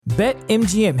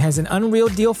BetMGM has an unreal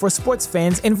deal for sports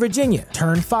fans in Virginia.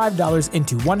 Turn $5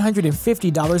 into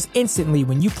 $150 instantly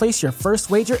when you place your first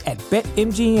wager at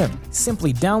BetMGM.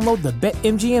 Simply download the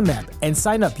BetMGM app and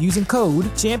sign up using code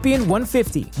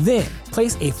Champion150. Then,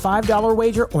 place a $5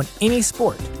 wager on any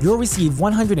sport. You'll receive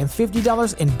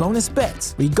 $150 in bonus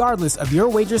bets, regardless of your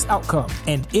wager's outcome.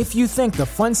 And if you think the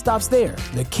fun stops there,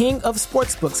 the King of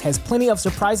Sportsbooks has plenty of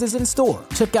surprises in store.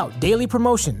 Check out daily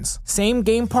promotions,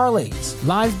 same-game parlays,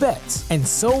 live bets, and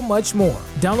so much more.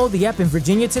 Download the app in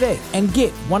Virginia today and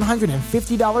get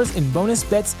 $150 in bonus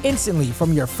bets instantly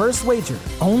from your first wager.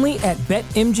 Only at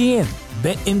BetMGM.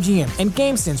 BetMGM and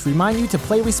GameSense remind you to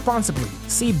play responsibly.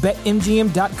 See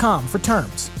BetMGM.com for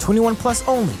terms. 21 plus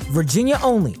only. Virginia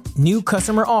only. New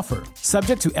customer offer.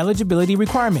 Subject to eligibility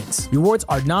requirements. Rewards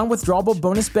are non-withdrawable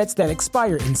bonus bets that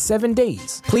expire in 7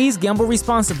 days. Please gamble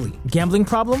responsibly. Gambling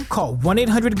problem? Call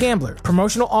 1-800-GAMBLER.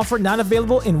 Promotional offer not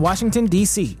available in Washington,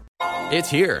 D.C.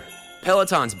 It's here.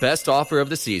 Peloton's best offer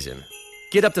of the season.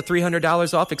 Get up to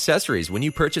 $300 off accessories when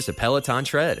you purchase a Peloton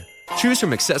tread. Choose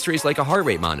from accessories like a heart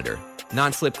rate monitor,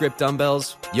 non-slip grip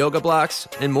dumbbells, yoga blocks,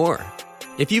 and more.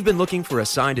 If you've been looking for a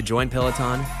sign to join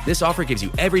Peloton, this offer gives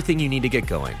you everything you need to get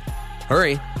going.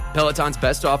 Hurry, Peloton's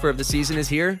best offer of the season is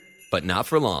here, but not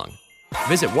for long.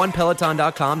 Visit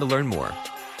onepeloton.com to learn more.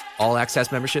 All access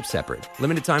membership separate.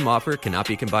 Limited time offer cannot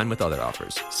be combined with other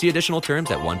offers. See additional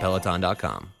terms at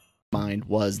onepeloton.com. Mind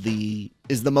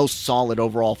is the most solid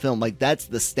overall film. Like, that's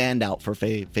the standout for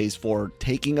Phase 4,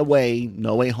 taking away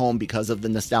No Way Home because of the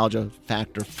nostalgia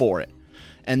factor for it.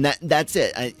 And that's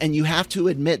it. And you have to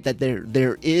admit that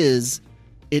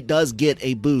it does get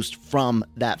a boost from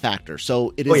that factor.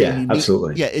 So it is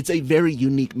absolutely. Yeah, it's a very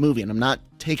unique movie, and I'm not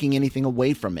taking anything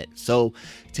away from it. So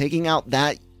taking out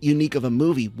that unique of a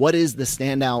movie, what is the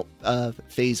standout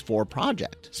Phase 4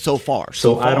 project so far?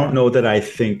 I don't know that I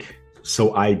think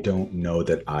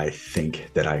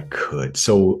that I could.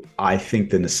 So I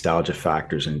think the nostalgia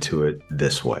factors into it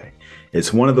this way.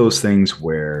 It's one of those things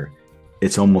where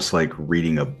it's almost like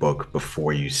reading a book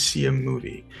before you see a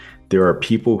movie. There are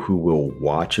people who will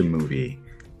watch a movie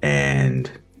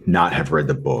and not have read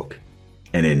the book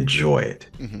and enjoy it.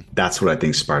 Mm-hmm. That's what I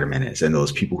think Spider-Man is. And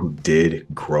those people who did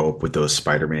grow up with those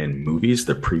Spider-Man movies,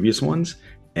 the previous ones,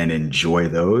 and enjoy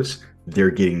those, they're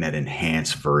getting that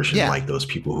enhanced version, like those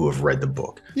people who have read the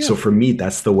book. Yeah. So for me,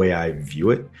 that's the way I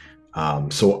view it.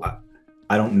 So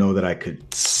I don't know that I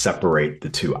could separate the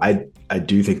two. I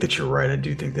do think that you're right. I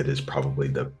do think that is probably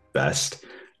the best.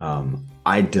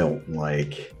 I don't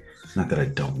like, not that I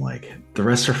don't like, the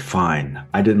rest are fine.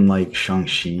 I didn't like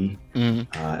Shang-Chi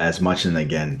as much. And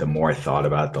again, the more I thought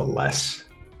about it, the less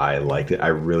I liked it. I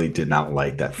really did not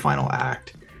like that final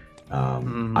act.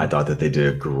 I thought that they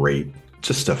did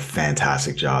just a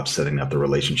fantastic job setting up the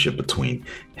relationship between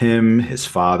him, his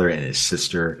father, and his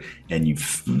sister. And you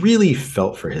really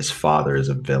felt for his father as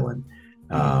a villain.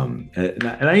 And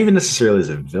not even necessarily as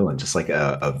a villain, just like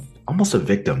almost a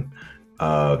victim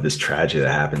of this tragedy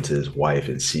that happened to his wife,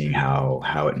 and seeing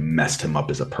how it messed him up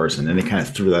as a person. And they kind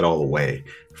of threw that all away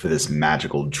for this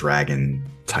magical dragon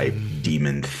type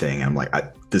demon thing. And I'm like,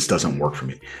 this doesn't work for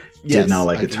me. Did not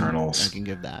like Eternals. I can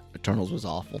give that. Eternals was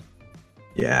awful.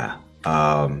 Yeah.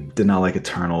 Did not like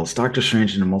Eternals. Doctor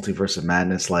Strange in the Multiverse of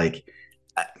Madness,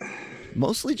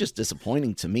 mostly just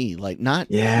disappointing to me. Like, not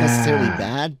necessarily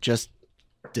bad, just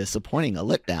disappointing. A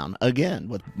letdown again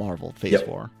with Marvel Phase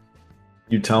 4.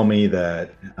 You tell me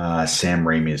that Sam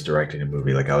Raimi is directing a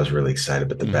movie, like, I was really excited,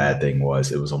 but the bad thing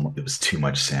was it was too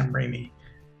much Sam Raimi.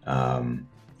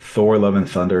 Thor: Love and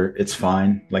Thunder, it's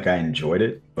fine. Like, I enjoyed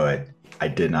it, but I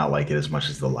did not like it as much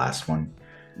as the last one.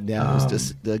 Yeah, it was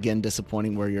just, again,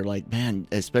 disappointing, where you're like, man,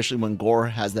 especially when Gore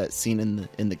has that scene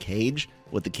in the cage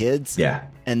with the kids. Yeah.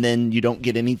 And then you don't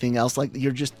get anything else, like,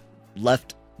 you're just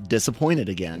left disappointed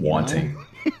again. Wanting.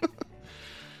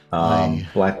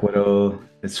 Black Widow,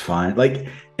 it's fine. Like,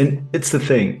 and it's the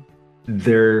thing,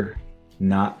 they're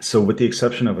not, so with the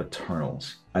exception of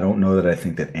Eternals, I don't know that I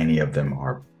think that any of them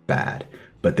are bad,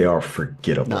 but they are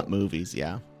forgettable. Not movies,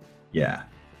 yeah. Yeah.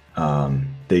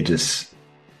 They just,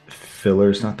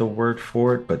 filler's not the word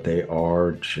for it, but they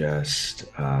are just, is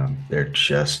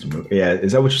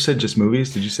that what you said, just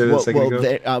movies? Did you say that a second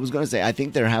ago? I was going to say, I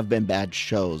think there have been bad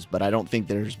shows, but I don't think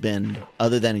there's been,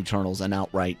 other than Eternals, an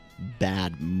outright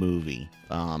bad movie.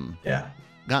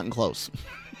 Gotten close.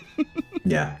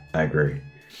 Yeah, I agree.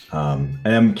 And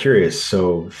I'm curious,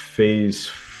 so Phase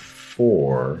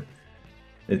 4,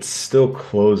 it still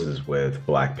closes with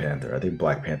Black Panther. I think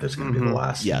Black Panther is going to be the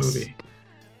last movie.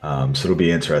 So it'll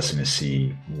be interesting to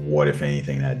see what, if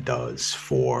anything, that does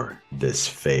for this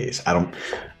phase. I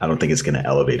don't think it's going to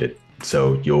elevate it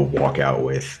So you'll walk out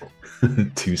with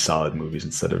 2 solid movies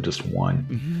instead of just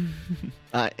one.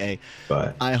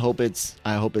 But I hope it's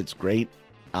great.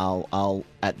 I'll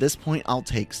at this point I'll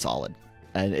take solid,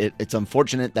 and it's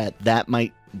unfortunate that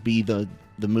might be the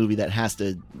movie that has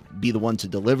to be the one to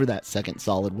deliver that second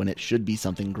solid when it should be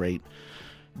something great.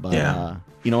 But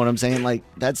you know what I'm saying? Like,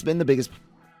 that's been the biggest.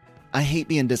 I hate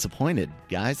being disappointed,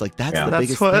 guys. Like, that's the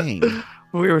biggest thing.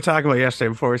 We were talking about yesterday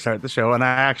before we started the show, and I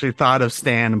actually thought of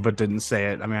Stan but didn't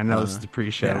say it. I mean, I know this is the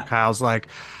pre-show. Yeah. Kyle's like,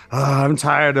 I'm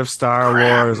tired of Star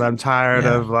Wars. I'm tired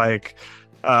of like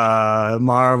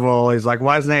Marvel. He's like,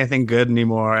 why isn't anything good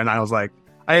anymore? And I was like,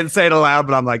 I didn't say it aloud,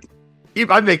 but I'm like,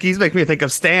 he's making me think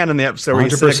of Stan in the episode where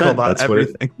he's cynical about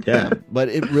everything. But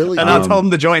it really. And I told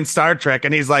him to join Star Trek,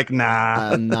 and he's like,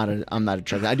 nah. I'm not a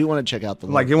Trek. I do want to check out the.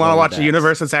 Like, you want to watch a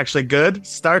universe that's actually good?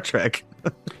 Star Trek.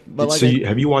 But like, so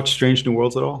have you watched Strange New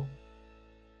Worlds at all?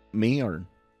 Me or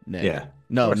Nick? Yeah.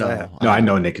 No. I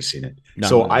know Nick has seen it.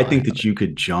 I think that you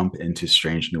could jump into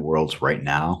Strange New Worlds right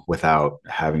now without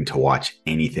having to watch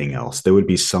anything else. There would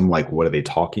be some like, what are they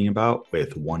talking about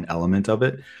with one element of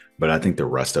it, but I think the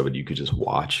rest of it you could just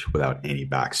watch without any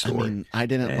backstory. I mean, I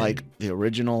didn't like the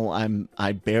original.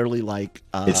 I barely like.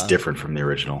 It's different from the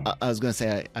original. I was gonna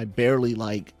say I barely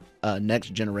like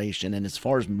Next Generation, and as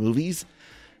far as movies,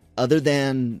 other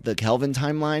than the Kelvin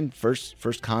timeline,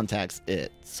 First Contact's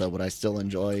it. So would I still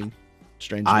enjoy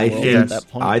Strange New Worlds at that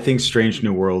point? I think Strange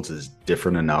New Worlds is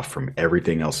different enough from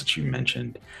everything else that you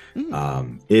mentioned.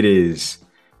 It is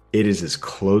as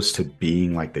close to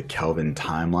being like the Kelvin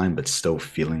timeline, but still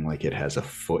feeling like it has a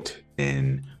foot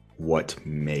in what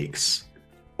makes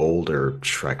older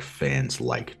Trek fans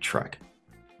like Trek.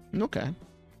 Okay.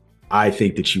 I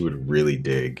think that you would really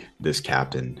dig this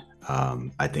captain.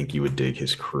 I think you would dig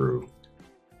his crew.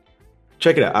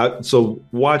 Check it out. So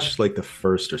watch like the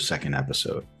first or second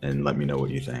episode and let me know what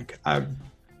you think. I'm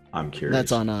curious.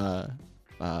 That's on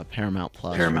Paramount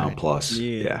Plus. Paramount right? Plus.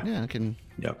 Yeah. I can.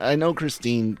 Yep. I know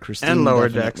Christine and Lower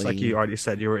Decks, like you already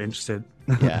said, you were interested.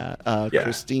 Yeah.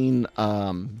 Christine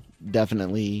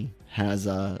definitely has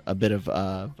a bit of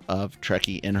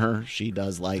Trekkie in her. She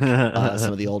does like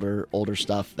some of the older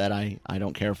stuff that I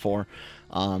don't care for.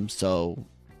 So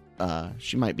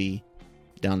she might be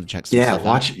down to check some stuff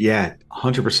watch out.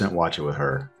 100% watch it with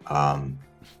her.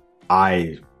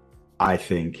 I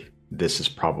think this is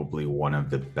probably one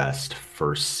of the best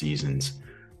first seasons.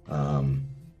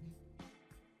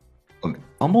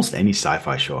 Almost any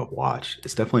sci-fi show I've watched,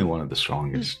 it's definitely one of the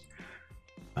strongest.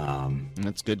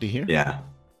 That's good to hear.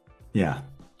 Yeah.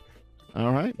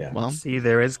 All right. Yeah. Well, see,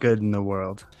 there is good in the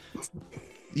world.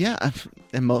 Yeah,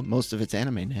 and most of it's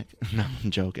anime, Nick. No, I'm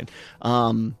joking.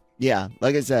 Yeah,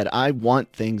 like I said, I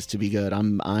want things to be good.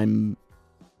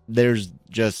 There's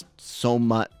just so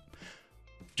much.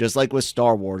 Just like with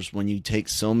Star Wars, when you take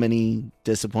so many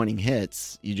disappointing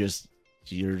hits,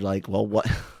 you're like, well, what?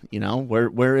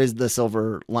 Where is the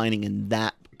silver lining in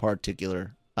that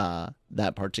particular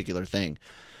thing?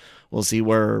 We'll see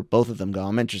where both of them go.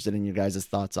 I'm interested in your guys'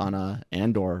 thoughts on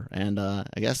Andor, and I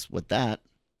guess with that.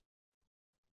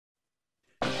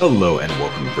 Hello and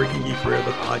welcome to Breaking Geek Radio,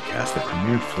 the podcast, the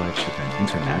premier flagship and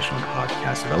international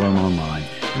podcast of LM Online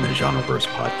and the Genreverse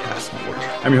Podcast Network.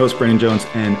 I'm your host, Brandon Jones,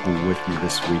 and with me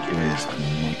this week is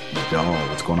Nick McDowell.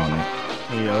 What's going on, Nick?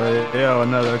 Yo,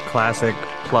 another Classic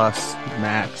Plus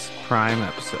Max Prime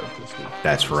episode this week.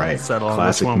 That's right.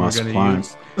 Classic Plus Prime.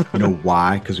 You know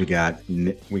why? Because we got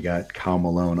Kyle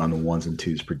Malone on the ones and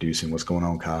twos producing. What's going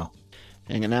on, Kyle?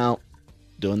 Hanging out,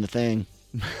 doing the thing.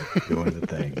 Doing the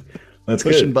thing. That's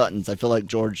pushing good. Buttons. I feel like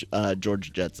George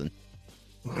Jetson.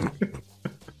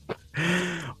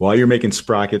 While you're making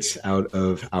sprockets out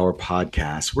of our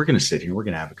podcast, we're going to sit here. We're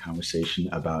going to have a conversation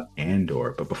about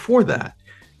Andor. But before that,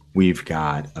 we've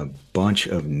got a bunch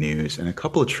of news and a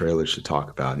couple of trailers to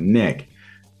talk about. Nick,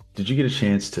 did you get a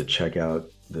chance to check out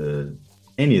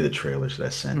any of the trailers that I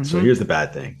sent? Mm-hmm. So here's the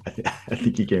bad thing. I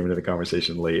think you came into the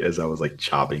conversation late as I was like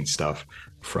chopping stuff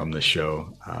from the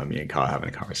show. Me and Kyle having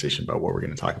a conversation about what we're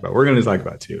going to talk about. We're going to talk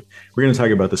about two. We're going to talk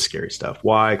about the scary stuff.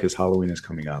 Why? Because Halloween is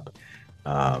coming up.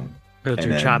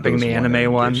 You're chopping the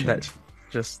anime one that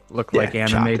just looked like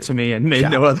anime to me and made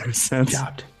no other sense.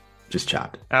 Just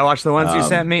chopped. I watched the ones you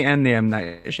sent me and the M.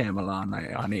 Night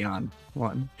Shyamalan Neon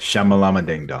one. Shamalama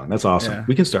Ding Dong. That's awesome. Yeah.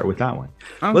 We can start with that one.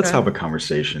 Okay. Let's have a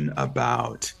conversation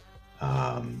about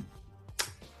Cabin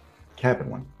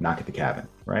one. Knock at the Cabin,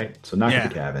 right? So Knock at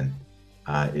the Cabin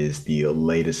is the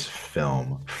latest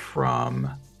film from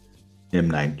M.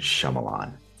 Night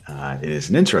Shyamalan. It is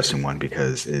an interesting one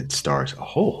because it stars a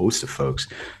whole host of folks.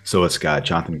 So it's got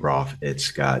Jonathan Groff.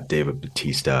 It's got David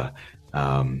Bautista.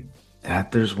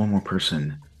 There's one more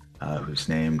person. whose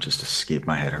name just escaped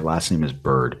my head. Her last name is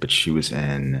Bird, but she was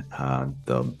in either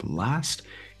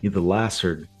the last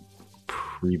or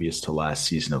previous to last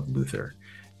season of Luther.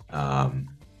 And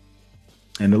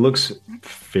it looks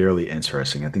fairly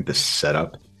interesting. I think the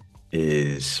setup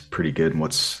is pretty good. And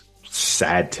what's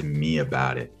sad to me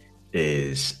about it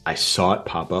is I saw it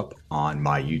pop up on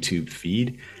my YouTube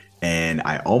feed and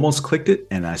I almost clicked it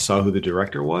and I saw who the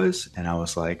director was and I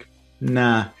was like,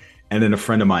 nah. And then a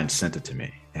friend of mine sent it to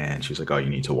me and she was like, oh, you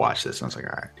need to watch this. And I was like,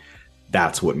 all right,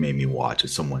 that's what made me watch it.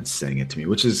 Someone sending it to me,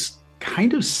 which is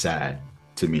kind of sad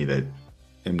to me that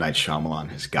M. Night Shyamalan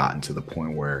has gotten to the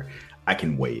point where I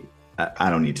can wait.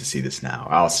 I don't need to see this now.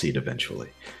 I'll see it eventually.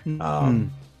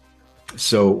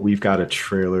 So we've got a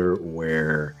trailer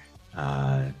where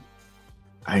I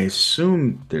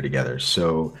assume they're together.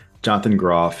 So Jonathan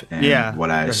Groff and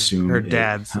what I assume her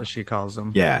dads, as she calls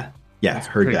them. Yeah, That's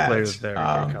her dads.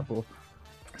 Couple.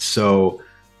 So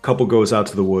couple goes out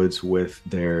to the woods with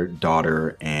their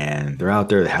daughter, and they're out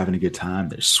there. They're having a good time.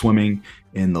 They're swimming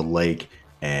in the lake,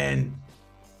 and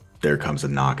there comes a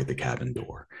knock at the cabin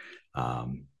door.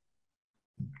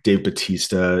 Dave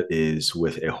Bautista is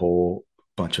with a whole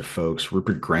bunch of folks.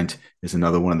 Rupert Grint is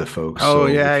another one of the folks. Oh,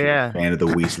 so yeah. fan of the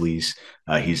Weasleys.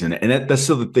 He's in it. And that's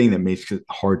still the thing that makes it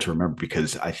hard to remember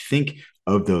because I think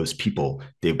of those people,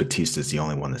 Dave Bautista is the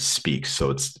only one that speaks.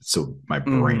 So my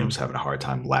brain was having a hard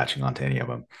time latching onto any of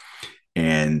them.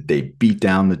 And they beat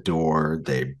down the door.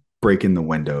 They break in the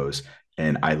windows.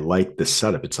 And I like the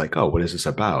setup. It's like, oh, what is this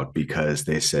about? Because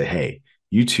they say, hey,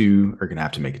 you two are going to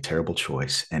have to make a terrible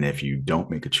choice. And if you don't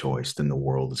make a choice, then the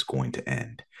world is going to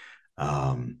end.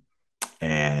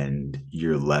 And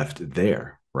you're left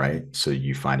there, right? So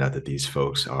you find out that these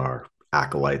folks are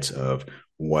acolytes of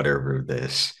whatever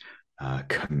this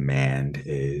command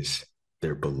is,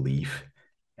 their belief.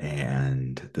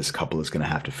 And this couple is going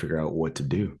to have to figure out what to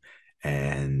do.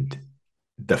 And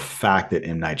the fact that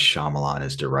M. Night Shyamalan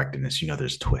is directing this,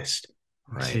 there's a twist,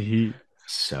 right?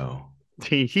 So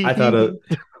I thought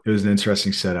it was an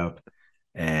interesting setup.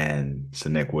 And so,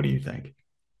 Nick, what do you think?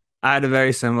 I had a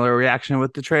very similar reaction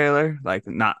with the trailer.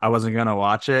 I wasn't gonna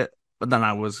watch it, but then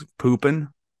I was pooping,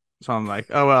 so I'm like,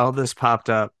 oh well, this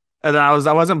popped up, and then I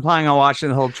wasn't planning on watching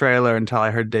the whole trailer until I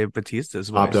heard Dave Bautista's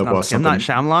voice. Popped up while I'm not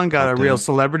Shyamalan got a real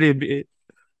celebrity.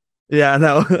 Yeah,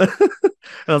 no.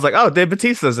 And I was like, oh, Dave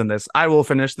Bautista's in this. I will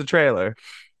finish the trailer,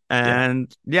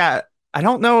 and I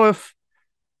don't know if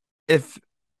it's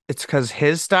because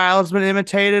his style has been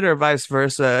imitated or vice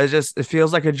versa. It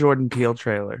feels like a Jordan Peele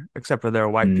trailer, except for there are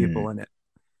white people in it.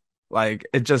 Like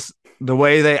the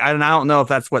way I don't know if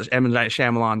that's what M. Night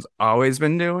Shyamalan's always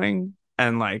been doing.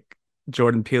 And like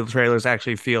Jordan Peele trailers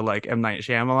actually feel like M. Night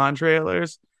Shyamalan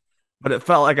trailers, but it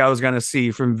felt like I was going to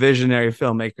see from visionary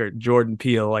filmmaker Jordan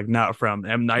Peele, like not from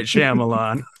M. Night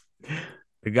Shyamalan,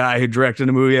 the guy who directed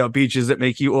a movie about beaches that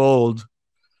make you old.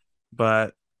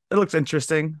 But it looks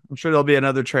interesting. I'm sure there'll be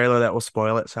another trailer that will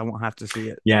spoil it, so I won't have to see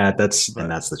it. Yeah, that's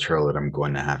the trailer that I'm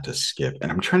going to have to skip. And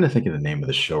I'm trying to think of the name of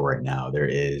the show right now. There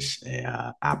is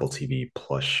a Apple TV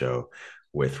Plus show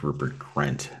with Rupert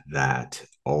Grint that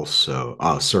also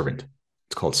Servant.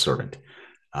 It's called Servant.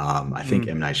 I think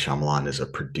M. Night Shyamalan is a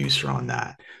producer on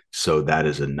that. So that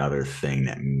is another thing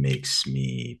that makes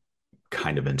me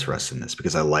kind of interested in this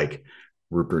because I like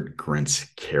Rupert Grint's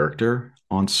character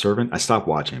on Servant. I stopped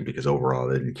watching because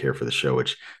overall I didn't care for the show,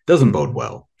 which doesn't bode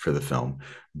well for the film.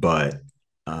 But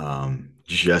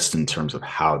just in terms of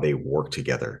how they work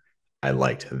together, I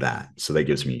liked that. So that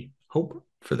gives me hope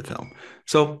for the film.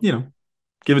 So,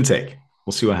 give and take.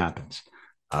 We'll see what happens.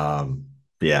 I'll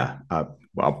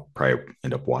probably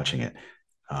end up watching it.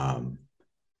 When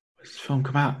does this film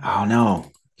come out? Oh, no.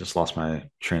 Just lost my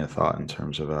train of thought in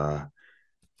terms of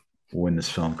when this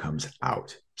film comes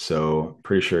out. So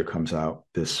pretty sure it comes out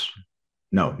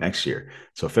next year.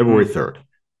 So February 3rd.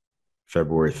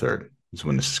 February 3rd is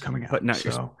when this is coming out. Putting out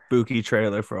your spooky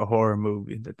trailer for a horror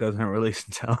movie that doesn't release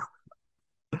until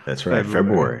that's right,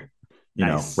 February.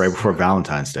 Nice. Right before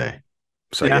Valentine's Day.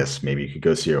 So I guess maybe you could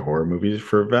go see a horror movie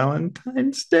for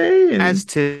Valentine's Day. As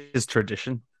is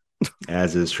tradition.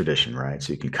 As is tradition, right?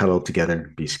 So you can cuddle up together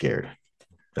and be scared.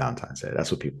 Valentine's Day. That's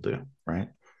what people do, right?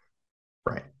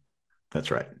 Right.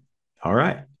 That's right. All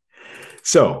right.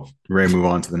 So, ready to move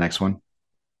on to the next one?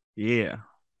 Yeah.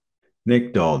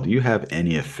 Nick Dahl, do you have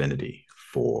any affinity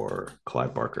for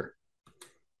Clive Barker?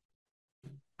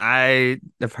 I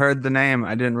have heard the name.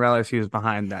 I didn't realize he was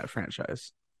behind that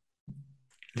franchise.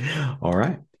 All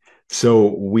right.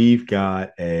 So we've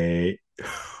got a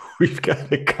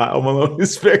Kyle Malone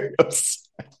who's very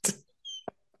upset.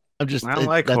 I'm just I don't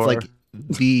like that's horror. like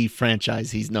the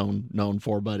franchise he's known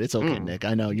for, but it's okay, Nick.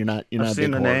 I know you're not a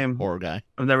big horror guy.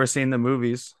 I've never seen the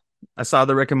movies. I saw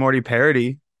the Rick and Morty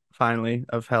parody finally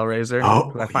of Hellraiser.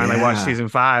 I finally watched season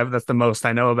 5. That's the most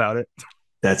I know about it.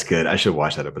 That's good. I should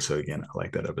watch that episode again. I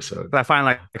like that episode. But I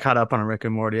finally caught up on Rick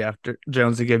and Morty after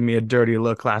Jonesy gave me a dirty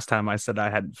look last time I said I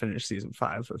hadn't finished season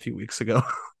 5 a few weeks ago.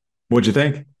 What'd you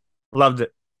think? Loved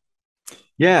it.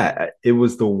 Yeah, it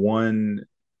was the one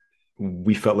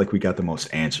we felt like we got the most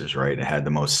answers, right? It had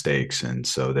the most stakes. And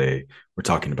so we're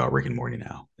talking about Rick and Morty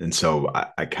now. And so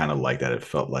I kind of like that. It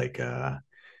felt like a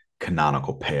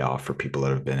canonical payoff for people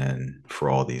that have been in for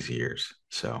all these years.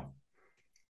 So,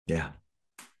 yeah.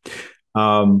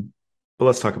 But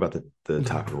let's talk about the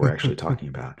topic we're actually talking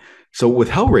about. So with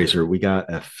Hellraiser, we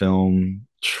got a film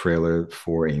trailer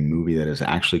for a movie that is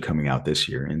actually coming out this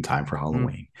year in time for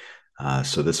Halloween.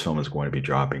 So this film is going to be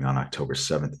dropping on October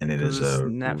 7th, and it is a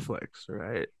Netflix,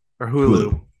 right? Or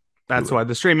Hulu. That's why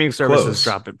the streaming services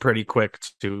drop it pretty quick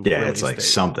to. Yeah, it's like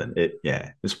something.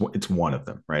 It's one of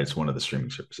them, right? It's one of the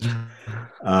streaming services.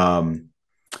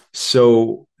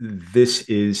 So this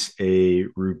is a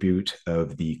reboot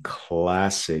of the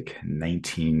classic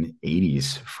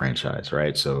 1980s franchise,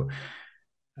 right? So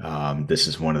this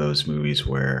is one of those movies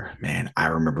where, man, I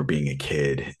remember being a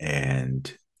kid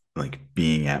and like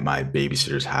being at my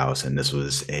babysitter's house, and this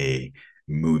was a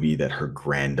movie that her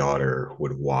granddaughter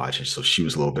would watch. And so she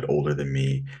was a little bit older than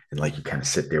me, and like you kind of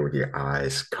sit there with your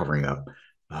eyes covering up,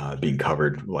 being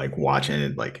covered, like watching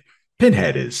it. Like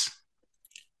Pinhead is,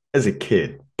 as a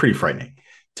kid, pretty frightening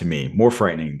to me, more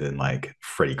frightening than like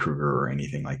Freddy Krueger or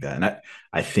anything like that. And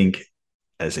I think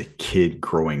as a kid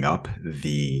growing up,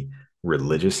 the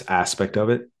religious aspect of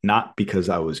it, not because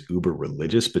I was uber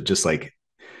religious, but just like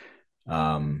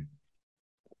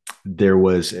there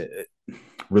was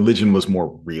religion was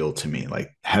more real to me.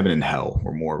 Like heaven and hell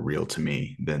were more real to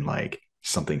me than like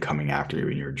something coming after you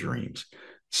in your dreams.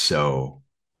 So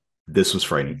this was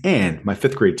frightening. And my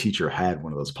 5th grade teacher had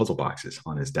one of those puzzle boxes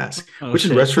on his desk, which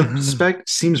in retrospect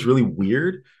seems really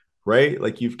weird, right?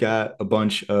 Like you've got a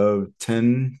bunch of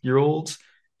 10-year-olds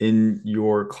in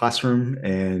your classroom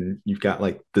and you've got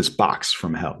like this box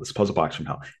from hell, this puzzle box from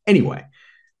hell. Anyway,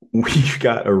 we've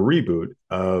got a reboot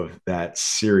of that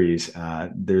series.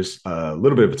 There's a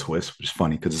little bit of a twist, which is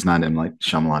funny because it's not an M. Night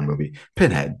Shyamalan movie.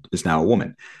 Pinhead is now a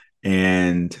woman.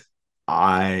 And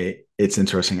it's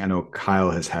interesting. I know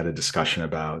Kyle has had a discussion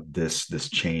about this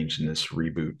change and this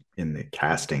reboot in the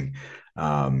casting.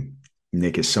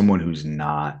 Nick is someone who's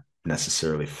not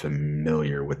necessarily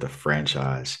familiar with the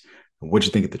franchise. What'd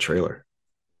you think of the trailer?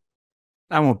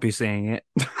 I won't be seeing it.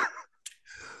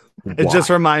 It just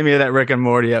reminded me of that Rick and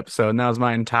Morty episode, and that was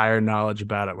my entire knowledge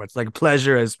about it. Where it's like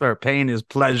pleasure is or pain is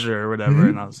pleasure or whatever.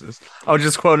 Mm-hmm. And I was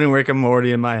just quoting Rick and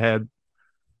Morty in my head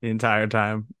the entire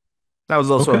time. That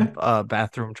was also a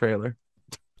bathroom trailer.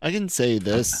 I can say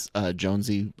this,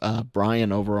 Jonesy.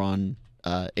 Brian over on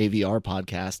AVR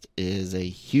podcast is a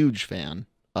huge fan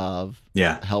of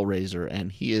Hellraiser,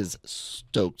 and he is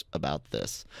stoked about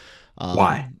this.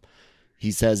 Why?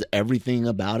 He says everything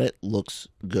about it looks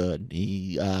good.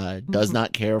 He does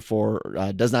not care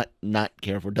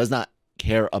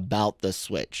about the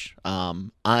Switch.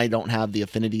 I don't have the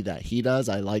affinity that he does.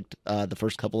 I liked the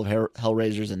first couple of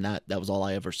Hellraisers, and that was all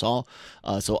I ever saw.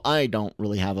 So I don't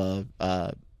really have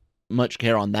a much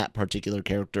care on that particular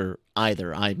character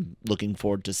either. I'm looking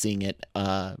forward to seeing it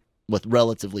with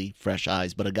relatively fresh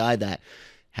eyes. But a guy that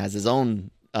has his own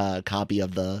copy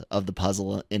of the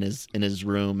puzzle in his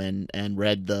room and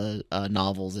read the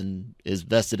novels and is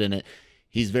vested in it,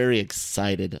 he's very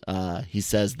excited. He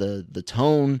says the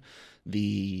tone,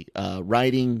 the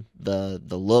writing, the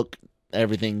look,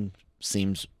 everything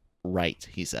seems right,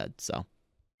 he said. So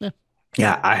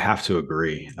yeah, I have to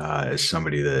agree. As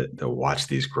somebody that watched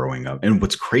these growing up, and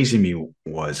what's crazy to me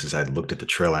was as I looked at the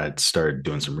trailer, I started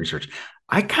doing some research.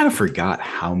 I kind of forgot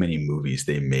how many movies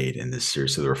they made in this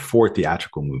series. So there were 4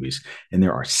 theatrical movies, and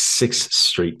there are 6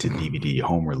 straight to DVD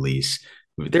home release.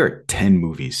 There are 10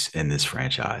 movies in this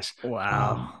franchise.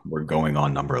 Wow. We're going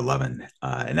on number 11,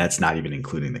 and that's not even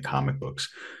including the comic books.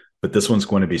 But this one's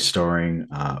going to be starring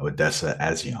Odessa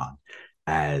A'zion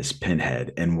as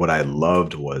Pinhead. And what I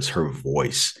loved was her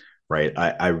voice, right?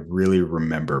 I really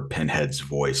remember Pinhead's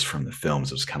voice from the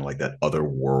films. It was kind of like that other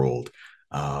world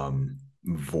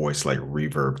voice, like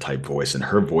reverb type voice. And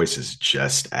her voice is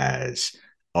just as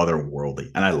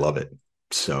otherworldly. And I love it.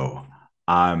 So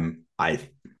I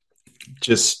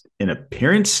just in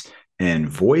appearance and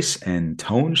voice and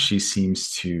tone, she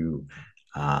seems to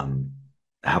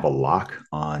have a lock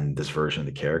on this version of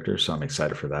the character. So I'm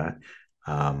excited for that.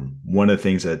 One of the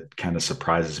things that kind of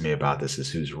surprises me about this is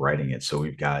who's writing it. So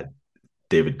we've got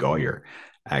David Goyer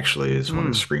actually is one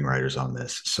of the screenwriters on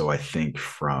this. So I think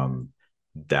from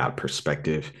that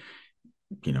perspective,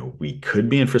 we could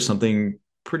be in for something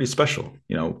pretty special.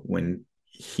 When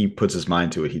he puts his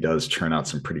mind to it, he does churn out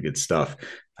some pretty good stuff.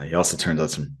 He also turns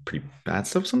out some pretty bad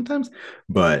stuff sometimes,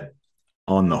 but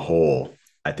on the whole,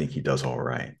 I think he does all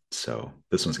right. So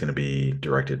this one's going to be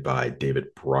directed by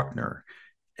David Bruckner,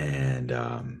 and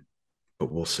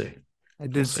but we'll see. I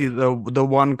did see the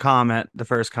one comment. The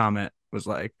first comment was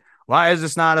like, "Why is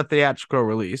this not a theatrical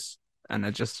release?" And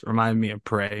it just reminded me of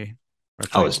Prey.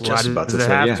 I was just about to say,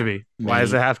 have to be? Why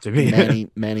does it have to be?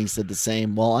 Manny said the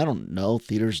same. Well, I don't know.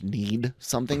 Theaters need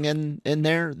something in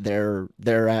there.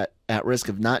 They're at risk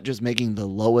of not just making the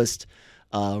lowest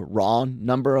raw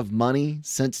number of money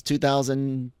since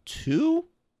 2002,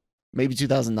 maybe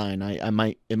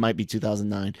 2009. It might be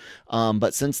 2009.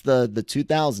 But since the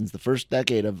 2000s, the first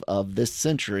decade of this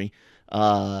century,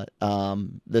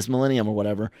 this millennium or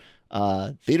whatever.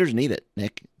 Theaters need it,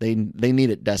 Nick. They need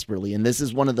it desperately. And this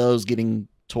is one of those getting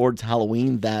towards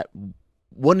Halloween that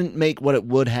wouldn't make what it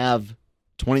would have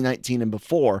 2019 and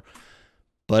before,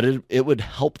 but it would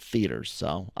help theaters.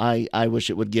 So I wish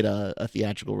it would get a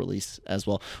theatrical release as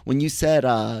well. When you said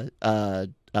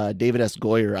David S.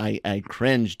 Goyer, I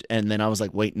cringed, and then I was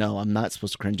like, wait, no, I'm not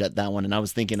supposed to cringe at that one. And I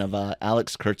was thinking of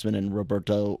Alex Kurtzman and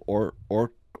Roberto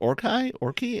Orci? I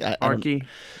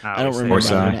don't remember.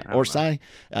 Orsai.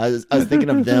 I was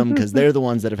thinking of them because they're the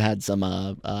ones that have had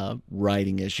some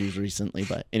writing issues recently.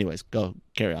 But anyways,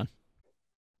 carry on.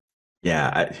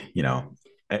 Yeah,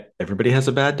 everybody has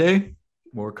a bad day,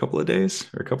 or a couple of days,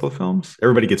 or a couple of films.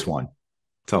 Everybody gets one.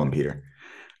 Tell him, Peter.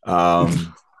 We'll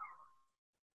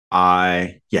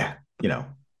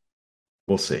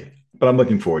see. But I'm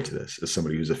looking forward to this as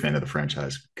somebody who's a fan of the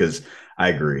franchise, because I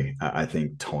agree. I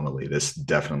think tonally this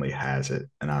definitely has it,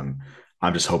 and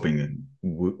I'm just hoping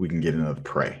we can get another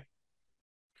Prey.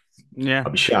 Yeah,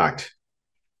 I'll be shocked.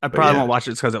 I probably won't watch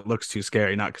it because it looks too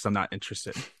scary, not because I'm not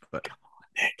interested. But come on,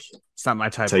 Nick, it's not my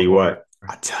type. I'll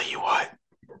tell you what.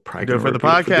 We're probably do it for the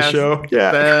podcast. Show.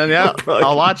 Yeah, then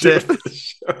I'll watch it.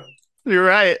 You're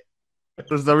right.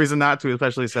 There's no reason not to,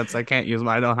 especially since I can't use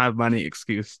I don't have money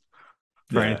excuse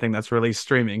for anything that's released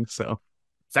streaming. So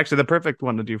it's actually the perfect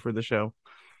one to do for the show.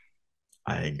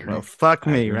 I agree. Well, fuck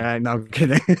me, right? No, I'm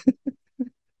kidding.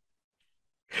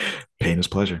 Pain is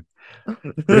pleasure.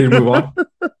 Ready to move on?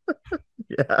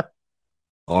 Yeah.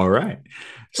 All right.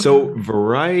 So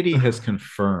Variety has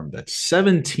confirmed that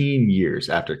 17 years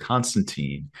after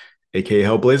Constantine, aka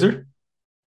Hellblazer.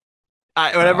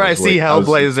 Whenever I see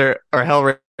Hellblazer or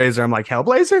Hellraiser, I'm like,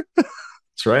 Hellblazer?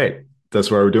 That's right.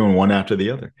 That's why we're doing one after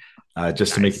the other.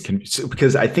 Just to make it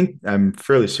because I'm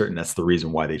fairly certain that's the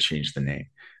reason why they changed the name.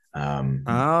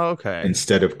 Okay.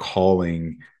 Instead of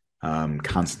calling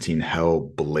Constantine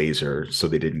Hellblazer, so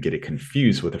they didn't get it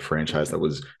confused with a franchise that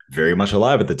was very much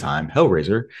alive at the time,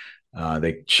 Hellraiser,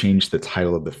 they changed the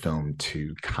title of the film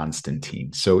to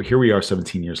Constantine. So here we are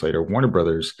 17 years later. Warner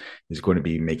Brothers is going to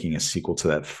be making a sequel to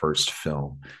that first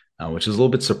film, which is a little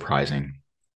bit surprising.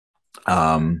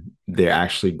 They're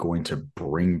actually going to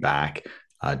bring back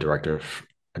director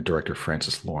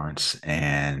Francis Lawrence,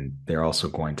 and they're also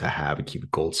going to have Akiva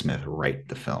Goldsmith write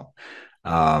the film.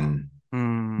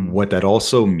 What that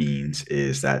also means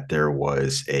is that there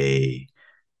was a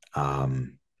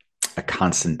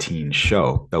Constantine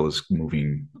show that was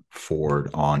moving forward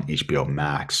on HBO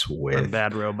Max with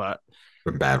Bad Robot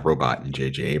and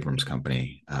J.J. Abrams'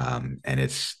 company, and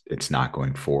it's not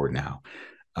going forward now.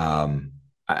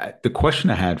 The question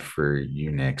I had for you,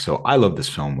 Nick, so I loved this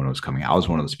film when it was coming out. I was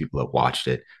one of those people that watched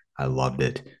it. I loved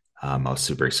it. I was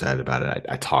super excited about it.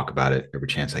 I talk about it every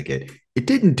chance I get. It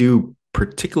didn't do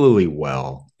particularly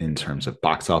well in terms of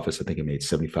box office. I think it made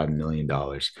 $75 million.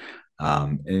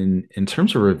 In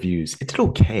terms of reviews, it did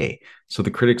okay. So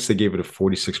the critics, they gave it a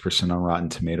 46% on Rotten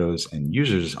Tomatoes, and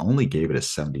users only gave it a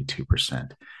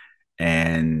 72%.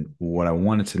 And what I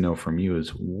wanted to know from you is,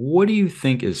 what do you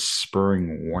think is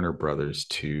spurring Warner Brothers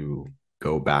to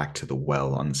go back to the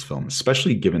well on this film,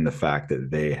 especially given the fact that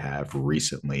they have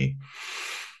recently,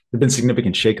 there have been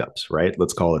significant shakeups, right?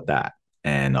 Let's call it that.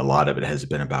 And a lot of it has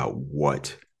been about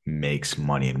what makes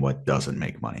money and what doesn't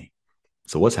make money.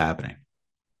 So what's happening?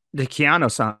 The Keanu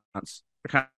sounds.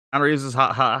 Keanu Reeves is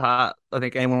hot. I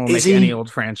think anyone will make any old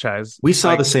franchise. We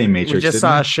saw the same Matrix. We just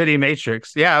saw a shitty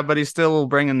Matrix. Yeah, but he's still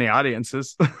bringing the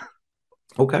audiences.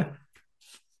 Okay.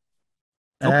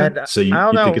 So you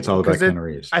think it's all about Keanu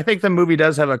Reeves? I think the movie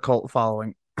does have a cult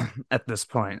following at this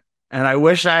point. And I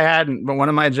wish I hadn't, but one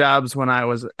of my jobs when I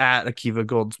was at Akiva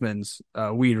Goldsman's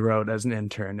Weed Road as an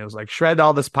intern, it was like, shred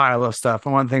all this pile of stuff.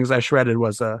 And one of the things I shredded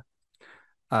was a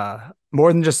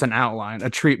more than just an outline, a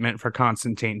treatment for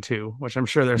Constantine 2, which I'm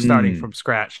sure they're starting from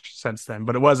scratch since then.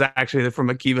 But it was actually from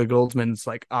Akiva Goldsman's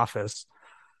like office.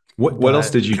 What else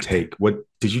did you take? What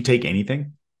did you take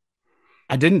anything?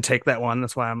 I didn't take that one.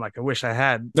 That's why I'm like, I wish I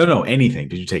had. No, anything.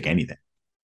 Did you take anything?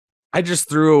 I just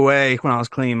threw away when I was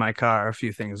cleaning my car a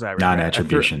few things I regret.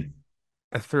 Non-attribution.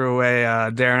 I threw away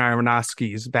Darren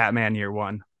Aronofsky's Batman Year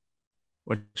One,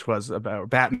 which was about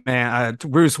Batman.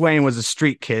 Bruce Wayne was a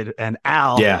street kid, and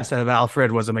Al, instead of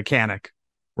Alfred, was a mechanic.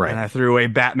 Right. And I threw away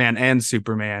Batman and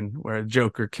Superman, where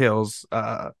Joker kills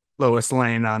Lois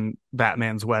Lane on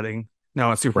Batman's wedding.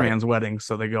 No, on Superman's wedding.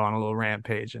 So they go on a little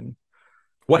rampage. And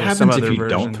what happens if you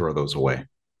don't throw those away?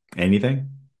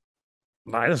 Anything?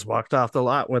 I just walked off the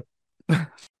lot with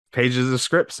pages of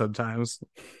script sometimes.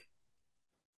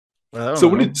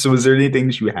 So is there anything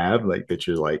that you have like that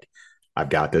you're like, I've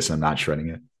got this, I'm not shredding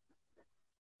it?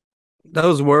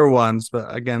 Those were ones,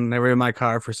 but again, they were in my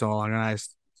car for so long, and I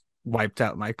wiped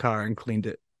out my car and cleaned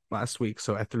it last week,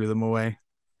 so I threw them away.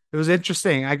 It was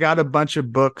interesting. I got a bunch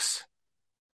of books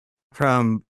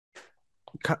from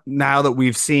now that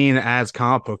we've seen as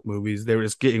comic book movies. They were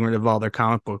just getting rid of all their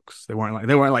comic books. They weren't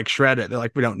like shredded. They're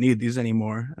like, we don't need these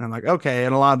anymore. And I'm like, okay.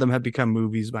 And a lot of them have become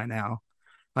movies by now.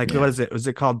 Like, what is it? Was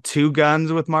it called Two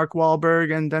Guns with Mark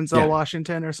Wahlberg and Denzel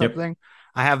Washington or something? Yep.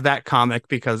 I have that comic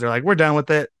because they're like, we're done with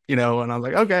it, and I was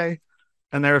like, okay.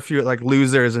 And there are a few like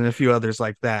Losers and a few others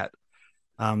like that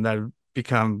that have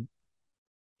become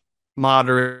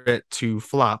moderate to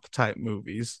flop type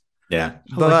movies. Yeah.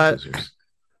 But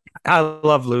I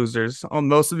love Losers,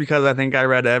 mostly because I think I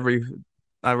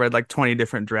read like 20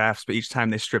 different drafts, but each time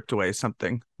they stripped away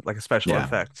something like a special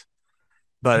effect.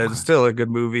 But it's still a good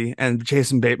movie. And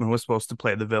Jason Bateman was supposed to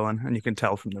play the villain, and you can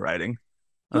tell from the writing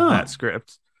of that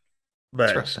script. But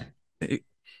interesting.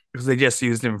 Because they just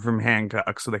used him from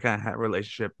Hancock, so they kind of had a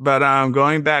relationship. But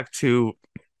going back to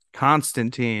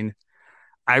Constantine,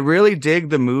 I really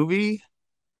dig the movie,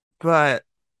 but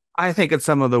I think it's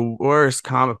some of the worst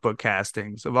comic book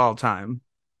castings of all time.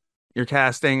 You're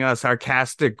casting a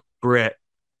sarcastic Brit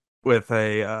with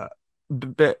a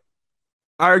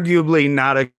arguably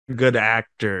not a good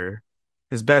actor.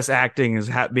 His best acting is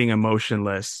being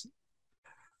emotionless.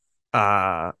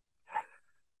 Brown-haired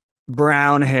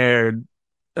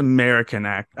American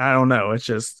act. I don't know. It's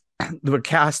just the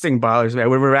casting bothers me. I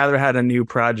would have rather had a new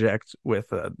project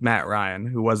with Matt Ryan,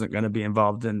 who wasn't going to be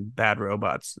involved in Bad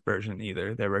Robot's version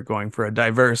either. They were going for a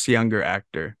diverse younger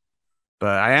actor.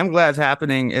 But I am glad it's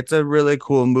happening. It's a really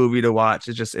cool movie to watch.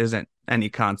 It just isn't any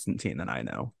Constantine that I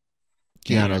know.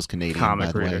 Keanu's Canadian,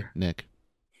 by the way, Nick.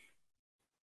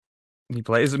 He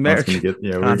plays American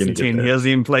Constantine. He doesn't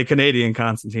even play Canadian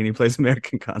Constantine. He plays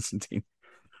American Constantine.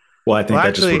 Well, I think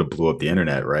that just would have blew up the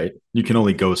internet, right? You can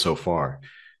only go so far.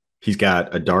 He's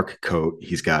got a dark coat.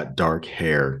 He's got dark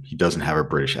hair. He doesn't have a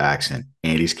British accent,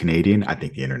 and he's Canadian. I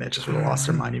think the internet just would have lost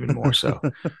their mind even more. So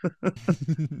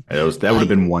that would have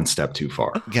been one step too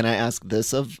far. Can I ask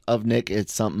this of Nick?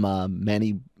 It's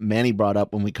something Manny brought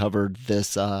up when we covered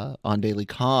this on Daily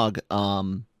Cog.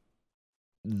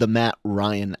 The Matt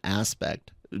Ryan aspect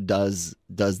does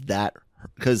that,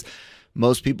 because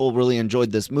most people really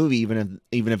enjoyed this movie, even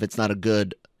if it's not a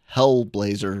good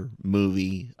Hellblazer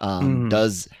movie.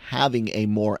 Does having a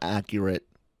more accurate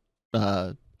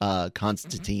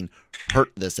Constantine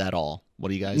hurt this at all? What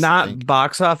do you guys think?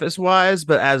 Box office wise,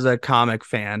 but as a comic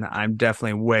fan, I'm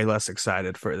definitely way less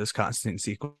excited for this Constantine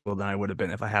sequel than I would have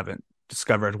been if I haven't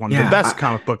discovered one of the best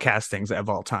comic book castings of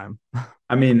all time.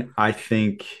 I mean, I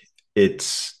think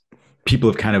people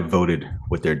have kind of voted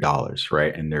with their dollars,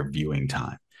 right? And their viewing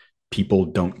time. People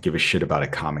don't give a shit about a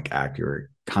comic accurate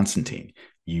Constantine.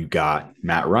 You got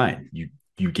Matt Ryan. You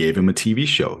gave him a TV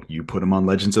show. You put him on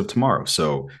Legends of Tomorrow.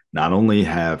 So not only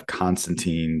have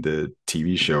Constantine, the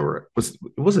TV show, it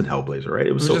wasn't Hellblazer, right?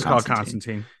 It was just called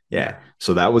Constantine. Yeah.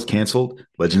 So that was canceled.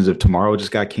 Legends of Tomorrow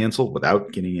just got canceled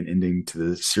without getting an ending to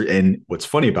the series. And what's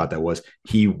funny about that was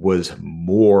he was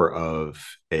more of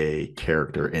a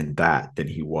character in that than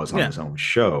he was on his own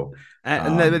show.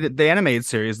 And the animated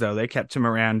series, though, they kept him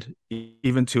around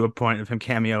even to a point of him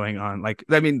cameoing on, like,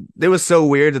 I mean, it was so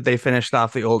weird that they finished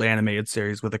off the old animated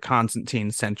series with a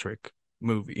Constantine-centric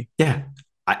movie. Yeah,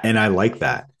 I like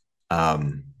that.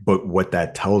 But what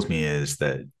that tells me is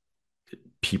that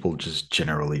people just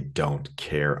generally don't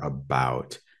care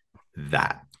about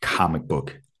that comic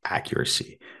book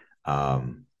accuracy. I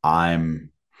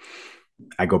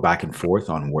go back and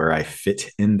forth on where I fit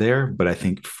in there, but I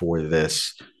think for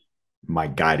this, my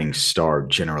guiding star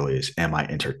generally is, am I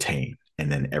entertained?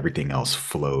 And then everything else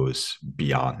flows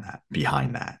behind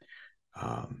that.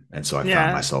 And so I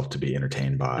found myself to be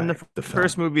entertained by and the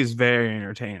first film. movie is very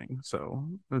entertaining, so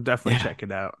I'll definitely check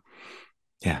it out.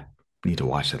 Yeah, need to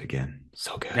watch that again.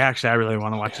 So good. Yeah, actually, I really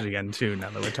want to watch it again too. Now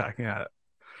that we're talking about it.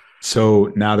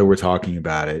 So now that we're talking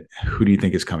about it, who do you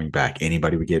think is coming back?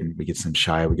 Anybody we get? We get some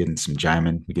Shia, we getting some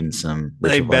Jaimin, we getting some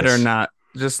Rachel They better Weisz. not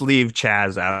just leave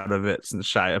Chaz out of it since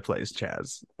Shia plays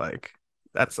Chaz. Like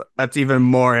that's even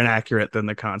more inaccurate than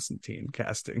the Constantine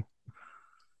casting.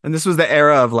 And this was the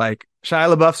era of like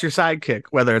Shia LaBeouf's your sidekick,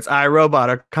 whether it's iRobot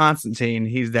or Constantine.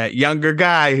 He's that younger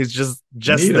guy who's just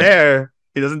there.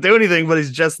 He doesn't do anything, but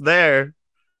he's just there.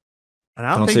 And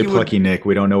I don't say plucky Nick.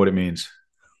 We don't know what it means.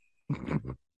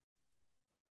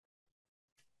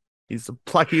 He's a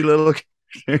plucky little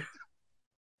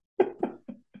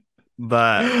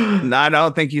but I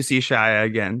don't think you see Shia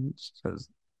again.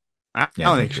 I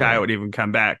don't think Shia would even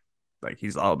come back. Like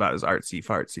he's all about his artsy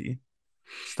fartsy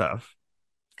stuff.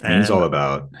 And he's all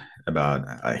about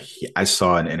I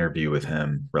saw an interview with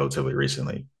him relatively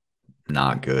recently.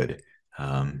 Not good.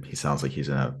 He sounds like he's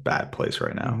in a bad place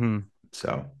right now. Mm-hmm.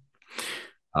 So,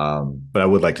 but I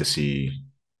would like to see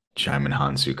Jaimin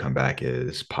Hansu come back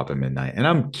as Papa Midnight, and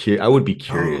I would be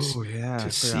curious to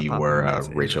see where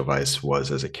Rachel Weisz was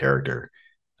as a character,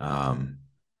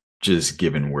 just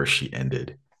given where she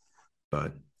ended.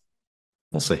 But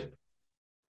we'll see.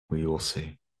 We will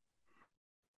see.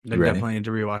 They definitely need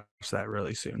to rewatch that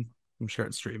really soon. I'm sure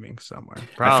it's streaming somewhere.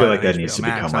 I feel like that needs to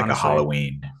become like a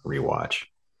Halloween rewatch.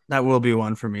 That will be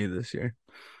one for me this year.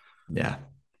 Yeah,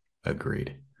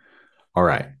 agreed. All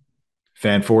right.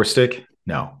 Fan Four stick?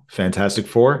 No. Fantastic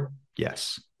Four?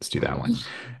 Yes. Let's do that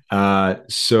one.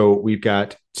 So we've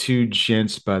got two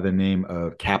gents by the name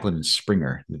of Kaplan and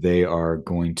Springer. They are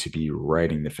going to be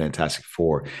writing the Fantastic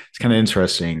Four. It's kind of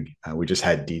interesting. We just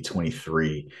had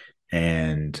D23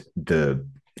 and the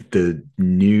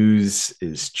news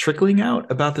is trickling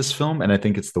out about this film. And I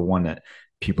think it's the one that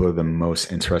people are the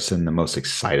most interested in, the most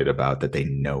excited about, that they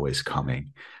know is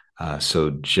coming. So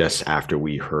just after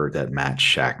we heard that Matt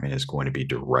Shakman is going to be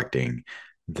directing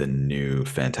the new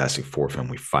Fantastic Four film,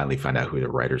 we finally find out who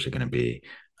the writers are going to be.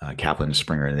 Kaplan and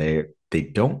Springer, and they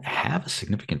don't have a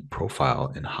significant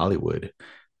profile in Hollywood,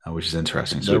 which is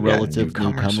interesting. So they're relative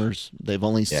newcomers. They've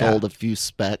only sold a few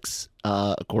specs,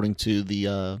 according to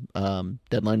the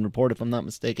Deadline report, if I'm not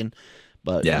mistaken.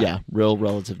 But real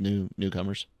relative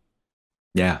newcomers.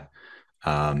 Yeah.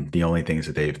 The only things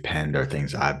that they've penned are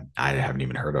things I haven't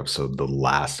even heard of. So The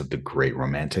Last of the Great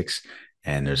Romantics,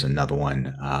 and there's another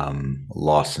one,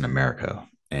 Lost in America,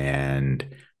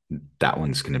 and that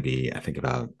one's going to be, I think,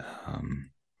 about.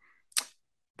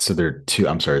 So there are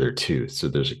two. So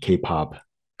there's a K-pop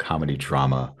comedy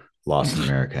drama, Lost in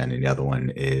America, and the other one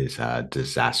is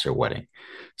Disaster Wedding.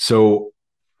 So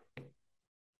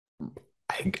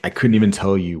I couldn't even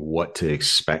tell you what to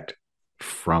expect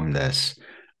from this.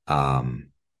 But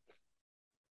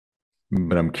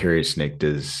I'm curious, Nick,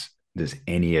 does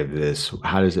any of this,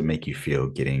 how does it make you feel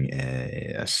getting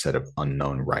a set of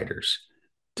unknown writers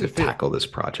to tackle this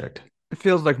project? It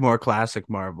feels like more classic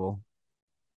Marvel.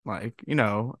 Like, in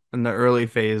the early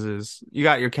phases, you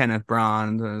got your Kenneth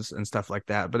Branagh and stuff like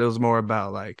that, but it was more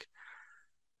about like,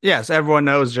 yes, everyone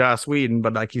knows Joss Whedon,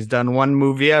 but like he's done one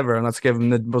movie ever, and let's give him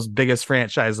the most biggest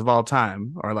franchise of all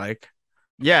time. Or like,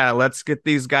 let's get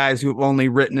these guys who've only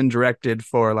written and directed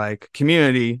for like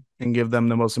Community and give them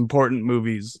the most important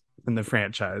movies in the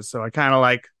franchise. So I kind of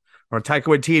like, or Taika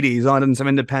Waititi, he's only done some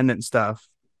independent stuff,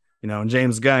 and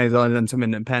James Gunn, he's only done some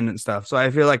independent stuff. So I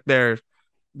feel like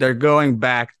they're going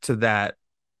back to that.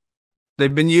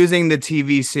 They've been using the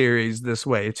TV series this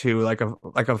way too, like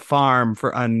a farm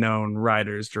for unknown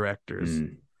writers, directors.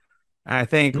 And I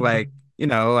think like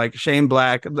Shane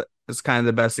Black is kind of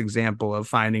the best example of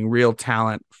finding real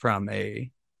talent from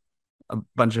a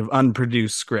bunch of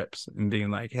unproduced scripts and being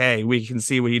like, hey, we can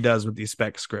see what he does with these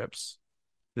spec scripts.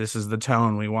 This is the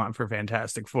tone we want for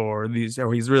Fantastic Four. Or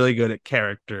he's really good at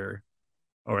character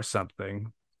or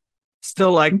something.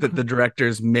 Still like that the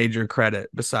director's major credit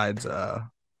besides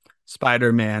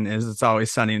Spider-Man is It's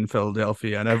Always Sunny in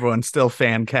Philadelphia, and everyone still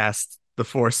fan casts the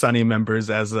four Sunny members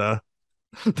as the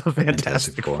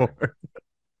Fantastic Four.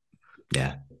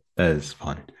 Yeah, that is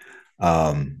fun.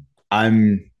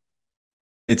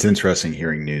 It's interesting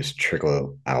hearing news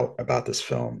trickle out about this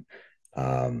film.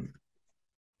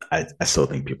 I still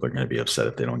think people are going to be upset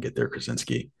if they don't get their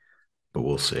Krasinski, but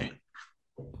we'll see.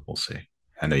 We'll see.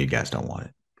 I know you guys don't want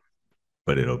it,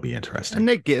 but it'll be interesting.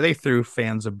 And they threw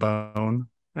fans a bone.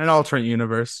 An alternate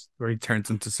universe where he turns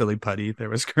into Silly Putty, there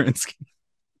was Krasinski.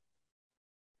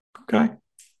 Okay.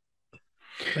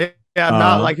 Yeah,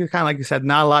 not like you said,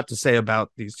 not a lot to say about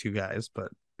these two guys, but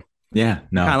Yeah,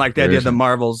 no, Kind of like the there idea that isn't.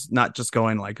 Marvel's not just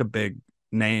going like a big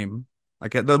name.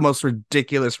 Like the most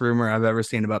ridiculous rumor I've ever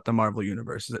seen about the Marvel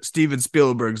universe is that Steven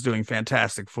Spielberg's doing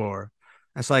Fantastic Four.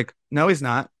 It's like, no, he's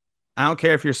not. I don't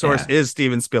care if your source Yeah, is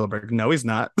Steven Spielberg. No, he's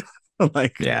not.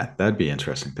 Like, yeah, that'd be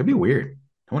interesting. That'd be weird.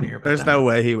 I want to hear about there's that. no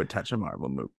way he would touch a Marvel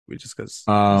movie just because he's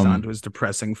on to Um, his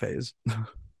depressing phase.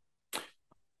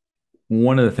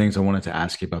 One of the things I wanted to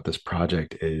ask you about this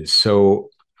project is so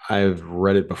I've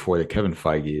read it before that Kevin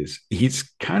Feige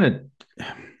he's kind of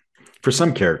for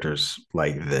some characters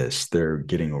like this, they're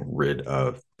getting rid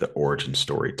of the origin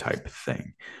story type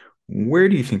thing. Where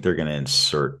do you think they're going to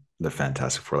insert the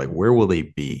Fantastic Four? Like, where will they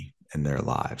be in their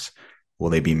lives? Will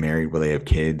they be married? Will they have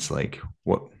kids? Like,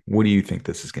 what do you think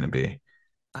this is going to be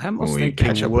I when almost we think they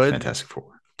catch up with would Fantastic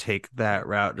Four? take that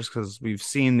route just because we've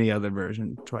seen the other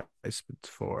version twice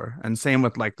before. And same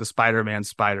with like the Spider-Man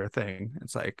spider thing.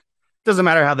 It's like, doesn't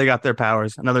matter how they got their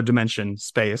powers, another dimension,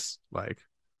 space. Like,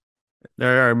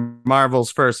 they're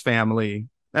Marvel's first family.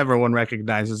 Everyone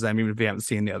recognizes them, even if you haven't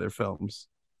seen the other films.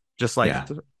 Just like, Yeah.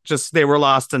 just they were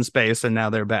lost in space and now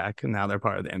they're back and now they're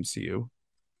part of the MCU.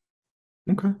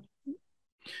 Okay.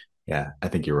 Yeah, I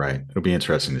think you're right. It'll be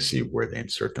interesting to see where they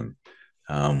insert them.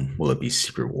 Will it be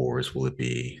Secret Wars? Will it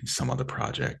be some other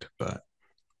project? But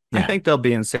I yeah, think they'll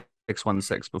be in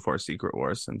 616 before Secret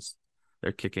Wars since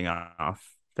they're kicking off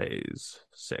phase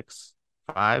 6.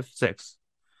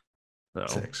 So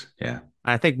 6. Yeah.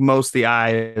 I think most of the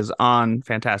eye is on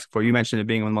Fantastic Four. You mentioned it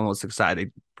being one of the most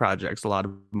exciting projects a lot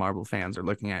of Marvel fans are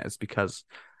looking at. It's because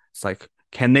it's like,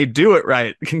 can they do it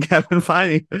right? Can Kevin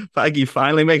Feige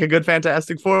finally make a good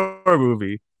Fantastic Four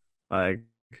movie? Like,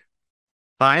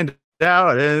 find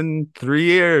out in 3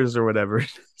 years or whatever.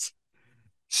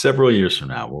 Several years from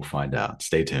now, we'll find out.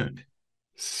 Stay tuned.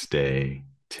 Stay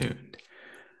tuned.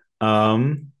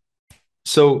 Um,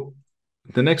 so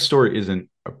the next story isn't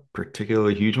a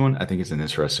particularly huge one. I think it's an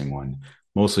interesting one,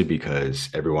 mostly because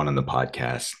everyone on the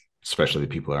podcast, especially the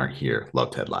people that aren't here,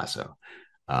 love Ted Lasso.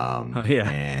 Oh, yeah.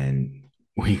 And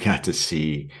we got to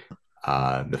see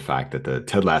the fact that the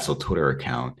Ted Lasso Twitter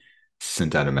account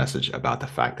sent out a message about the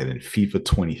fact that in FIFA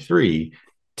 23,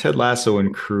 Ted Lasso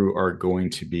and crew are going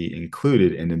to be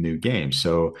included in the new game.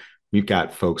 So we've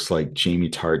got folks like Jamie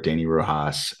Tart, Danny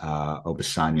Rojas,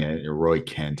 Obasanya, Roy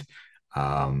Kent.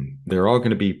 They're all going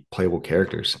to be playable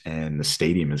characters, and the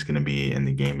stadium is going to be in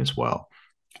the game as well.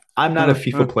 I'm not a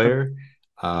FIFA player.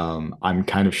 I'm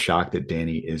kind of shocked that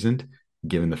Danny isn't,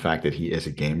 given the fact that he is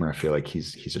a gamer. I feel like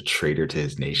he's a traitor to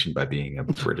his nation by being a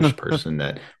British person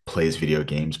that plays video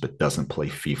games but doesn't play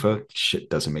FIFA. Shit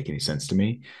doesn't make any sense to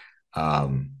me.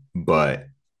 But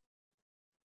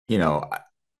you know,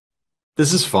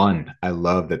 this is fun. I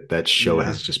love that show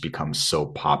has just become so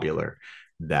popular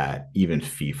that even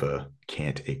FIFA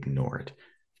can't ignore it.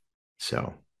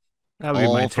 So That would be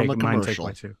my All from take. a Mine take commercial.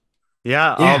 my two.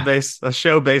 Yeah, Yeah. a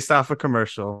show based off a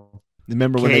commercial.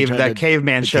 Remember when they tried That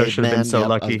caveman the show should have been caveman? so Yep,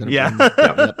 I was lucky. gonna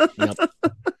Yeah. bring-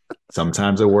 yep.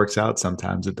 sometimes it works out,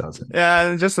 sometimes it doesn't. Yeah,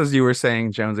 and just as you were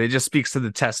saying, Jones, it just speaks to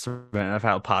the testament of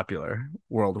how popular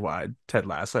worldwide Ted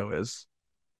Lasso is.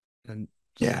 And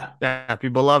Yeah.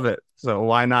 people love it. So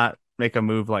why not make a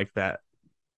move like that?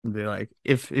 And be like,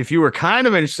 if you were kind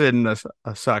of interested in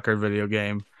a soccer video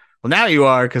game, well, now you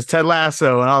are, because Ted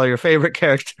Lasso and all your favorite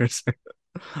characters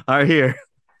are here.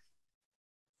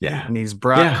 Yeah. And he's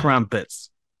brought crumpets.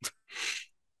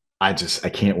 I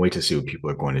can't wait to see what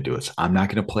people are going to do. I'm not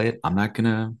going to play it. I'm not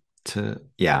going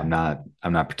I'm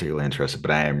not particularly interested, but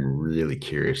I am really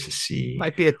curious to see.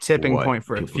 Might be a tipping point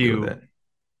for a people do with few it.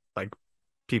 like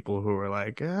people who are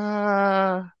like,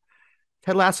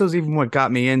 Ted Lasso's even what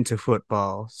got me into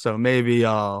football, so maybe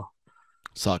I'll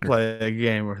Soccer. play a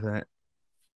game with it.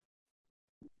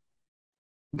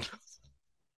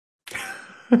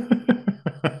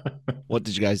 What,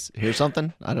 did you guys hear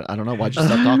something? I don't know. Why'd you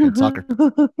stop talking? Soccer.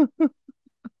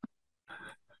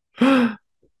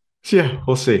 So yeah,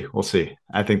 we'll see. We'll see.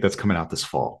 I think that's coming out this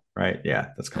fall, right? Yeah,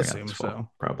 that's coming out this fall. So.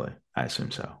 Probably. I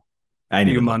assume so. A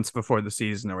few months before the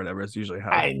season or whatever is usually how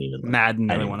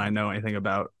Madden, everyone I know anything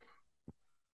about,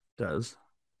 does.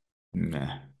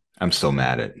 Nah. I'm still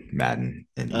mad at Madden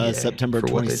and EA September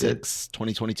 26,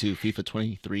 2022, FIFA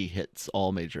 23 hits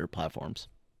all major platforms.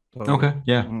 So okay,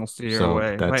 yeah. Almost a year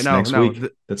away. That's next week.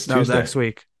 That's Tuesday. Next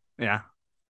week. Yeah.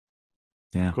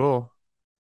 Yeah. Cool.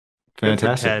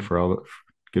 Fantastic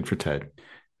good for Ted.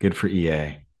 Good for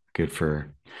EA. Good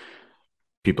for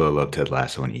people who love Ted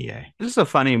Lasso and EA. It's just a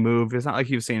funny move. It's not like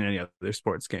you've seen any other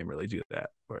sports game really do that,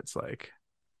 where it's like,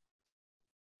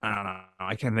 I don't know.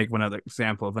 I can't think of another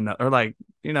example of another, or like,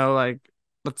 like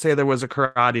let's say there was a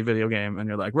karate video game, and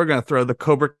you're like, we're gonna throw the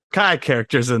Cobra Kai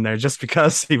characters in there just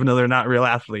because, even though they're not real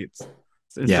athletes.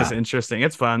 It's just interesting.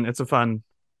 It's fun. It's a fun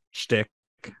shtick.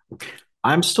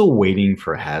 I'm still waiting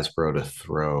for Hasbro to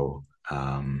throw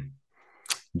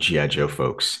G.I. Joe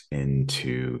folks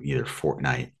into either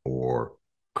Fortnite or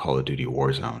Call of Duty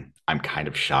Warzone. I'm kind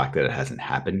of shocked that it hasn't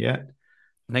happened yet.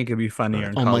 I think it'd be funnier.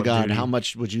 In oh Call my of God, Duty. how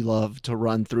much would you love to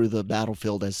run through the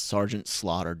battlefield as Sergeant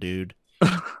Slaughter, dude?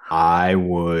 I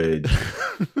would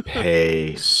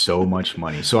pay so much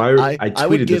money. So I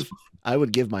tweeted this. I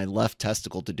would give my left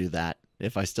testicle to do that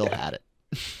if I still had it.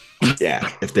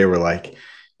 Yeah, if they were like,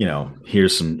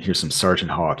 here's some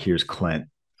Sergeant Hawk, here's Clint.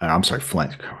 I'm sorry,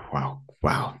 Flint.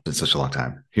 Wow, it's been such a long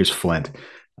time. Here's Flint.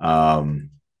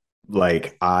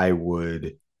 Like I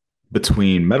would,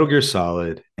 between Metal Gear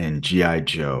Solid and G.I.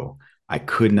 Joe, I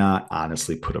could not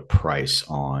honestly put a price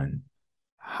on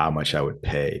how much I would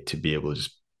pay to be able to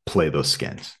just play those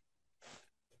skins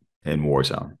in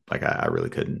Warzone. Like I really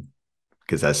couldn't,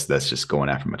 because that's just going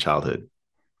after my childhood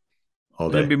all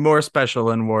day. It'd be more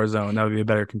special in Warzone. That would be a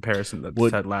better comparison than the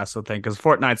Ted Lasso thing, because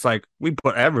Fortnite's like, we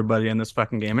put everybody in this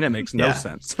fucking game and it makes no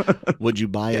sense. Would you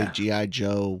buy a G.I.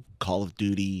 Joe Call of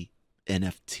Duty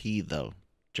NFT though,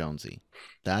 Jonesy?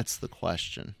 That's the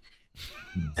question.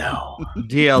 No.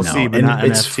 DLC, but not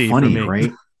it's NFT. Funny, for me.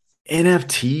 right?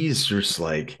 NFTs just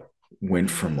like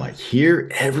went from like here,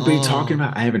 everybody talking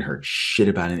about. I haven't heard shit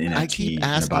about an NFT I keep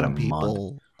asking in about a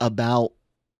people month. about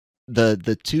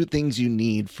the two things you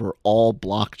need for all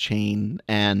blockchain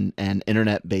and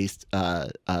internet based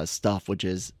stuff, which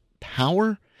is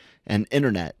power and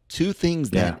internet. Two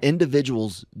things that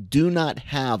individuals do not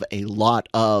have a lot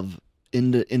of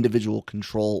individual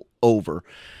control over.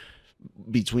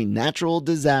 Between natural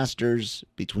disasters,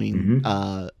 between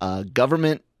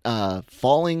government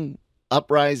falling,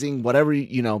 uprising, whatever,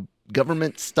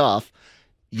 government stuff,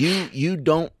 you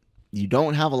don't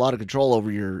have a lot of control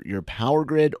over your power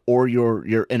grid or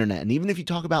your internet. And even if you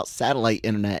talk about satellite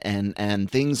internet and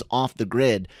things off the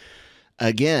grid,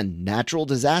 again, natural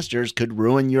disasters could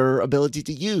ruin your ability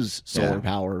to use solar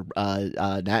power.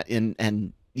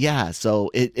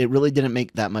 So it really didn't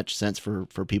make that much sense for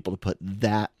people to put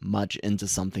that much into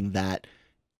something that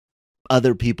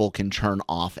other people can turn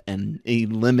off and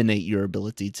eliminate your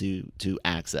ability to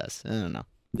access. I don't know.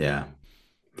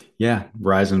 Yeah.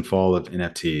 Rise and fall of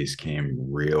NFTs came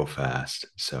real fast.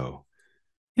 So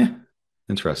yeah,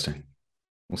 interesting.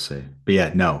 We'll see. But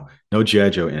yeah, no G.I.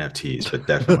 Joe NFTs, but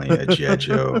definitely a G.I.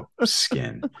 Joe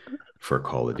skin for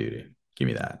Call of Duty. Give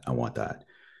me that. I want that.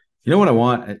 You know what I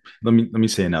want? Let me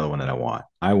say another one that I want.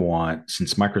 I want,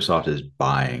 since Microsoft is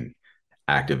buying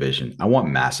Activision, I want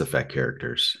Mass Effect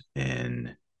characters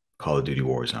in Call of Duty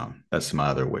Warzone. That's my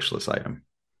other wish list item.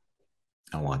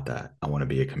 I want that. I want to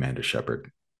be a Commander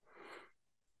Shepard.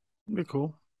 That'd be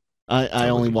cool. I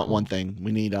only want one thing.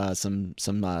 We need some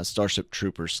Starship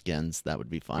Trooper skins. That would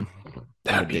be fun.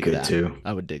 That'd be good too.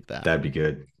 I would dig that. That'd be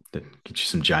good. Get you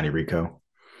some Johnny Rico.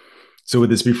 So would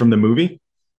this be from the movie?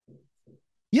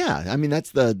 Yeah, I mean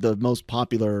that's the most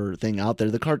popular thing out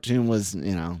there. The cartoon was,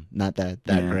 not that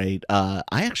great. I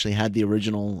actually had the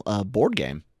original board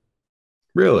game.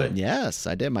 Really? Yes,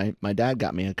 I did. My dad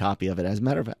got me a copy of it. As a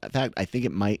matter of fact, I think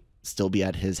it might still be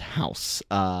at his house.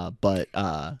 But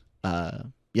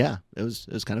yeah, it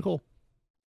was kind of cool.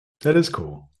 That is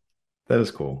cool.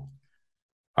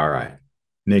 All right,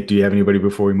 Nick, do you have anybody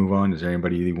before we move on? Is there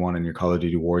anybody you want on your Call of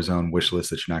Duty Warzone wish list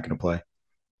that you're not going to play?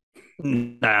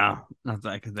 No, not that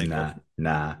I can think of.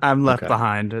 Nah. I'm left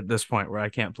behind at this point where I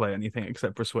can't play anything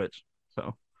except for Switch.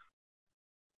 So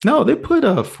no, they put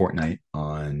Fortnite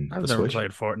on. I've never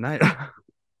played Fortnite.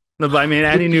 No, but I mean,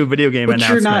 any new video game but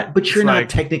announcement. You're not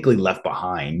technically left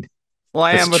behind. Well,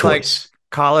 I am with like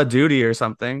Call of Duty or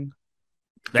something.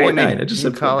 Fortnite. I just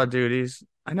said Call of Duties.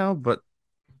 I know, but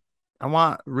I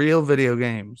want real video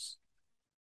games.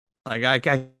 Like I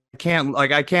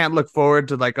can't look forward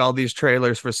to like all these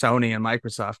trailers for Sony and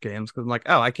Microsoft games because I'm like,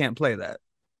 oh, I can't play that.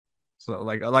 So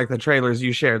like the trailers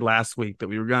you shared last week that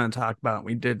we were going to talk about and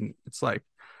we didn't. It's like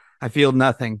I feel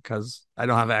nothing because I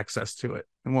don't have access to it.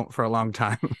 I won't for a long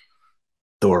time.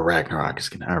 Thor Ragnarok is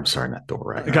gonna. I'm sorry, not Thor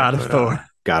Ragnarok. God of Thor.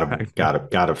 God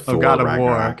of Thor. God of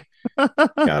Ragnarok. War.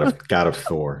 God of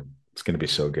Thor. It's gonna be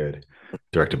so good.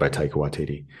 Directed by Taika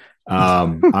Waititi.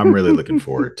 I'm really looking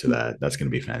forward to that. That's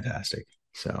gonna be fantastic.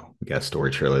 So we got a story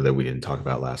trailer that we didn't talk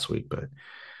about last week, but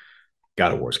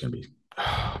God of War is gonna be.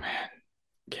 Oh man,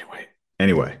 can't wait.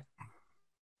 Anyway,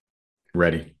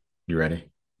 ready? You ready?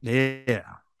 Yeah.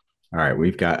 All right,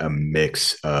 we've got a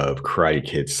mix of Karate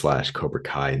Kid / Cobra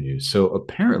Kai news. So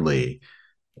apparently,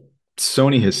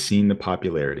 Sony has seen the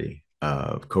popularity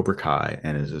of Cobra Kai,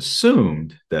 and is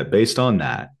assumed that based on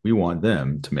that, we want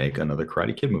them to make another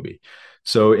Karate Kid movie.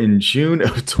 So in June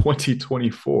of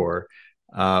 2024,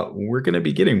 we're going to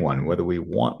be getting one, whether we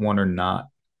want one or not,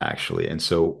 actually. And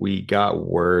so we got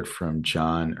word from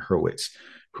John Hurwitz,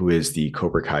 who is the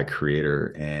Cobra Kai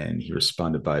creator, and he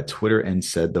responded by Twitter and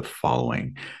said the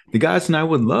following: "The guys and I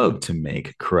would love to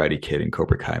make Karate Kid and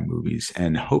Cobra Kai movies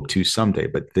and hope to someday,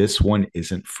 but this one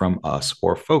isn't from us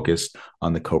or focused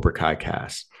on the Cobra Kai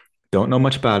cast. Don't know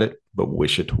much about it, but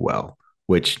wish it well."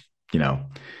 Which,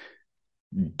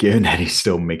 given that he's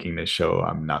still making this show,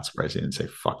 I'm not surprised he didn't say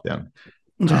fuck them.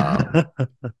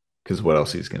 Because what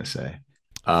else he's going to say?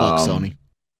 Fuck Sony.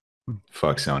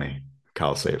 Fuck Sony.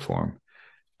 Kyle, say it for him.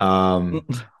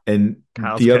 And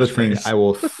Kyle's the other thing catchphrase. I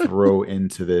will throw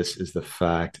into this is the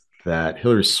fact that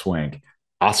Hilary Swank,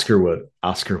 Oscar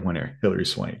winner Hilary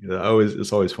Swank,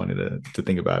 it's always funny to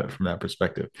think about it from that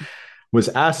perspective, was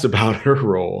asked about her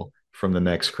role from the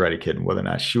next Karate Kid and whether or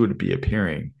not she would be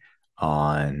appearing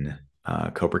on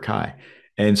Cobra Kai.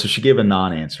 And so she gave a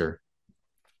non-answer.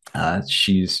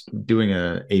 She's doing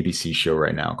a ABC show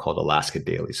right now called Alaska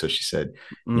Daily. So she said,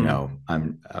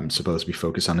 I'm supposed to be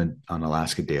focused on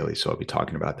Alaska Daily, so I'll be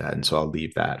talking about that, and so I'll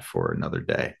leave that for another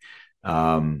day.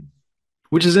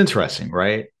 Which is interesting,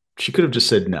 right? She could have just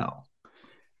said no,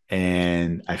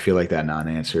 and I feel like that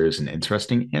non-answer is an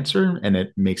interesting answer, and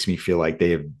it makes me feel like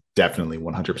they have definitely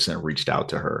 100% reached out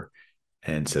to her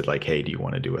and said like, "Hey, do you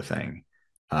want to do a thing?"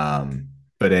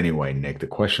 But anyway, Nick, the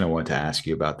question I wanted to ask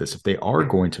you about this: if they are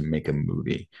going to make a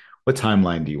movie, what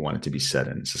timeline do you want it to be set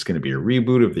in? Is this going to be a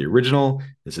reboot of the original?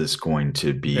 Is this going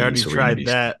to be? I already tried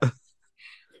that.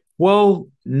 Well,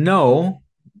 no,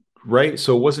 right?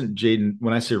 So it wasn't Jaden.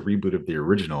 When I say reboot of the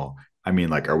original, I mean,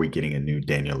 like, are we getting a new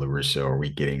Daniel LaRusso? Are we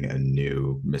getting a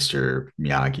new Mr.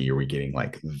 Miyagi? Are we getting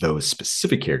like those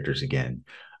specific characters again?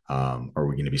 Are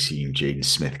we going to be seeing Jaden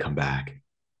Smith come back?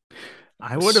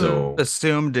 I would have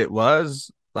assumed it was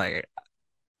like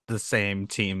the same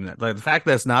team. Like the fact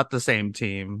that it's not the same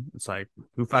team, it's like,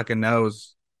 who fucking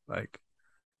knows? Like,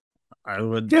 I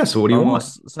would. Yeah. So what do you want?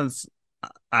 Since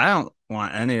I don't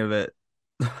want any of it.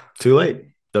 Too late.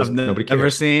 Nobody cares. Never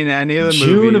seen any of the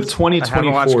June movies. of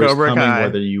 2024 is coming, Kai.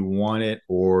 whether you want it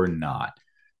or not.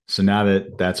 So now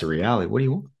that that's a reality, what do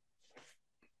you want?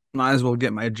 Might as well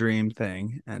get my dream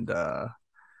thing, and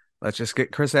let's just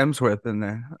get Chris Hemsworth in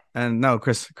there. And no,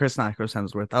 Chris not Chris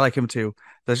Hemsworth. I like him too.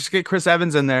 Let's just get Chris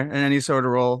Evans in there in any sort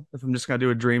of role. If I'm just gonna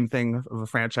do a dream thing of a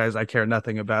franchise I care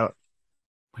nothing about.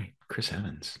 Wait, Chris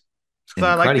Evans. Because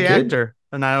I like the actor,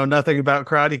 and I know nothing about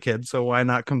Karate Kid, so why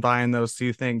not combine those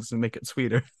two things and make it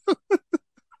sweeter?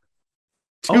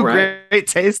 Two great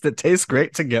tastes that taste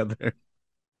great together.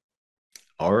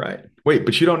 All right. Wait,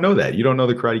 but you don't know that. You don't know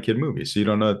the Karate Kid movie, so you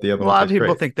don't know that the other one. A lot of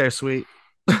people think they're sweet.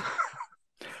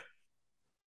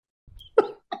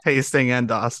 Tasting and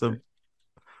awesome.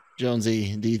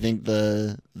 Jonesy, do you think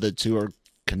the two are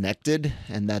connected,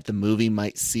 and that the movie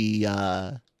might see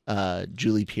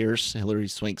Julie Pierce, Hilary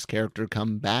Swank's character,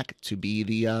 come back to be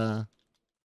the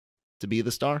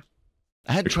star?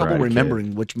 I had trouble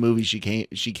remembering which movie she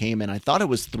came in. I thought it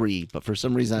was 3, but for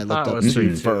some reason I looked up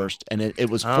 3 first, and it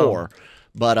was 4.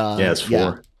 But yeah, it's 4.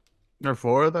 Yeah. There are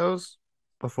 4 of those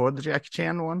before the Jackie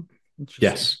Chan one.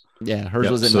 Yes. Yeah, hers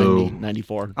was in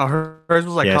 94. Oh, hers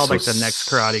was called like the next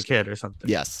Karate Kid or something.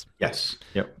 Yes.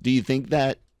 Yep. Do you think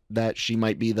that she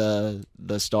might be the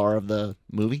star of the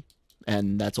movie,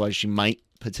 and that's why she might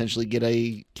potentially get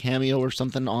a cameo or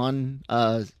something on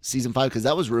season 5? Because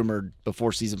that was rumored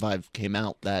before season 5 came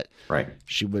out that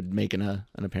she would make an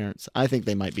appearance. I think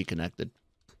they might be connected.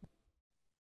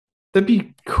 That'd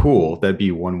be cool. That'd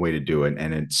be one way to do it,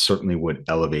 and it certainly would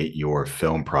elevate your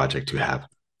film project to have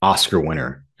Oscar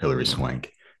winner Hilary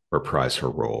Swank reprise her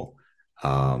role.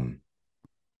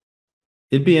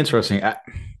 It'd be interesting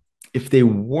if they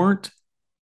weren't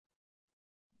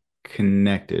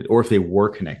connected, or if they were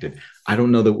connected. I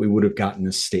don't know that we would have gotten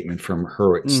this statement from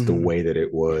Hurwitz the way that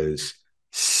it was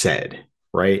said,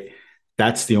 right?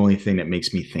 That's the only thing that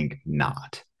makes me think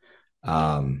not.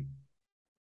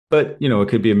 But, it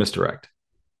could be a misdirect.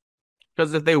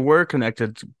 Because if they were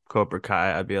connected to Cobra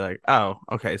Kai, I'd be like, oh,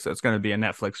 okay, so it's going to be a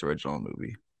Netflix original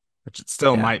movie, which it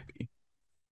still might be.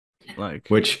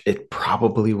 Which it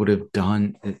probably would have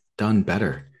done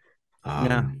better.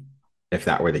 If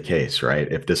that were the case, right?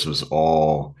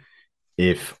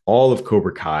 If all of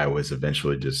Cobra Kai was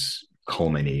eventually just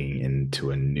culminating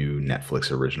into a new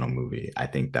Netflix original movie, I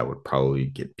think that would probably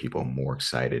get people more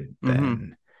excited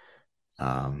than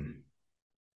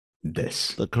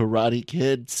this. The Karate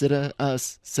Kid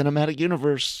cinematic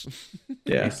universe.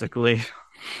 Yeah. Basically.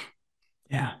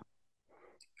 Yeah.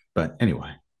 But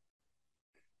anyway,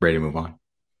 ready to move on?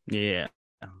 Yeah.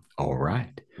 All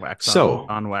right. Wax So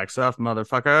on, wax off,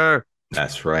 motherfucker.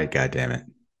 that's right. God damn it.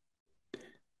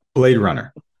 Blade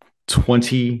Runner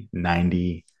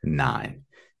 2099.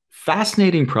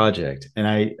 Fascinating project.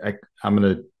 And I'm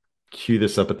going to cue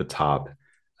this up at the top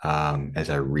as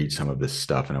I read some of this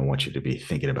stuff. And I want you to be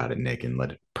thinking about it, Nick, and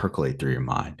let it percolate through your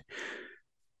mind.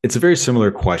 It's a very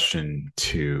similar question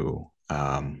to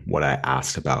what I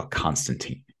asked about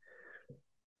Constantine.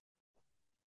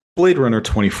 Blade Runner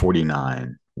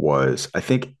 2049 was, I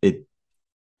think it,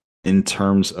 in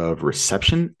terms of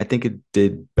reception, I think it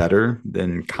did better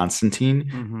than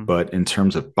Constantine, but in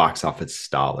terms of box office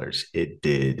dollars, it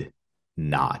did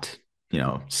not,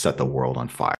 set the world on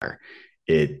fire.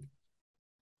 It,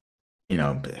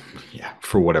 yeah,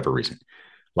 for whatever reason,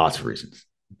 lots of reasons,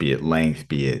 be it length,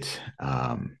 be it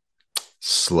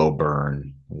slow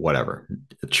burn, whatever,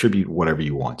 attribute whatever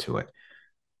you want to it.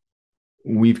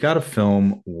 We've got a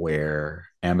film where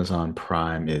Amazon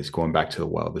Prime is going back to the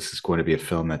well. This is going to be a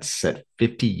film that's set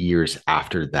 50 years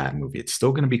after that movie. It's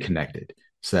still going to be connected.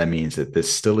 So that means that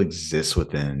this still exists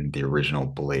within the original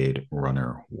Blade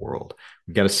Runner world.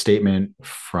 We got a statement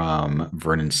from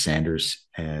Vernon Sanders,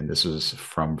 and this was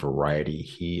from Variety.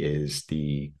 He is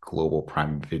the Global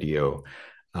Prime Video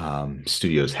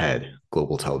Studios head,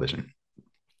 Global Television.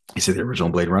 He said the original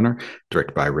Blade Runner,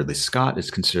 directed by Ridley Scott, is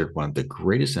considered one of the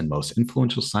greatest and most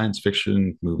influential science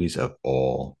fiction movies of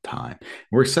all time.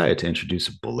 We're excited to introduce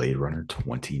Blade Runner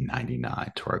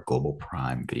 2099 to our Global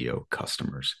Prime Video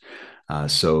customers.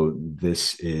 So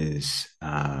this is,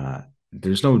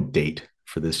 there's no date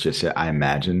for this just yet. I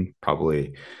imagine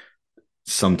probably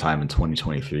sometime in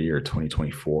 2023 or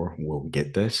 2024, we'll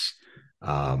get this.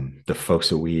 The folks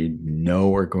that we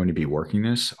know are going to be working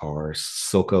this are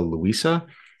Silka Luisa.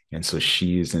 And so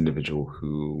she is an individual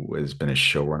who has been a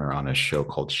showrunner on a show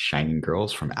called Shining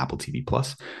Girls from Apple TV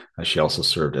Plus. She also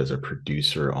served as a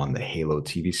producer on the Halo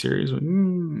TV series.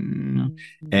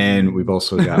 And we've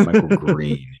also got Michael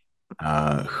Green,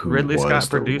 who Ridley was Scott the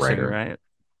producing, writer. right?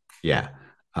 Yeah.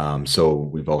 So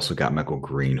we've also got Michael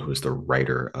Green, who is the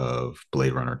writer of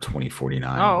Blade Runner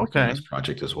 2049. Oh, okay. On this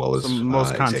project as well as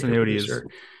most continuity is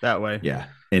that way. Yeah.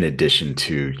 In addition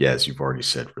to, as you've already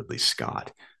said, Ridley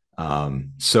Scott.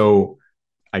 So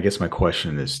I guess my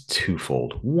question is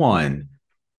twofold. One,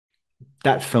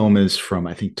 that film is from,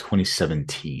 I think,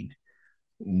 2017.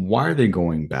 Why are they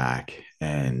going back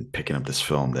and picking up this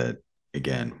film that,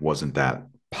 again, wasn't that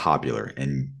popular?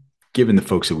 And given the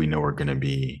folks that we know are going to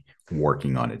be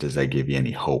working on it, does that give you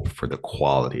any hope for the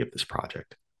quality of this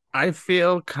project? I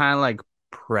feel kind of like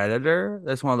Predator.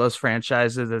 That's one of those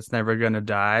franchises that's never going to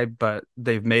die, but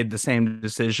they've made the same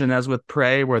decision as with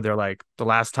Prey, where they're like, the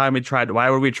last time we tried, why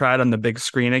would we try it on the big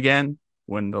screen again?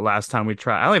 When the last time we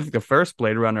tried, I don't think the first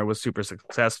Blade Runner was super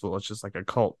successful. It's just like a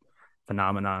cult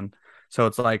phenomenon. So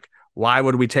it's like, why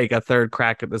would we take a third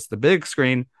crack at this, the big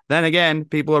screen? Then again,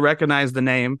 people will recognize the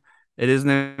name. It is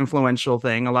an influential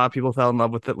thing. A lot of people fell in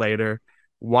love with it later.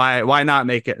 Why not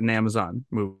make it an Amazon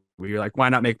movie? You're like, why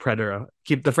not make Predator?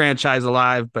 Keep the franchise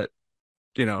alive, but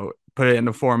put it in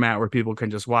a format where people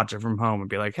can just watch it from home and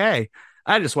be like, hey,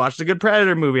 I just watched a good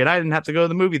Predator movie and I didn't have to go to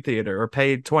the movie theater or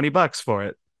pay $20 for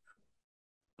it.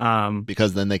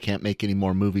 Because then they can't make any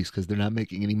more movies because they're not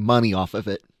making any money off of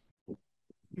it.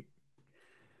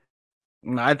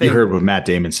 I think you heard what Matt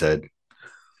Damon said.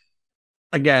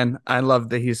 Again, I love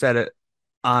that he said it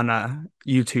on a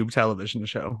YouTube television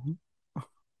show.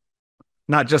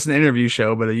 Not just an interview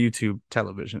show, but a YouTube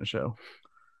television show.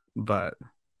 But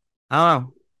I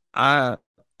don't know.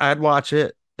 I'd watch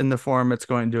it in the form it's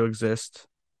going to exist,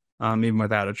 even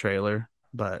without a trailer.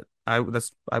 But I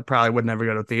probably would never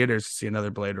go to theaters to see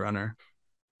another Blade Runner.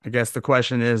 I guess the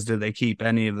question is, did they keep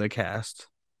any of the cast?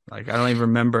 Like, I don't even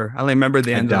remember. I only remember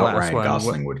the end of the last Ryan one.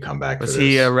 Gosling would come back. Was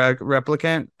he a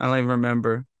replicant? I don't even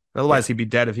remember. Otherwise, he'd be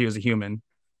dead if he was a human.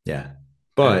 Yeah.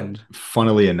 But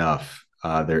funnily enough,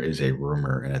 there is a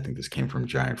rumor, and I think this came from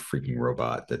Giant Freaking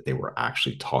Robot, that they were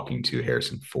actually talking to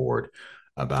Harrison Ford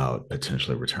about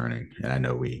potentially returning. And I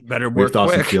know we have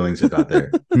thoughts and feelings about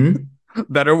that.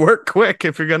 Better work quick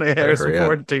if you're going to Harrison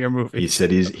Ford to your movie. He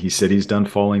said he's done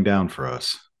falling down for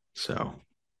us. So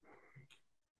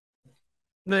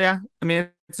yeah, I mean,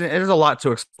 there's a lot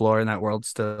to explore in that world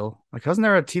still. Like, wasn't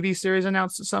there a TV series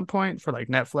announced at some point for like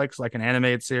Netflix, like an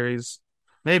animated series?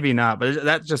 Maybe not, but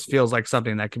that just feels like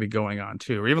something that could be going on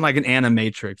too. Or even like an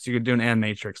Animatrix. You could do an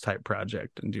Animatrix type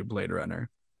project and do Blade Runner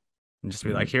and just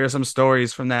be like, here are some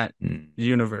stories from that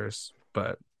universe.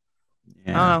 But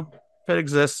I don't know. If it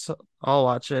exists, I'll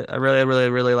watch it. I really, really,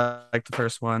 really like the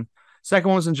first one. Second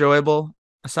one was enjoyable.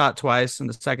 I saw it twice, and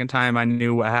the second time I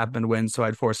knew what happened when, so I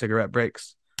had 4 cigarette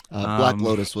breaks. Black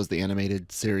Lotus was the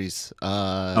animated series.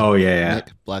 Oh yeah.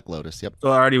 Nick, Black Lotus. Yep. So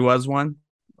there already was one,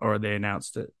 or they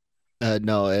announced it.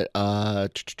 No, it.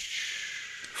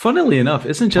 Funnily enough,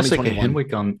 isn't Jessica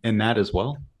 2021. Henwick in that as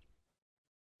well?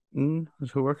 Who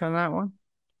worked on that one?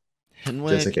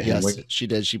 Henwick. Jessica Yes, Henwick? she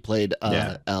did. She played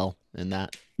Yeah. Elle in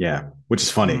that. Yeah, which is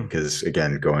funny because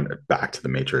again, going back to the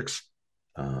Matrix.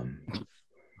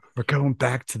 We're going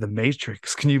back to the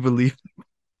Matrix. Can you believe?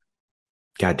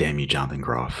 God damn you, Jonathan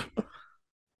Groff.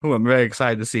 Oh, I'm very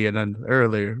excited to see it in an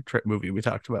earlier movie we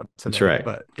talked about today. That's right.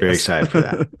 But Very yes. excited for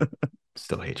that.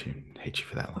 Still hate you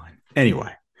for that line.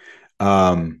 Anyway,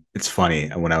 it's funny.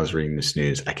 When I was reading this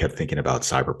news, I kept thinking about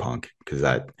Cyberpunk because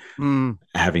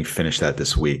having finished that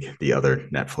this week, the other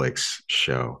Netflix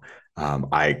show,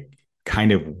 I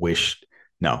kind of wished.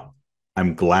 No,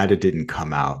 I'm glad it didn't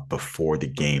come out before the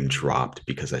game dropped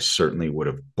because I certainly would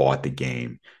have bought the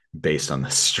game based on the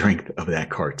strength of that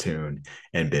cartoon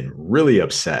and been really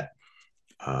upset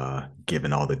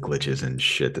given all the glitches and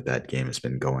shit that game has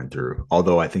been going through.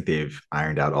 Although I think they've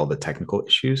ironed out all the technical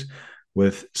issues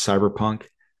with Cyberpunk.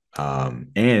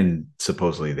 And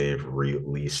supposedly they've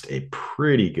released a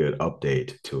pretty good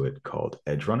update to it called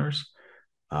Edge Runners.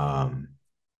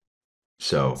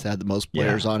 So it's had the most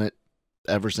players on it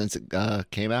ever since it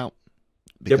came out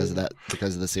because of that,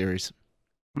 because of the series.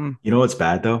 You know what's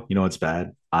bad though? You know what's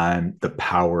bad? I'm the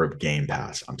power of Game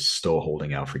Pass. I'm still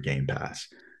holding out for Game Pass.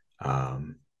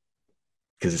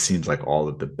 Because it seems like all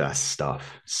of the best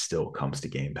stuff still comes to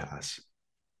Game Pass.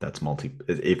 That's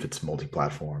if it's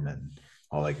multi-platform and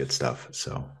all that good stuff.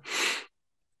 So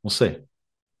we'll see.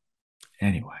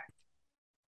 Anyway,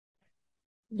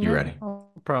 you ready?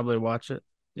 I'll probably watch it.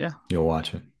 Yeah, you'll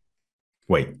watch it.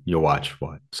 Wait, you'll watch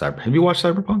what? Have you watched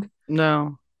Cyberpunk?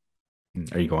 No.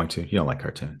 Are you going to? You don't like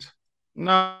cartoons?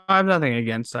 No, I have nothing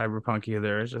against Cyberpunk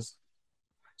either. It's just,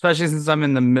 especially since I'm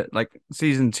in the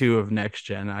season 2 of Next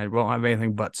Gen, I won't have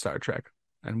anything but Star Trek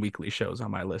and weekly shows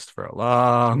on my list for a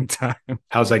long time.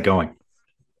 How's that going?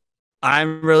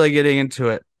 I'm really getting into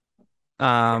it.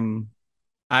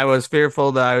 I was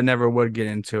fearful that I never would get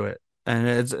into it, and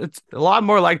it's a lot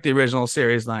more like the original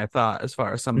series than I thought, as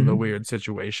far as some of the weird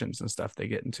situations and stuff they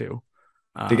get into.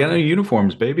 They got new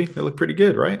uniforms, baby. They look pretty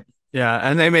good, right? Yeah,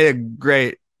 and they made a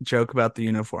great joke about the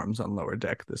uniforms on Lower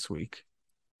Deck this week.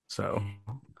 So,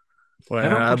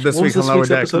 this week on Lower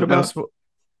Deck,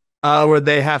 where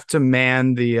they have to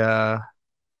man the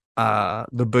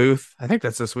booth. I think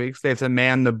that's this week's. They have to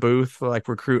man the booth, like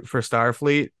recruit for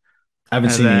Starfleet. I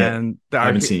haven't seen it yet. I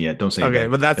haven't seen it yet. Don't say okay,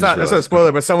 but that's not a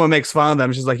spoiler. But someone makes fun of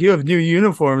them. She's like, "You have new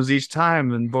uniforms each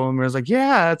time," and Boomer's like,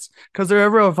 "Yeah, it's because they're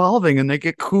ever evolving and they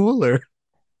get cooler."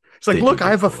 It's like, look, I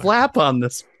have a flap on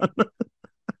this one.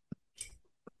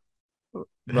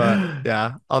 But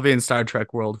yeah, I'll be in Star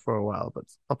Trek world for a while, but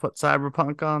I'll put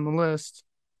Cyberpunk on the list.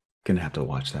 Gonna have to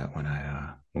watch that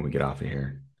when we get off of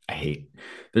here.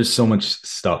 There's so much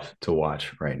stuff to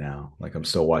watch right now. Like I'm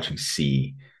still watching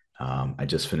C. I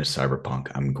just finished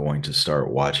Cyberpunk. I'm going to start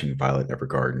watching Violet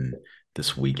Evergarden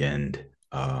this weekend.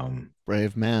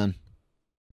 Brave man.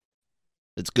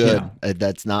 It's good. Yeah.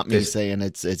 That's not me saying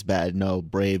it's bad. No,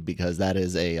 brave, because that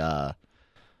is a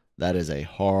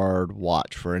hard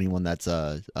watch for anyone that's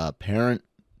a parent,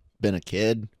 been a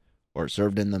kid, or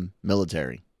served in the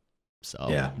military. So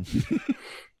yeah.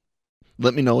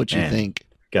 Let me know what you think.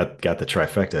 Got the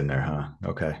trifecta in there, huh?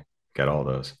 Okay. Got all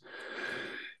those.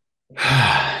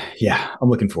 Yeah, I'm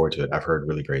looking forward to it. I've heard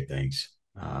really great things.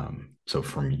 So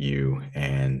from you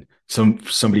and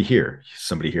somebody here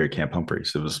at Camp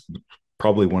Humphreys, it was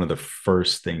probably one of the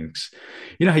first things.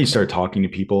 You know how you start talking to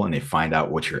people and they find out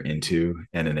what you're into,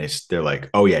 and then they're like,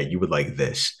 "Oh yeah, you would like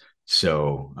this."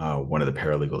 So one of the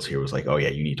paralegals here was like, "Oh yeah,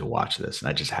 you need to watch this," and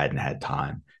I just hadn't had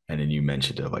time. And then you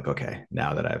mentioned it, like, okay,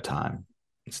 now that I have time,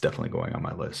 it's definitely going on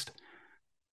my list.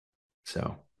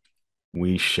 So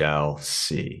we shall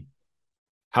see.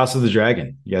 House of the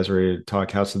Dragon. You guys ready to talk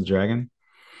House of the Dragon?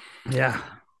 Yeah.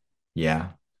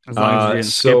 As long as you didn't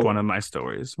skip one of my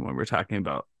stories when we're talking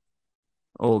about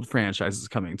old franchises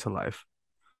coming to life.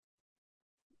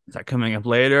 Is that coming up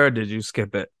later, or did you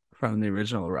skip it from the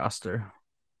original roster?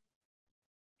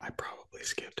 I probably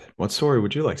skipped it. What story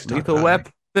would you like to talk Lethal about?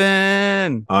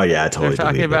 Weapon. Oh yeah, I totally. They're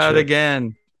talking about it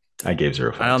again. I gave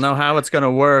 0 facts. I don't know how it's going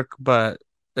to work, but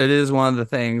it is one of the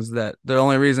things that the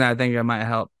only reason I think it might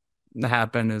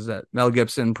happen is that Mel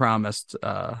Gibson promised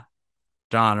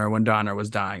Donner, when Donner was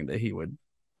dying, that he would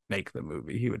make the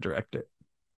movie, he would direct it.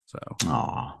 So,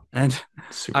 and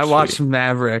I watched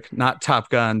Maverick, not Top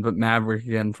Gun, but Maverick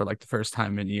again for like the first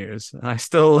time in years, and I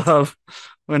still love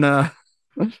when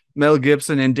Mel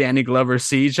Gibson and Danny Glover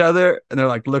see each other and they're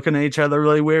like looking at each other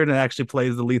really weird, and it actually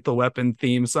plays the Lethal Weapon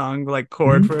theme song like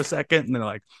chord for a second, and they're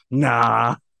like,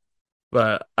 nah.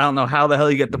 But I don't know how the hell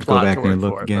you get the plot to work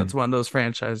for it. But it's one of those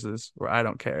franchises where I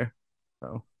don't care.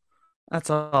 So that's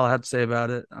all I have to say about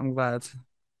it. I'm glad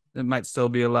it might still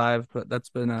be alive, but that's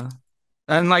been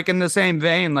and like in the same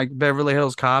vein, like Beverly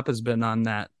Hills Cop has been on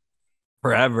that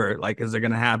forever. Like, is it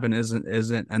going to happen?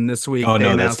 Isn't? And this week they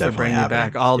announced they're bringing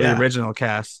back all the original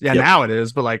cast. Yeah, now it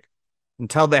is. But like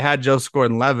until they had Joseph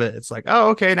Gordon-Levitt, it's like,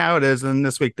 oh, okay, now it is. And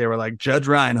this week they were like Judge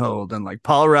Reinhold and like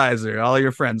Paul Reiser. All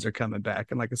your friends are coming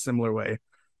back in like a similar way.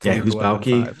 Yeah, who's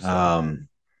Balky? You gotta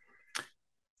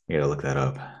look that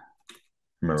up.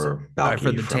 Remember Balky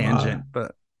for the tangent,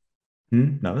 but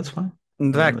no, that's fine.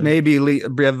 In fact, maybe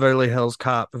Beverly Hills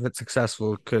Cop, if it's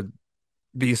successful, could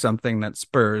be something that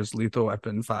spurs Lethal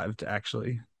Weapon 5 to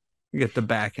actually get the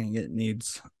backing it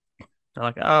needs. They're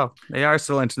like, oh, they are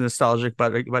still into nostalgic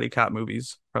buddy cop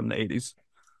movies from the 80s.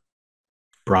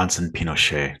 Bronson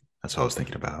Pinochet. That's what I was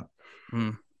thinking about.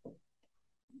 But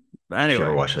anyway. Did you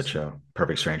ever watch that show?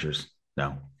 Perfect Strangers?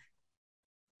 No.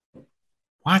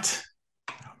 What?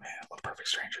 Oh, man, I love Perfect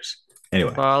Strangers.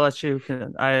 Anyway. Well, I'll let you.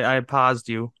 I paused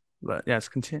you. But yes,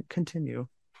 continue.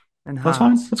 And that's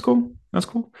fine. That's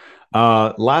cool.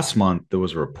 Last month, there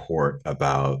was a report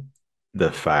about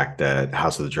the fact that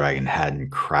House of the Dragon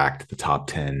hadn't cracked the top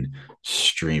 10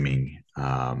 streaming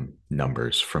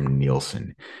numbers from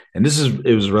Nielsen. And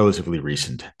it was relatively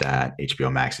recent that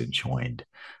HBO Max had joined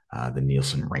the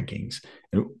Nielsen rankings.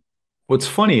 And what's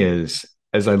funny is,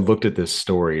 as I looked at this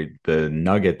story, the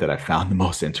nugget that I found the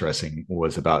most interesting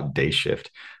was about Day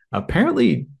Shift.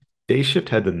 Apparently, Day Shift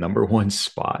had the number one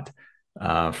spot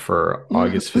for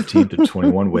August 15th of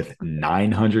 21 with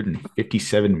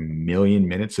 957 million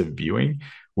minutes of viewing,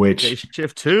 which Day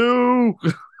Shift 2.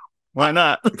 Why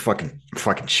not? Fucking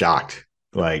shocked.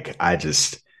 Like that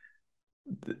just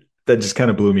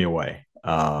kind of blew me away.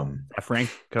 A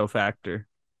Franco factor.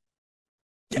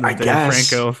 Yeah, I guess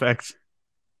Franco effect.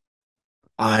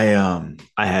 I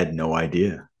had no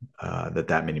idea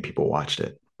that many people watched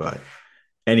it, but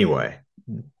anyway,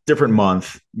 different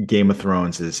month. Game of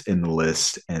Thrones is in the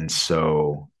list, and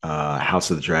so House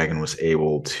of the Dragon was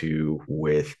able to,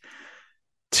 with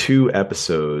 2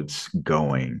 episodes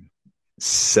going,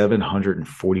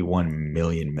 741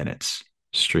 million minutes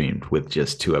streamed with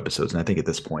just 2 episodes. And I think at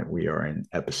this point we are in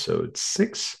episode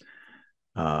 6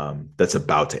 that's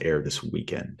about to air this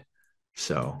weekend.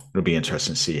 So it'll be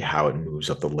interesting to see how it moves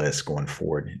up the list going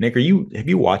forward. Nick, have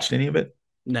you watched any of it?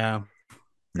 No.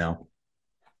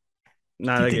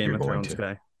 Not a Game of Thrones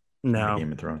guy. No.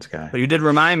 Game of Thrones guy. But you did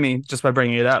remind me just by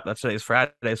bringing it up. That's today's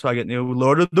Friday, so I get new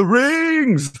Lord of the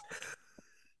Rings.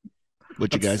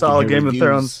 What you guys saw Game of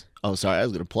Thrones. Oh, sorry, I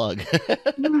was going to plug.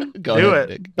 Go ahead,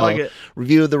 Nick. Plug it.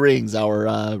 Review of the Rings,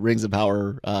 our Rings of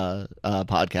Power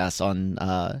podcast on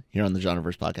here on the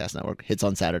Genreverse Podcast Network. Hits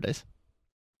on Saturdays.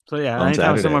 So yeah,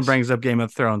 anytime someone brings up Game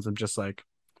of Thrones, I'm just like,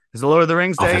 is the Lord of the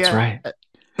Rings day that's yet? Right.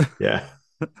 Yeah.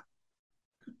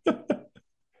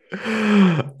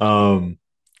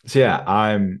 So yeah,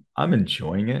 I'm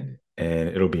enjoying it, and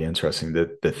it'll be interesting.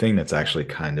 The thing that's actually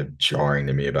kind of jarring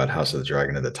to me about House of the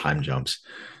Dragon are the time jumps.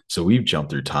 So we've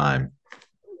jumped through time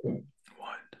 1,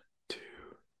 2,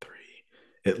 3,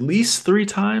 at least 3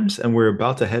 times, and we're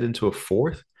about to head into a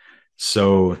 4th.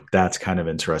 So that's kind of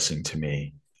interesting to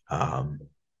me.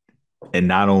 And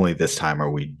not only this time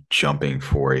are we jumping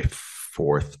for a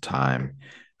 4th time,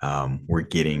 we're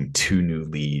getting 2 new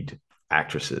lead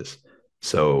actresses.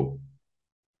 So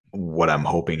what I'm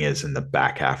hoping is in the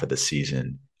back half of the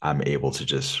season, I'm able to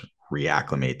just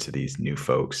reacclimate to these new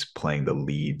folks playing the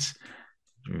leads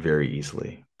very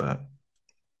easily. But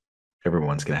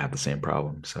everyone's going to have the same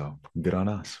problem. So good on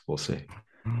us. We'll see.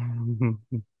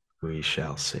 We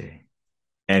shall see.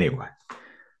 Anyway,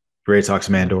 ready to talk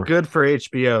some Andor? Good for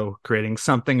HBO creating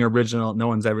something original no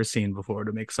one's ever seen before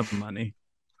to make some money.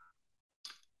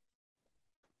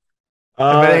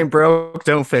 If it ain't broke,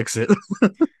 don't fix it.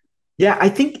 Yeah, I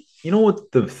think, you know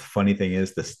what the funny thing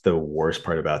is? The worst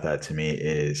part about that to me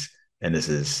is, and this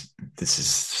is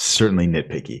certainly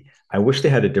nitpicky, I wish they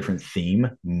had a different theme,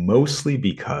 mostly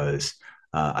because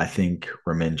I think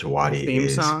Ramin Djawadi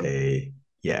is song?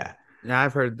 Yeah,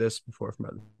 I've heard this before from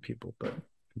other people, but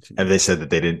continue. Have they said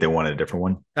that they wanted a different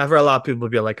one? I've heard a lot of people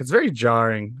be like, it's very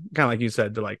jarring, kind of like you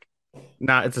said, to like,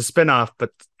 not it's a spinoff,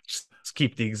 but just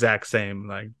keep the exact same,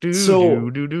 like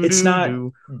it's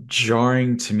not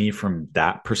jarring to me from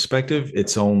that perspective.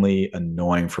 It's only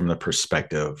annoying from the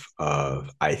perspective of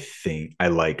I think I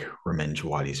like Ramin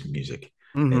Djawadi's music,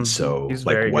 and so he's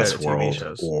like very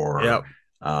Westworld or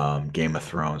Game of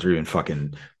Thrones, or even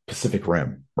fucking Pacific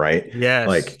Rim, right? Yes.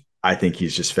 Like, I think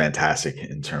he's just fantastic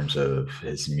in terms of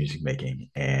his music making,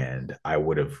 and I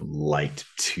would have liked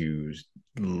to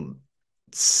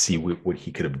see what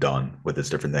he could have done with this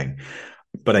different thing.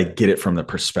 But I get it from the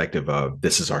perspective of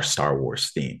this is our Star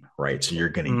Wars theme, right? So you're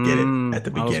going to get it at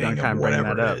the I was beginning kind of of bring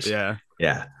whatever that up. it is. Yeah.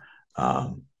 Yeah.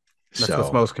 That's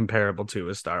what's most comparable to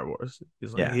is Star Wars.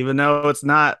 He's like, yeah. even though it's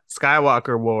not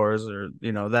Skywalker Wars or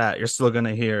that, you're still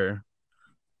gonna hear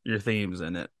your themes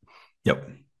in it. Yep.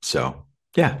 So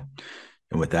yeah.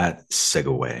 And with that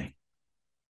segue,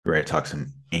 ready to talk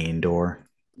some Andor?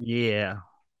 Yeah.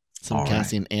 Some All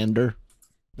Cassian Andor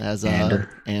as Andor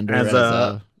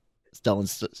as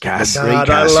Stellan. Cassian. God,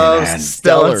 I Cassian love and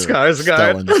Stellan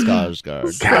Skarsgård. Stellan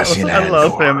Skarsgård. Cassian I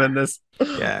love Andor. him in this.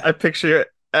 Yeah. I picture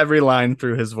every line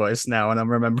through his voice now, and I'm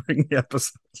remembering the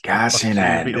episode. Cassian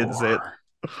If he didn't say it. Andor.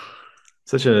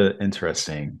 Such an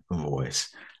interesting voice.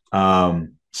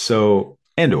 So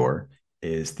Andor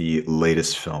is the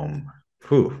latest film.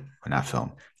 Not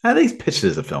film. I think it's pitched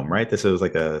as a film, right? This was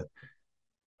like a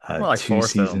like 2 4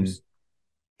 season. films.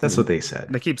 That's what they said.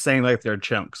 They keep saying like they're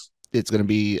chunks. It's going to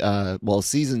be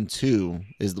season 2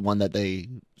 is the one that they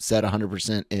said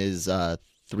 100% is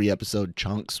 3-episode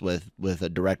chunks with a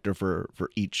director for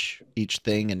each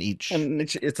thing, and it's a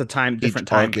different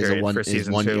time period for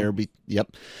season 2. Year.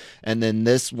 Yep. And then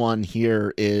this one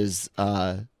here is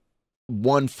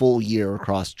 1 full year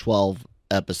across 12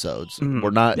 episodes.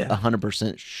 We're not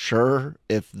 100% sure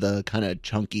if the kind of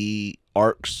chunky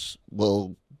arcs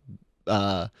will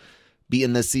be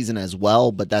in this season as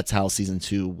well, but that's how season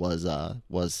 2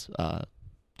 was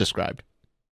described.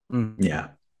 Yeah.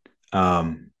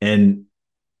 And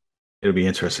it'll be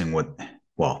interesting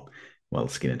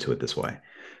let's get into it this way.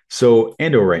 So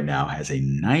Andor right now has a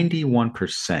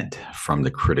 91% from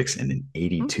the critics and an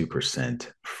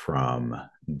 82% from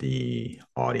the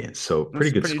audience. So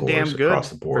pretty good scores damn good across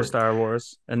the board for Star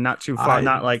Wars, and not too far,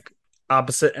 not like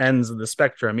opposite ends of the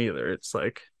spectrum either. It's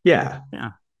like yeah.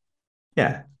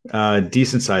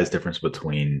 Decent size difference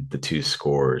between the two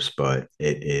scores, but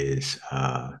it is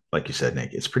like you said,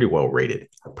 Nick, it's pretty well rated,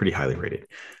 pretty highly rated.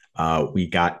 We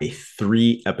got a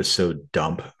 3-episode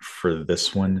dump for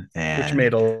this one, which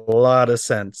made a lot of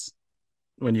sense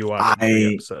when you watch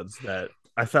 3 episodes. That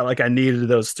I felt like I needed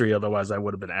those 3, otherwise I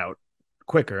would have been out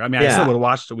quicker. I mean, I still would have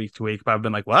watched it week to week, but I've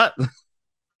been like, what?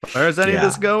 Where is any of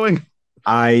this going?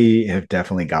 I have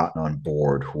definitely gotten on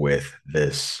board with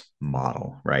this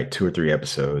model, right? 2 or 3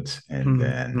 episodes, and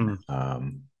then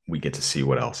we get to see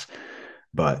what else.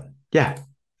 But yeah,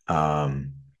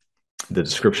 the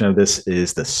description of this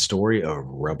is the story of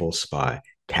rebel spy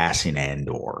Cassian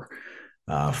Andor,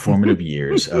 formative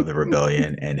years of the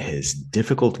rebellion and his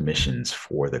difficult missions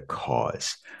for the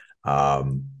cause.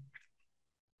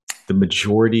 The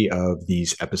majority of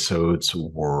these episodes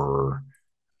were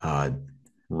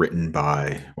written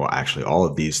by, actually all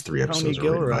of these 3 episodes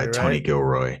were written by Tony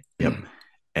Gilroy. Yep.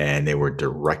 And they were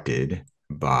directed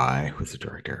by, who's the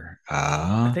director?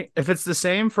 I think if it's the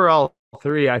same for all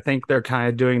 3, I think they're kind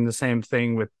of doing the same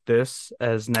thing with this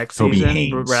as next season,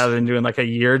 but rather than doing like a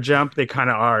year jump, they kind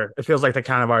of are. It feels like they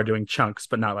kind of are doing chunks,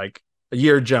 but not like a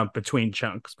year jump between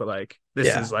chunks. But like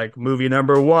this is like movie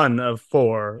number 1 of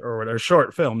 4, or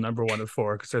short film number 1 of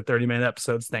 4, because they're 30-minute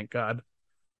episodes. Thank God.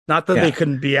 Not that they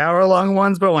couldn't be hour-long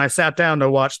ones, but when I sat down to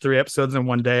watch 3 episodes in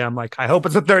one day, I'm like, I hope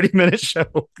it's a 30-minute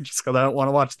show, just because I don't want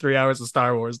to watch 3 hours of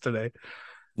Star Wars today.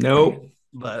 Nope.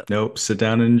 Sit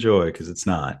down and enjoy, because it's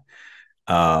not.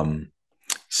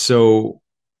 So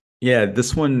yeah,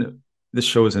 this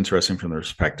show is interesting from the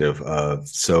perspective of,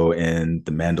 so in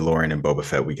The Mandalorian and Boba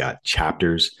Fett, we got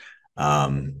chapters. There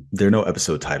are no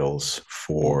episode titles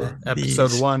for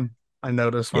episode 1. I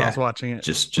noticed when I was watching it.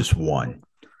 Just 1.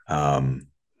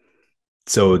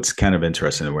 So it's kind of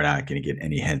interesting that we're not going to get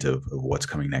any hint of what's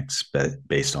coming next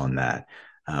based on that.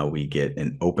 We get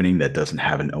an opening that doesn't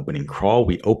have an opening crawl.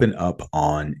 We open up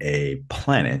on a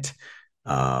planet,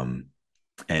 and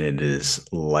it is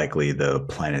likely the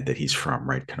planet that he's from,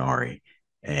 right? Kenari.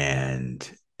 And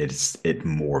it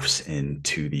morphs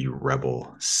into the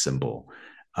rebel symbol.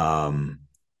 What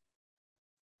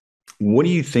do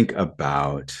you think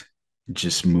about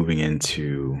just moving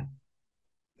into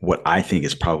what I think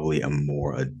is probably a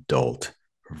more adult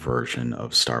version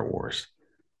of Star Wars?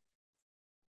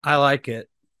 I like it.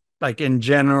 Like in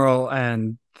general,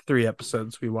 and 3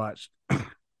 episodes we watched.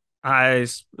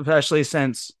 Especially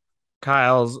since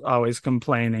Kyle's always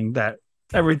complaining that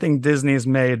everything Disney's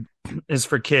made is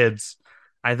for kids.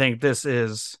 I think this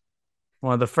is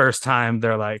one of the first time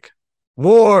they're like,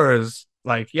 wars.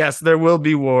 Like, yes, there will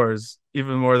be wars.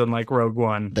 even more than like Rogue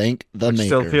One. Thank the which maker.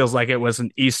 Still feels like it was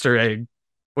an Easter egg,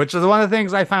 which is one of the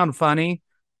things I found funny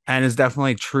and is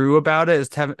definitely true about it. Is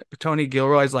Tony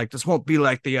Gilroy's like, this won't be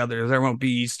like the others. There won't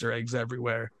be Easter eggs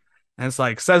everywhere. And it's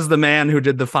like, says the man who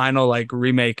did the final like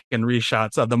remake and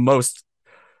reshots of the most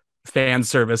fan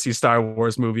servicey Star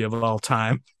Wars movie of all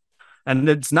time. And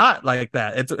it's not like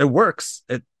that. It works.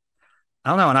 I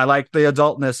don't know. And I like the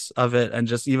adultness of it, and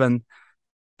just even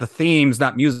the themes,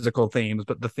 not musical themes,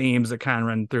 but the themes that kind of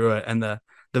run through it. And the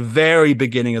very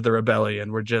beginning of the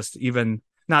rebellion were just, even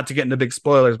not to get into big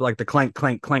spoilers, but like the clank,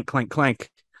 clank, clank, clank,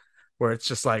 clank, where it's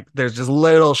just like, there's just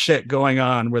little shit going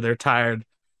on where they're tired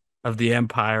of the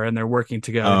Empire and they're working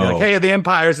together. Like, hey, the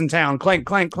Empire's in town. Clank,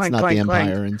 clank, clank, it's not clank, the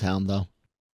Empire clank. in town, though.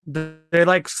 They're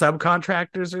like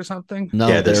subcontractors or something. No,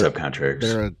 yeah, they're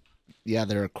subcontractors.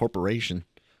 They're a corporation.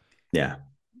 Yeah.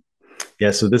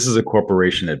 So this is a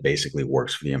corporation that basically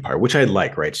works for the Empire, which I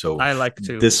like, right? So I like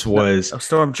to. This was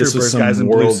stormtroopers, some guys in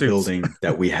world blue suits. building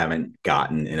that we haven't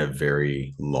gotten in a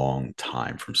very long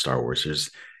time from Star Wars.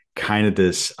 There's kind of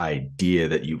this idea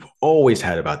that you've always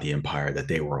had about the Empire, that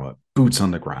they were boots on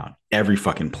the ground, every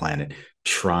fucking planet,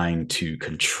 trying to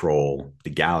control the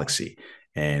galaxy.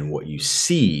 And what you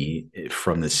see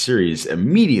from this series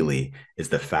immediately is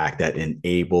the fact that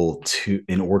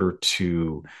in order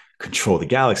to control the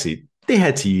galaxy, they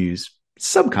had to use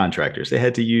subcontractors. They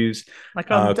had to use like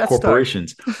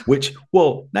corporations, which,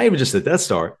 well, not even just the Death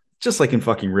Star, just like in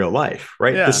fucking real life,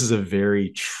 right? Yeah. This is a very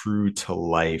true to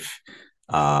life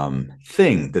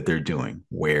thing that they're doing,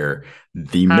 where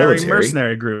the hiring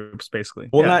mercenary groups, basically.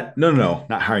 Well, not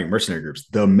hiring mercenary groups.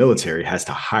 The military has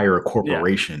to hire a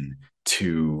corporation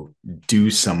to do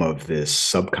some of this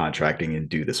subcontracting and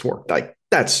do this work. Like,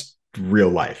 that's real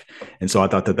life. And so I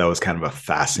thought that was kind of a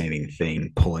fascinating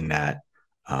thing, pulling that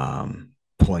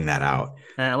out.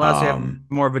 And it allows you to have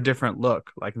more of a different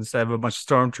look. Like, instead of a bunch of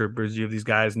stormtroopers, you have these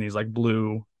guys in these like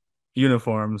blue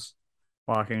uniforms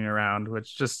walking around,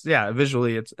 which just,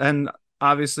 visually it's, and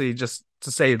obviously, just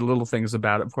to say little things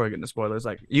about it before I get into spoilers,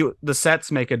 like the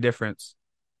sets make a difference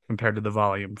compared to the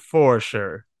volume for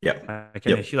sure. Yeah.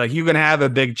 Like you can have a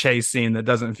big chase scene that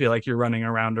doesn't feel like you're running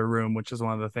around a room, which is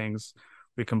one of the things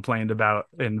we complained about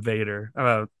in Vader,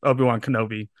 Obi-Wan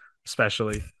Kenobi,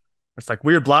 especially. It's like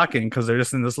weird blocking because they're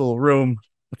just in this little room.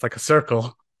 It's like a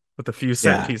circle with a few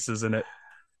set pieces in it.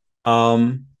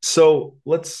 So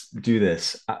let's do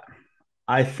this.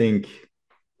 I think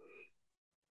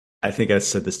I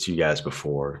said this to you guys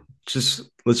before.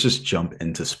 Let's just jump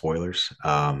into spoilers.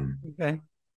 Okay.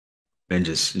 And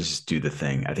just do the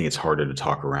thing. I think it's harder to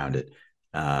talk around it.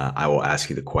 I will ask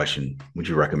you the question. Would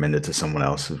you recommend it to someone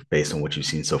else based on what you've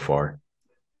seen so far?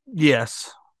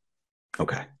 Yes.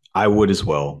 Okay. I would as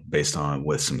well, based on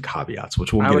with some caveats,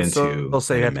 which we'll get into. I'll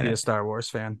say you have to be a Star Wars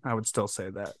fan. I would still say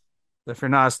that. If you're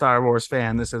not a Star Wars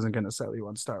fan, this isn't going to sell you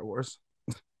on Star Wars.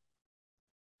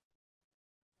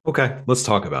 Okay, let's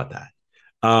talk about that.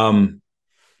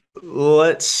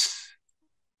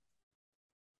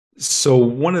 So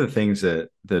one of the things that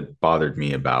bothered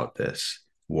me about this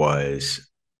was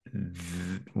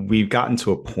we've gotten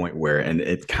to a point where, and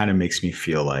it kind of makes me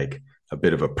feel like a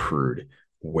bit of a prude,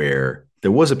 where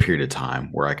there was a period of time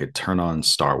where I could turn on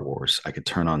Star Wars, I could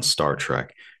turn on Star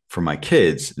Trek for my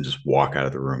kids and just walk out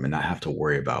of the room and not have to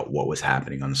worry about what was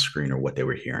happening on the screen or what they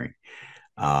were hearing.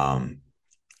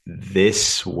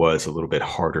 This was a little bit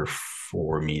harder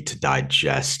for me to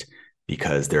digest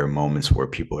because there are moments where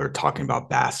people are talking about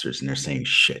bastards and they're saying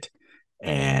shit.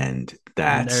 And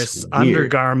there's weird.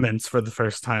 Undergarments for the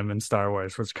first time in Star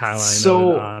Wars, which Kyle and I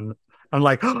noted on. I'm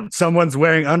like, someone's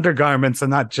wearing undergarments and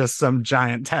not just some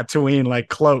giant Tatooine like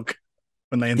cloak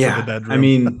when they enter the bedroom. I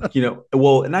mean,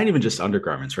 well, not even just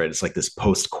undergarments, right? It's like this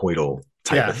post-coital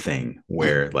type of thing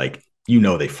where like,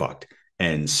 they fucked.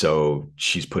 And so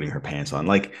she's putting her pants on.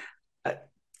 Like,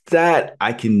 that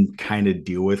I can kind of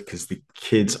deal with because the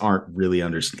kids aren't really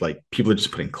like people are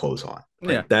just putting clothes on.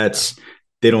 Like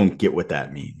they don't get what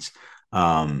that means.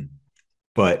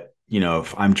 But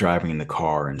if I'm driving in the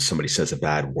car and somebody says a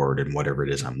bad word and whatever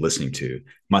it is I'm listening to,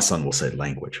 my son will say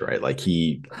language, right? Like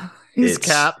he's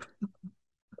Cap.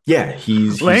 Yeah,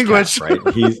 he's language, Cap,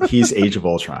 right? He's Age of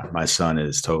Ultron. My son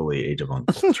is totally Age of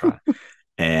Ultron,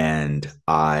 and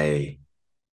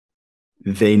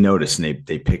they notice and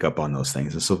they pick up on those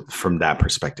things. And so from that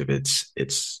perspective, it's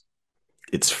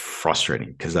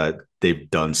frustrating because they've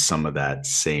done some of that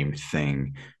same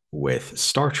thing with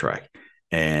Star Trek.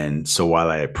 And so while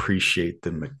I appreciate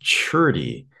the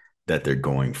maturity that they're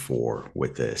going for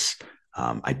with this,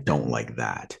 I don't like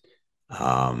that.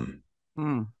 But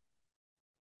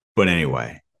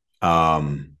anyway,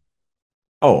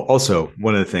 Oh, also,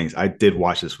 one of the things I did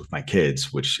watch this with my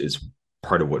kids, which is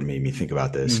part of what made me think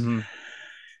about this. Mm-hmm.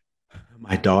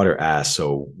 My daughter asked,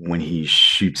 so when he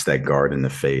shoots that guard in the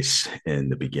face in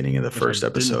the beginning of the Which I first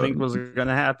didn't episode, think was going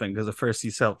to happen because at first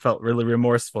he felt really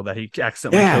remorseful that he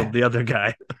accidentally yeah. killed the other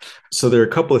guy. So there are a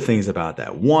couple of things about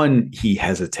that. One, he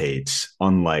hesitates,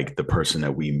 unlike the person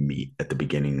that we meet at the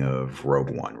beginning of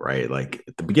Rogue One, right? Like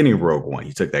at the beginning of Rogue One,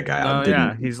 he took that guy out, No, yeah,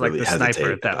 didn't he's like really the sniper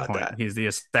hesitate at that about point. that. He's the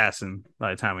assassin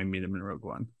by the time we meet him in Rogue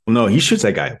One. Well, no, he shoots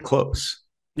that guy up close.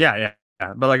 Yeah, yeah.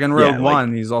 Yeah. But like in Rogue Yeah, like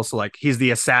One, he's also like he's the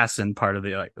assassin part of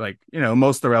the like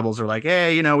most of the rebels are like,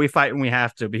 hey, we fight when we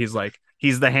have to, but he's like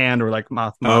he's the hand or like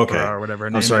oh, okay. or whatever.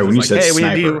 I'm sorry, when you like, said hey,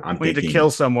 sniper, we need to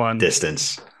kill someone.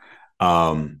 Distance.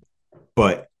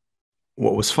 But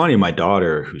what was funny, my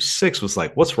daughter, who's 6, was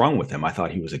like, "What's wrong with him?" I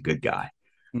thought he was a good guy,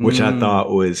 which I thought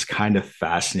was kind of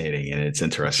fascinating, and it's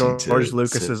interesting George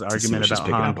Lucas's argument about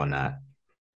picking up on that.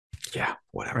 Yeah,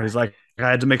 whatever. He's like, I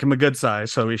had to make him a good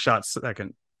size, so he shot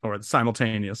second or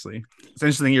simultaneously. It's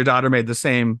interesting. Your daughter made the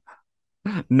same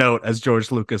note as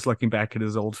George Lucas looking back at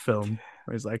his old film.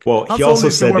 Where he's like, well, he also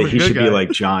said that he should be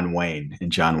like John Wayne,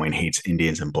 and John Wayne hates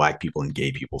Indians and black people and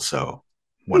gay people. So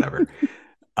whatever.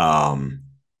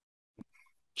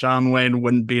 John Wayne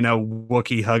wouldn't be no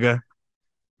Wookiee hugger.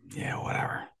 Yeah,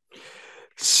 whatever.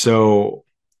 So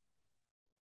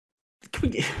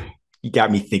you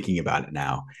got me thinking about it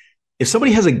now. If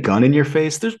somebody has a gun in your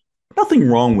face, there's nothing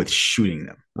wrong with shooting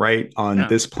them, right? On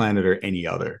this planet or any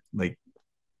other. Like,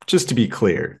 just to be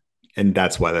clear. And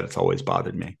that's why that's always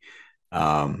bothered me.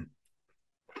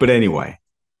 But anyway,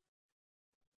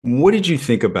 what did you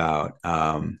think about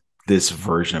this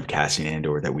version of Cassian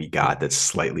Andor that we got that's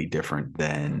slightly different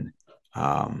than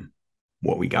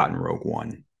what we got in Rogue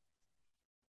One?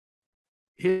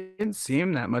 He didn't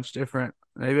seem that much different.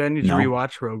 Maybe I need to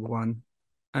rewatch Rogue One.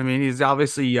 I mean, he's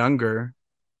obviously younger,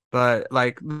 but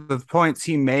like the points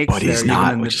he makes but he's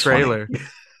not, in the trailer.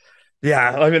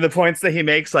 Yeah, I mean the points that he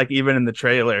makes, like even in the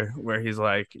trailer, where he's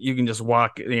like, you can just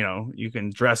walk, you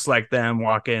can dress like them,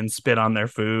 walk in, spit on their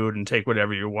food, and take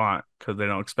whatever you want because they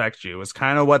don't expect you. It's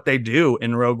kind of what they do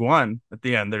in Rogue One at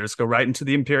the end. They just go right into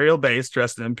the Imperial base,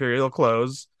 dressed in Imperial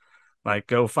clothes, like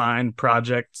go find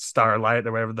Project Starlight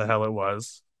or whatever the hell it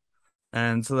was.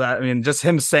 And so that, I mean, just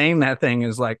him saying that thing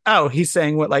is like, oh, he's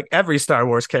saying what like every Star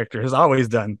Wars character has always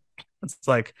done. It's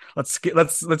like let's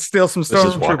steal some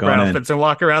stormtrooper outfits and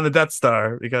walk around the Death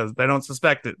Star because they don't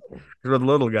suspect it. We're the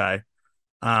little guy.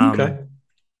 Okay.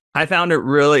 I found it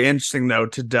really interesting though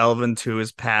to delve into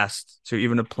his past to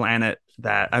even a planet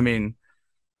that, I mean,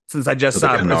 since I just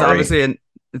saw it,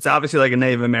 it's obviously like a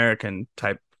Native American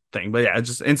type thing, but yeah,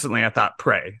 just instantly I thought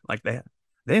Prey. Like they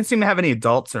didn't seem to have any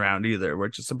adults around either. We're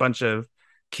just a bunch of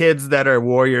kids that are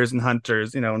warriors and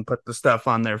hunters, and put the stuff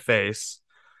on their face.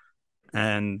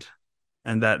 And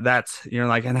that's,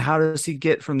 like, and how does he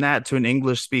get from that to an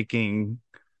English speaking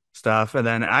stuff? And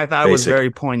then I thought it was very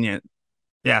poignant.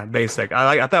 Yeah, basic.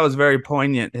 I thought it was very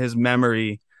poignant, his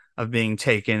memory of being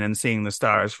taken and seeing the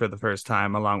stars for the first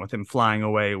time, along with him flying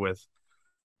away with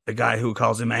the guy who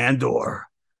calls him Andor.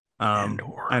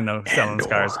 Andor. I know Stellan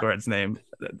Skarsgård's name,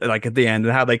 like at the end,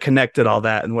 and how they connected all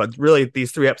that, and what really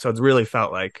these 3 episodes really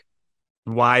felt like.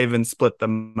 Why even split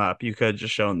them up? You could have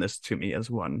just shown this to me as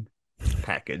one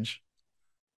package,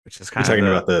 which is kind of talking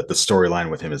about the storyline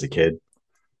with him as a kid.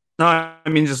 No, I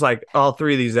mean just like all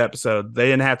 3 of these episodes. They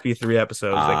didn't have to be 3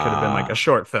 episodes. They could have been like a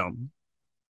short film,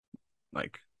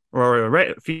 like or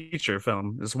a feature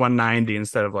film. It's 190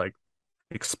 instead of like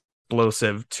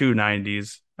explosive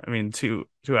 290s. I mean, 2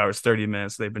 hours 30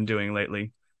 minutes they've been doing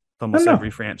lately. Almost every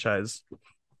franchise.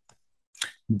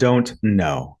 Don't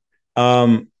know.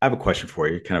 I have a question for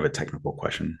you, kind of a technical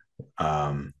question.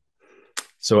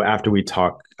 So after we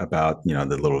talk about,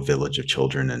 the little village of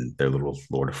children and their little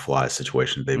Lord of Flies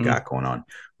situation they've got going on,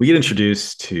 we get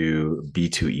introduced to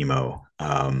B2 Emo.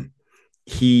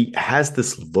 He has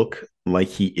this look like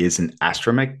he is an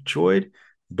astromech droid,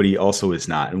 but he also is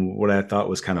not. And what I thought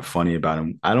was kind of funny about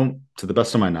him, to the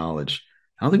best of my knowledge,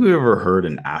 I don't think we've ever heard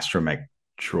an astromech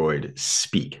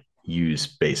droid use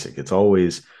basic. It's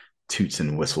always toots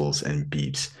and whistles and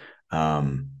beeps.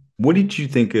 What did you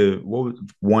think of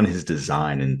his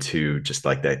design, and 2, just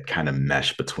like that kind of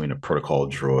mesh between a protocol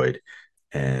droid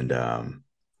and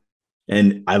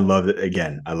I love it.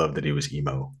 Again, I love that he was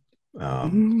emo,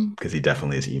 because he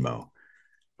definitely is emo.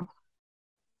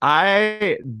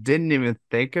 I didn't even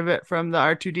think of it from the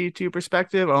R2D2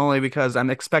 perspective, only because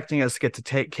I'm expecting us to get to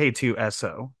take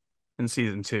K2SO in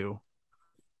season 2.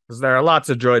 Because there are lots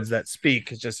of droids that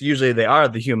speak. It's just usually they are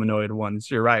the humanoid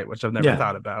ones. You're right, which I've never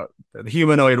thought about. The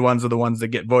humanoid ones are the ones that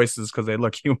get voices because they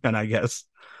look human, I guess.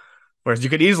 Whereas you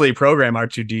could easily program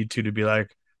R2D2 to be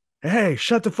like, "Hey,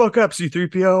 shut the fuck up,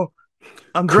 C3PO.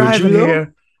 I'm driving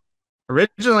here."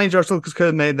 Originally, George Lucas could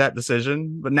have made that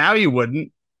decision, but now you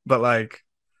wouldn't. But like,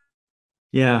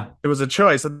 yeah, it was a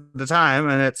choice at the time,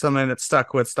 and it's something that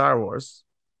stuck with Star Wars.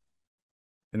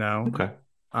 Okay.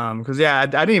 Because I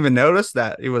didn't even notice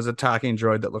that it was a talking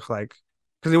droid that looked like,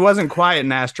 because he wasn't quiet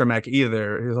in Astromech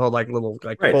either. His whole like little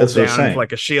like fold down into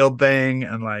like a shield thing,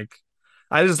 and like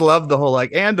I just love the whole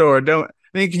like Andor. I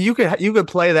mean, you could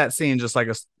play that scene just like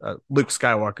a Luke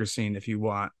Skywalker scene if you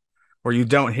want, where you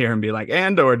don't hear him be like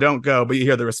Andor, don't go, but you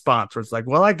hear the response where it's like,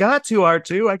 well, I got to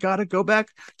R2, I got to go back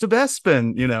to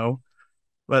Bespin,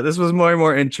 But this was more and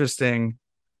more interesting,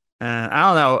 and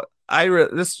I don't know.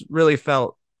 This really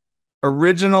felt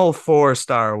original for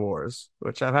Star Wars,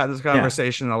 which I've had this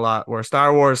conversation a lot, where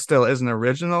Star Wars still isn't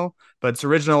original, but it's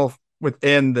original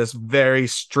within this very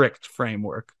strict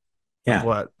framework. Yeah,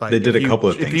 what like they did a couple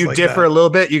of things. If you like differ that. a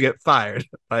little bit, you get fired.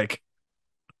 Like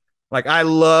I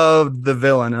loved the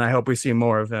villain, and I hope we see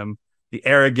more of him. The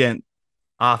arrogant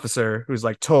officer who's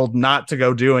like told not to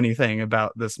go do anything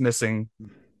about this missing,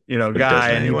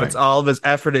 guy, and he puts all of his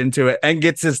effort into it and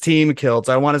gets his team killed.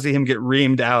 So I want to see him get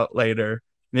reamed out later.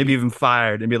 Maybe even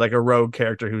fired and be like a rogue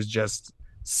character who's just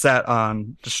set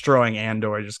on destroying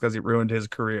Andor just because he ruined his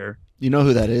career. You know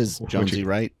who that is, Jonesy,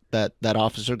 right? That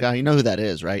officer guy. You know who that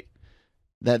is, right?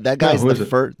 That guy's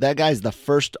that guy's the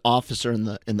first officer in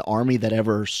the army that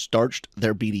ever starched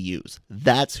their BDUs.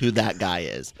 That's who that guy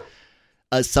is.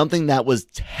 Something that was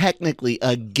technically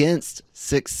against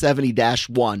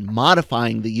 670-1,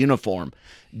 modifying the uniform,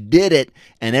 did it,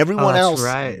 and everyone else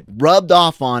rubbed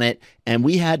off on it, and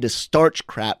we had to starch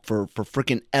crap for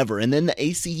freaking ever. And then the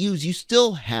ACUs, you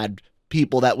still had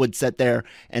people that would sit there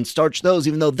and starch those,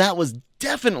 even though that was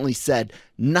definitely said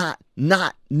not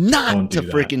to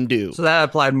freaking do. So that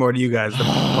applied more to you guys, the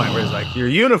point where it's like your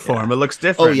uniform, it looks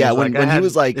different. Oh yeah, when he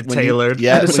was like tailored.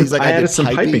 When he's like, I added some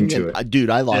piping to it. Dude,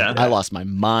 I lost my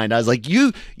mind. I was like,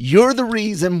 you're the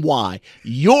reason why.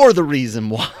 You're the reason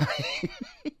why.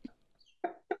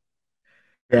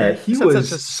 Yeah, he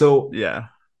was so. Yeah.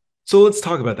 So let's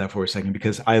talk about that for a second,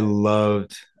 because I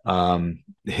loved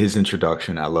his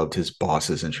introduction. I loved his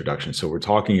boss's introduction. So we're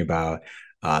talking about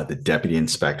the deputy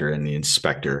inspector and the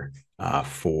inspector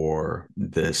for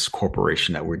this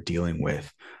corporation that we're dealing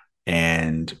with.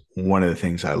 And one of the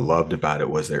things I loved about it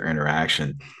was their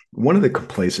interaction. One of the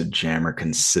complaints that Jammer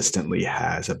consistently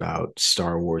has about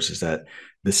Star Wars is that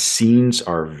the scenes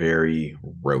are very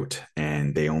rote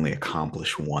and they only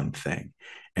accomplish one thing.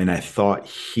 And I thought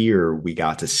here we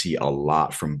got to see a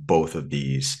lot from both of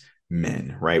these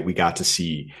men, right? We got to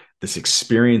see this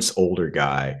experienced older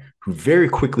guy who very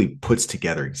quickly puts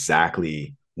together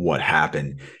exactly what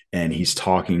happened. And he's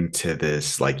talking to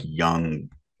this like young,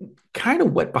 kind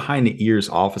of wet behind the ears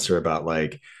officer about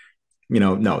like,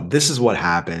 no, this is what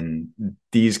happened.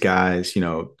 These guys, they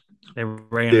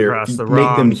ran across the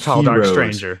wrong tall, dark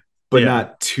stranger, but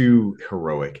not too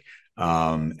heroic.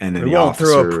 And then the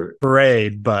officer through a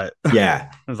parade, but yeah,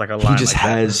 it was like a line. He just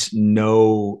has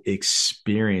no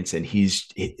experience, and he's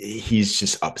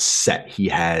just upset.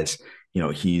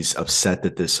 He's upset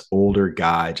that this older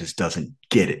guy just doesn't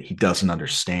get it. He doesn't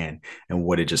understand. And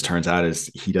what it just turns out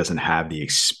is he doesn't have the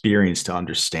experience to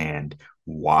understand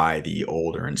why the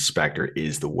older inspector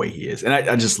is the way he is. And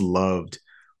I just loved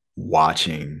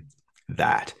watching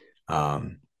that.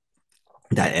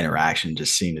 That interaction,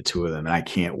 just seeing the two of them. And I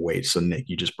can't wait. So Nick,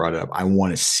 you just brought it up. I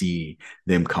want to see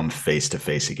them come face to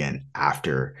face again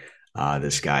after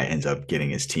this guy ends up getting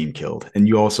his team killed. And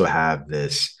you also have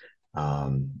this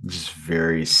just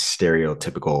very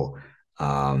stereotypical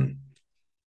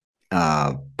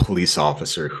police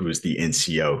officer who's the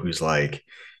NCO, who's like,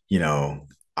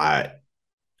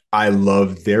 I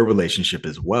love their relationship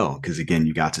as well, because again,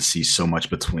 you got to see so much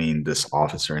between this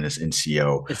officer and this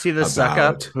NCO. Is he the suck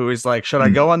up who is like, should I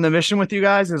go on the mission with you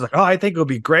guys? And he's like, oh, I think it would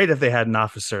be great if they had an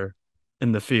officer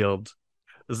in the field.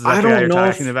 Is that the guy you're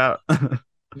talking about?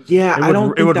 Yeah,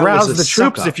 it would rouse the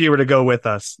troops if you were to go with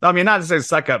us. I mean, not to say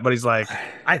suck up, but he's like,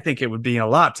 I think it would be a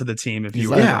lot to the team if you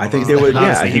were. Yeah, I think they would.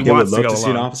 Yeah, I think they would love to see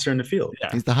an officer in the field.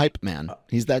 Yeah. He's the hype man.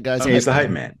 He's that guy's. He's the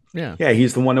hype man. Yeah, yeah.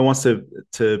 He's the one that wants to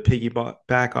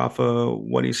piggyback off of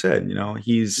what he said.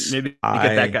 He's maybe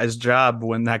get that guy's job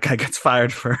when that guy gets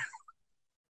fired for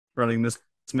running this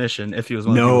mission, if he was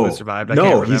one of the people who survived. I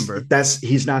can't remember.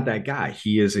 He's not that guy.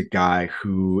 He is a guy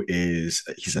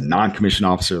he's a non-commissioned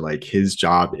officer. Like, his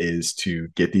job is to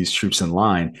get these troops in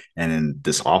line, and then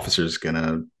this officer is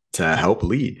gonna to help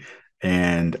lead.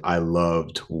 And I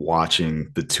loved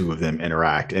watching the two of them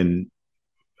interact. And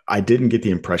I didn't get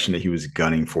the impression that he was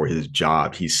gunning for his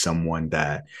job. He's someone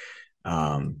that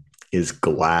is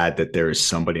glad that there is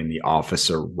somebody in the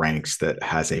officer ranks that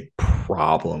has a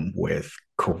problem with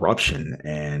corruption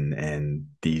and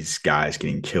these guys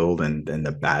getting killed and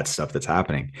the bad stuff that's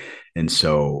happening. And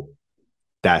so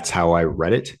that's how I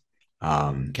read it.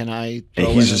 Can I and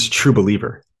he's just a true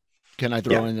believer. Can I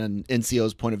throw in an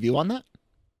NCO's point of view on that?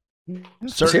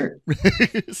 Sure.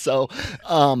 So,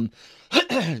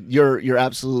 you're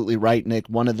absolutely right, Nick.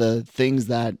 One of the things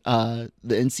that the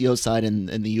NCO side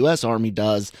in the U.S. Army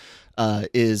does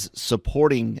is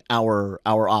supporting our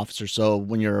officers. So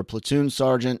when you're a platoon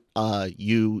sergeant,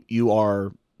 you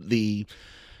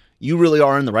really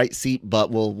are in the right seat,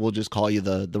 but we'll just call you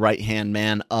the right hand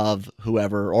man of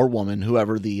whoever, or woman,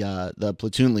 whoever the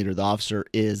platoon leader, the officer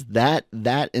is. That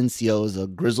NCO is a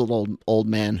grizzled old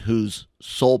man whose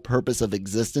sole purpose of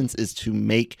existence is to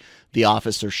make the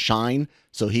officer shine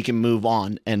so he can move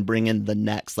on and bring in the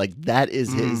next. Like, that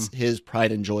is his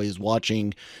pride and joy, is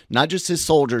watching not just his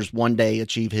soldiers one day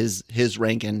achieve his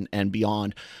rank and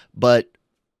beyond, but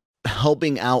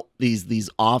helping out these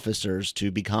officers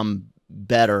to become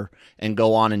better and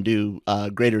go on and do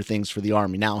greater things for the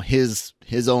Army. Now, his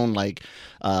own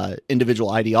individual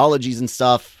ideologies and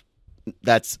stuff,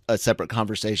 that's a separate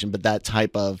conversation, but that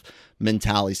type of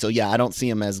mentality. So yeah, I don't see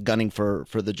him as gunning for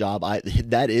the job.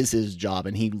 That is his job,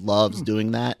 and he loves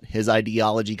doing that. His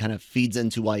ideology kind of feeds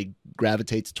into why he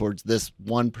gravitates towards this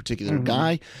one particular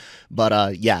guy.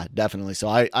 But yeah, definitely. So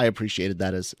I appreciated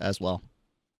that as well.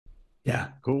 Yeah,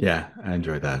 cool. Yeah, I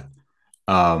enjoyed that.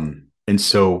 And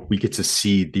so we get to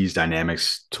see these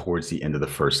dynamics towards the end of the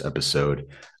first episode.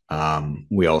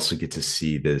 We also get to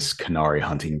see this Canary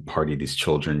hunting party, these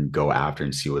children go after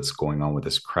and see what's going on with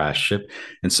this crash ship.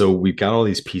 And so we've got all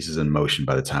these pieces in motion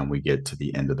by the time we get to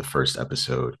the end of the first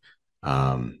episode.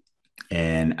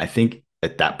 And I think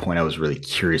at that point, I was really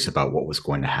curious about what was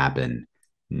going to happen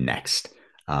next.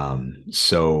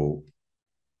 So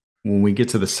when we get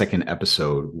to the second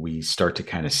episode, we start to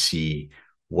kind of see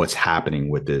what's happening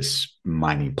with this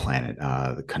mining planet,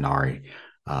 the Canary.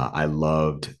 I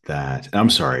loved that. And I'm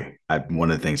sorry.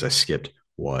 One of the things I skipped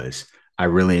was I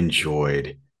really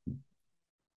enjoyed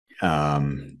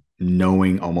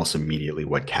knowing almost immediately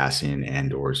what Cassian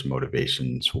Andor's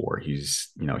motivations were.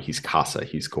 He's Casa.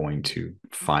 He's going to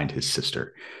find his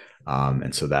sister.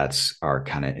 And so that's our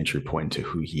kind of entry point into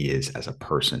who he is as a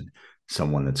person,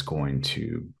 someone that's going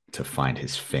to find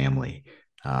his family.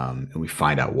 And we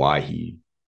find out why he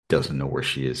doesn't know where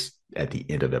she is at the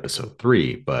end of episode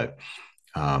 3, but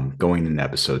going into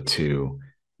episode 2,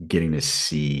 getting to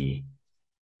see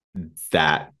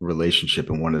that relationship.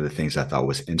 And one of the things I thought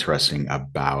was interesting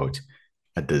about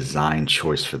a design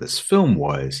choice for this film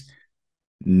was,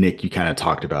 Nick, you kind of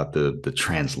talked about the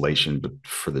translation, but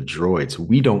for the droids,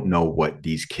 we don't know what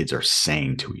these kids are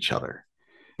saying to each other.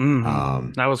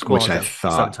 That was cool. Which I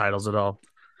thought, subtitles at all.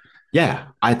 Yeah,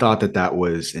 I thought that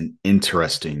was an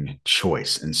interesting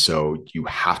choice. And so you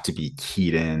have to be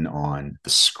keyed in on the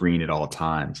screen at all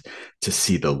times to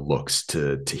see the looks,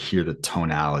 to hear the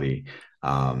tonality,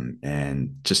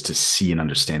 and just to see and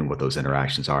understand what those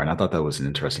interactions are. And I thought that was an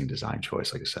interesting design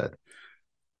choice, like I said.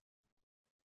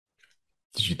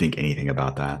 Did you think anything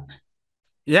about that?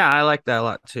 Yeah, I like that a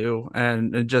lot too.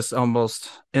 And it just almost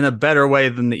in a better way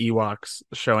than the Ewoks,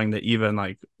 showing that even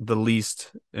like the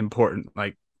least important,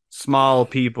 like small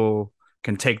people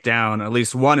can take down at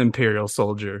least one Imperial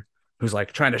soldier who's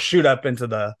like trying to shoot up into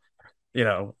the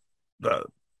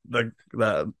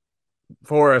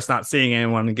forest, not seeing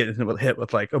anyone, and getting hit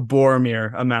with like a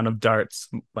Boromir amount of darts,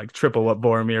 like triple what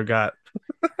Boromir got.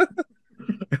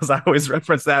 Because I always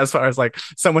reference that as far as like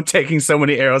someone taking so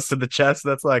many arrows to the chest.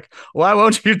 That's like, why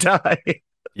won't you die?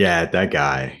 Yeah, that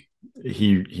guy.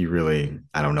 He really,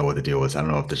 I don't know what the deal was. I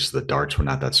don't know if just the darts were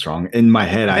not that strong. In my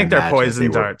head, I think they're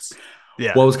poison darts.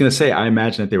 Yeah. Well, I was going to say, I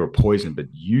imagine that they were poisoned, but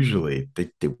usually they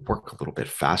work a little bit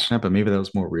faster now, but maybe that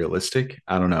was more realistic.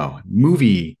 I don't know.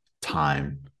 Movie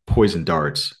time, poison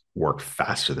darts work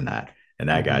faster than that. And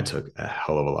that guy took a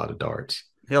hell of a lot of darts.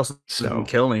 He also didn't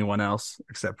kill anyone else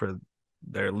except for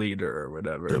their leader or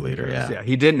whatever. Their leader, yeah. Yeah,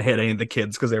 he didn't hit any of the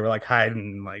kids because they were like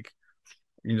hiding, like,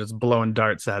 just blowing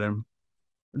darts at him.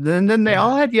 Then they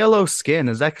all had yellow skin.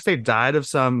 Is that because they died of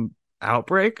some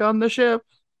outbreak on the ship?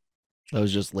 That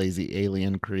was just lazy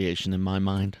alien creation in my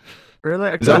mind. Really?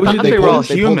 I thought they were all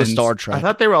humans. Star Trek. I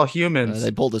thought they were all humans.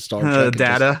 They pulled a Star Trek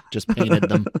data. Just painted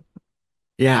them.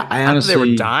 Yeah, I honestly... they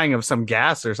were dying of some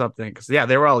gas or something. Because yeah,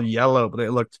 they were all yellow, but they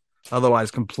looked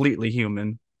otherwise completely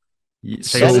human.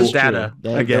 So this is data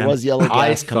again. There was yellow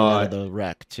gas coming out of the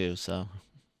wreck too. So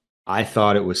I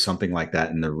thought it was something like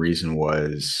that, and the reason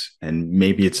was, and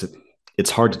maybe it's it's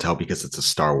hard to tell because it's a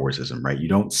Star Warsism, right? You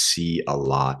don't see a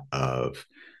lot of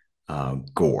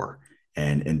gore,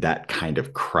 and in that kind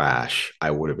of crash, I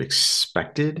would have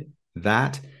expected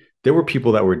that. There were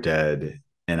people that were dead,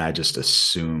 and I just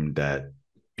assumed that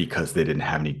because they didn't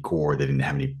have any gore, they didn't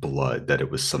have any blood, that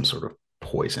it was some sort of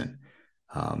poison,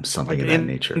 something Like of that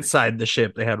nature. Inside the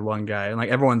ship, they had one guy, and like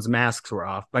everyone's masks were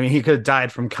off. I mean, he could have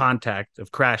died from contact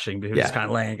of crashing, but he was just kind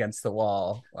of laying against the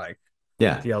wall, like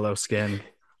yellow skin.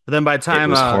 But then by the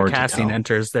time Cassian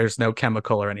enters, there's no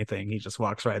chemical or anything. He just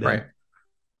walks right in.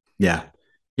 Yeah.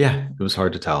 It was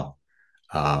hard to tell.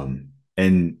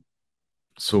 And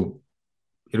so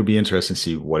it'll be interesting to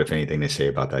see what, if anything, they say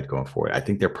about that going forward. I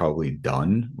think they're probably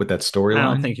done with that storyline. I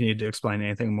don't think you need to explain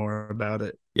anything more about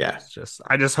it. Yeah.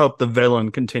 I just hope the villain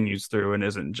continues through and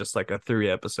isn't just like a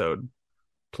 3-episode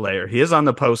player. He is on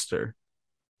the poster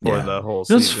for the whole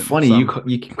season. It's funny.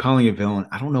 You keep calling a villain.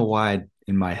 I don't know why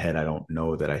in my head I don't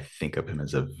know that I think of him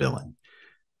as a villain.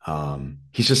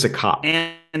 He's just a cop.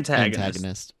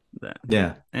 Antagonist.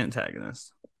 Yeah.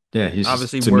 Antagonist. Yeah, he's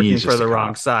obviously working for the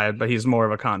wrong side, but he's more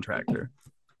of a contractor,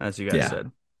 as you guys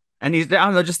said. And he's, I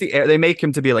don't know, just they make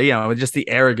him to be like, just the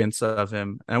arrogance of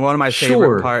him. And one of my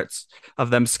favorite parts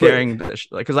of them scaring, because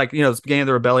like, it's the beginning of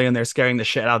the rebellion, they're scaring the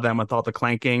shit out of them with all the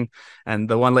clanking. And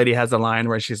the one lady has a line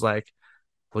where she's like,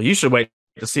 well, you should wait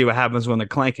to see what happens when the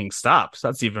clanking stops.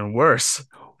 That's even worse.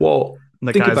 Well, and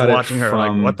the guy's watching her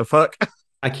like, what the fuck?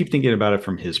 I keep thinking about it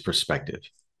from his perspective.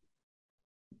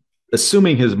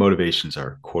 Assuming his motivations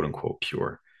are quote unquote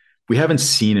pure, we haven't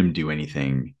seen him do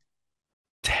anything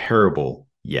terrible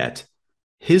yet.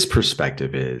 His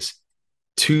perspective is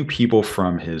 2 people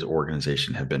from his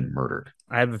organization have been murdered.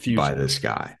 I have a fugitive. By this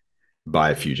guy, by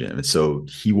a fugitive. And so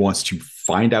he wants to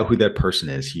find out who that person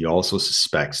is. He also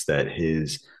suspects that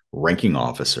his ranking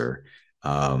officer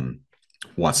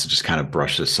wants to just kind of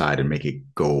brush it aside and make it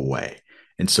go away.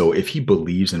 And so if he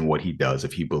believes in what he does,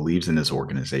 if he believes in his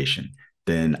organization,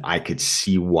 then I could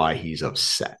see why he's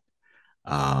upset.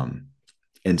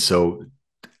 And so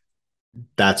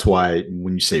that's why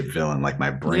when you say villain, like my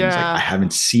brain's like, I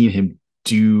haven't seen him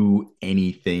do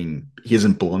anything. He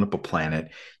hasn't blown up a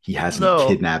planet. He hasn't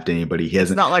kidnapped anybody. He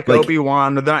hasn't. It's not like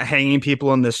Obi-Wan. They're not hanging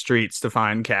people in the streets to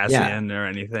find Cassian or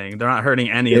anything. They're not hurting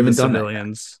any of the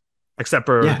civilians except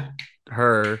for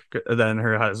her, then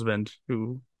her husband,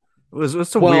 who was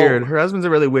so weird. Her husband's a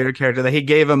really weird character that he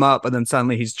gave him up, and then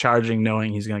suddenly he's charging,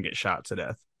 knowing he's going to get shot to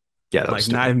death. Yeah, like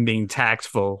not even being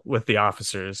tactful with the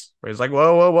officers. Where he's like,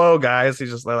 "Whoa, guys!"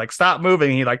 He's just like, "Stop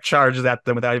moving!" He like charges at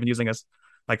them without even using a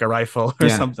rifle or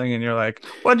something. And you're like,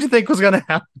 "What did you think was going to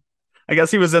happen?" I guess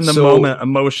he was in the moment,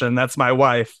 emotion. That's my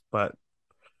wife, but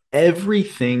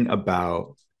everything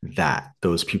about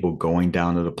those people going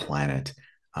down to the planet.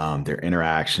 Their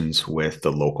interactions with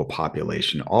the local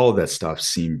population, all of that stuff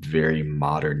seemed very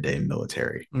modern day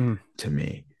military to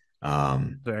me.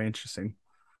 Very interesting.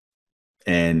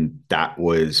 And that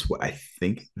was what I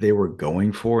think they were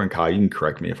going for. And Kyle, you can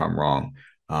correct me if I'm wrong.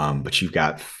 But you've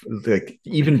got like,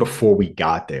 even before we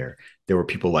got there were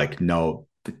people like, no,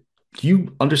 do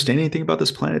you understand anything about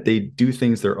this planet? They do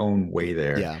things their own way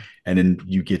there. Yeah. And then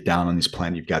you get down on this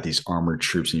planet, you've got these armored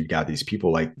troops and you've got these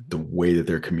people, like the way that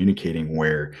they're communicating,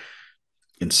 where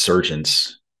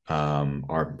insurgents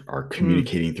are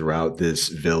communicating throughout this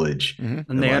village.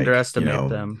 And they underestimate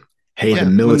them. Hey, the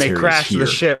military when they crash here. The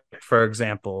ship, for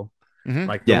example,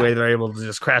 like the way they're able to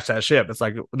just crash that ship, it's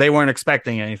like they weren't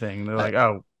expecting anything. They're like,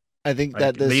 oh, I think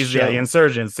like, that these are the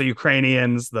insurgents, the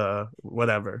Ukrainians, the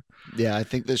whatever. Yeah, I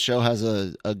think this show has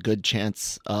a good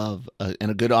chance of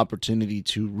and a good opportunity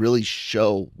to really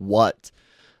show what.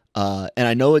 And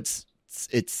I know it's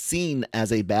seen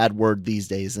as a bad word these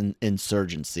days in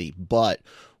insurgency, but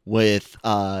with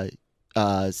the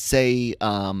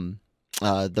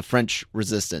French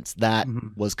resistance, that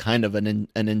was kind of an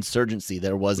insurgency.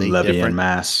 There was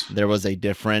a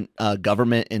different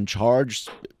government in charge.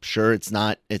 Sure, it's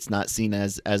not seen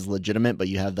as legitimate, but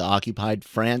you have the occupied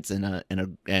France and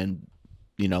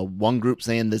one group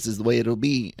saying this is the way it'll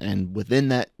be, and within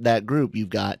that group you've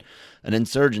got an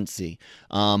insurgency,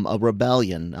 a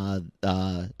rebellion,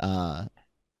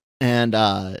 and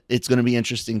it's going to be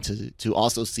interesting to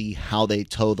also see how they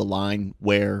toe the line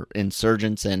where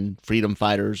insurgents and freedom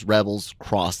fighters, rebels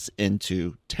cross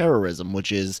into terrorism,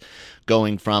 which is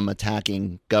going from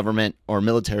attacking government or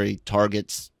military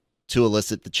targets to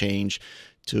elicit the change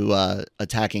to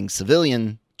attacking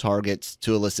civilian targets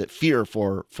to elicit fear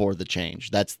for the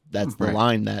change. That's the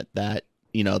line that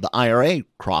the IRA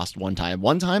crossed one time.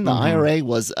 One time the IRA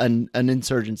was an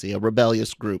insurgency, a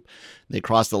rebellious group. They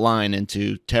crossed the line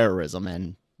into terrorism,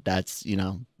 and that's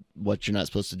what you're not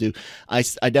supposed to do. I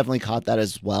definitely caught that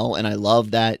as well, and I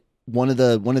love that one of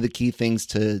the key things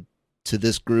to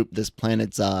this group, this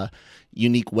planet's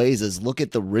unique ways is look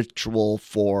at the ritual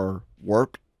for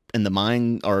work in the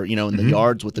mine, or in the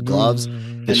yards with the gloves,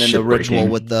 and then the ritual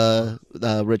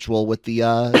with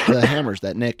the hammers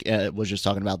that Nick was just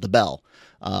talking about, the bell.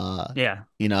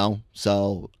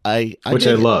 So which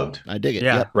I loved. I dig it.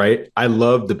 Yeah. Yep. Right. I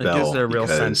love the bell. It gives it a real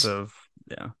sense of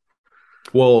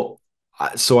Well,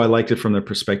 so I liked it from the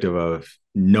perspective of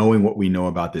knowing what we know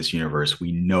about this universe.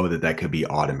 We know that could be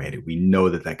automated. We know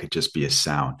that could just be a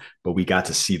sound, but we got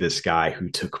to see this guy who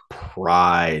took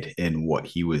pride in what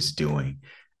he was doing.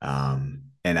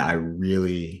 And I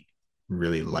really,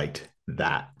 really liked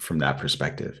that from that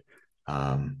perspective.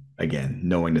 Again,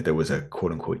 knowing that there was a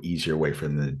quote unquote easier way for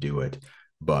them to do it,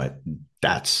 but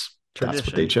that's what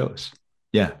they chose.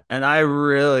 Yeah. And I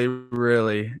really,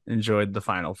 really enjoyed the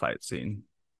final fight scene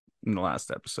in the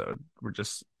last episode. We're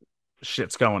just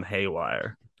shit's going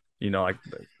haywire. Like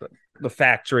the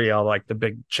factory, all like the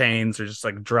big chains are just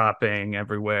like dropping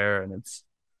everywhere, and it's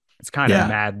kind of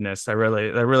madness. I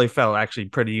really felt actually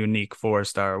pretty unique for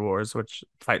Star Wars, which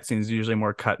fight scenes usually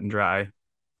more cut and dry.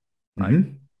 Like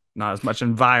not as much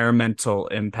environmental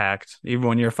impact. Even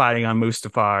when you're fighting on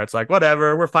Mustafar, it's like,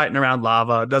 whatever, we're fighting around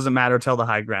lava. It doesn't matter till the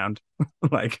high ground.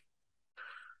 But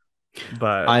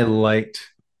I liked.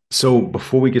 So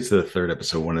before we get to the third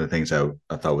episode, one of the things I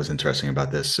thought was interesting about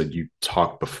this, so you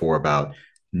talked before about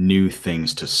new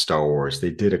things to Star Wars. They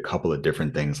did a couple of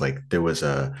different things. Like there was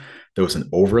an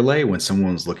overlay when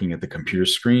someone was looking at the computer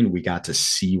screen. We got to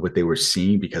see what they were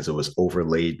seeing because it was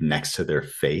overlaid next to their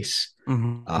face.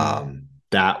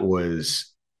 That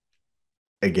was,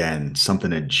 again,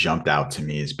 something that jumped out to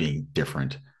me as being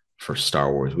different for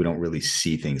Star Wars. We don't really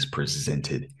see things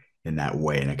presented in that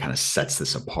way, and it kind of sets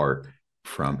this apart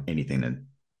from anything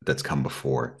that's come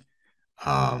before.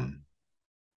 I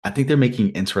think they're making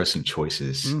interesting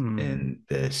choices in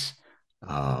this.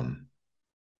 But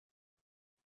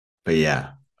yeah,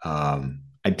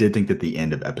 I did think that the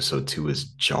end of episode 2 was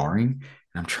jarring,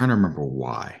 and I'm trying to remember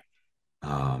why.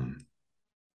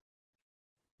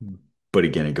 But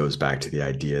again, it goes back to the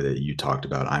idea that you talked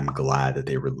about. I'm glad that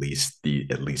they released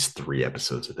at least 3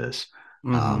 episodes of this,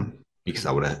 because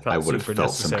I would have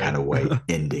felt some kind of way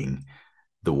ending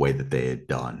the way that they had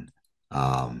done.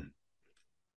 Yeah,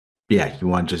 you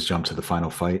want to just jump to the final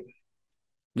fight?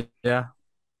 Yeah,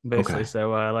 basically. Okay.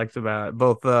 So I liked about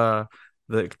both the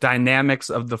dynamics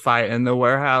of the fight in the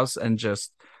warehouse and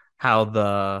just how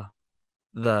the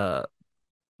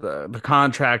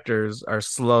contractors are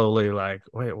slowly like,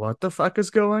 wait, what the fuck is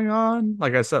going on?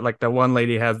 Like I said, like the one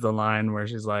lady has the line where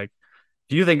she's like,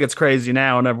 "Do you think it's crazy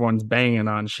now and everyone's banging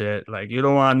on shit? Like you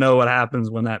don't want to know what happens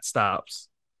when that stops."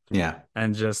 Yeah.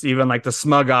 And just even like the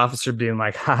smug officer being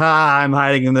like, haha, I'm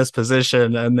hiding in this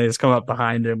position. And they just come up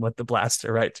behind him with the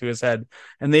blaster right to his head.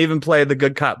 And they even play the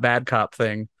good cop, bad cop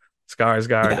thing,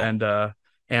 Skarsgård and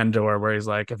Andor, where he's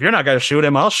like, if you're not going to shoot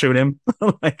him, I'll shoot him.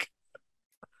 Like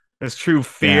his true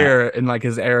fear and like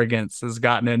his arrogance has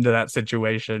gotten into that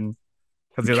situation.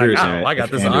 Because he's like, oh, I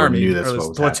got this Andor army or this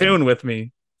platoon with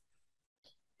me.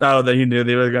 Oh, that he knew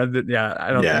the other guy. Yeah,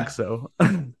 I don't think so.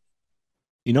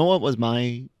 You know what was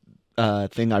my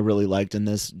thing I really liked in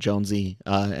this, Jonesy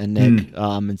and Nick,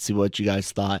 and see what you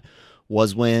guys thought,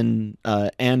 was when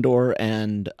Andor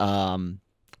and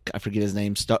I forget his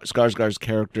name, Skarsgård's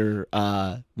character,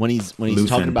 when he's Luthen.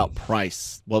 Talking about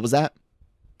price. What was that?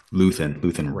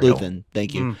 Luthen.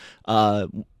 Thank you.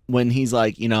 When he's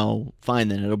like, fine,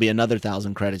 then it'll be another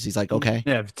 1,000 credits. He's like, okay.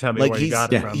 Yeah, tell me where you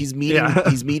got it from. He's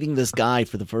meeting this guy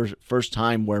for the first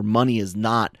time where money is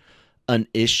not an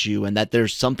issue and that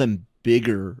there's something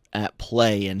bigger at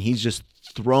play, and he's just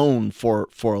thrown for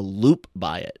a loop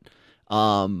by it,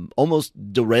 almost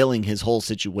derailing his whole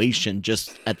situation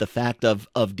just at the fact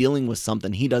of dealing with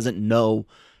something he doesn't know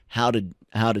how to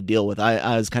deal with.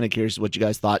 I was kind of curious what you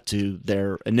guys thought to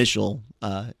their initial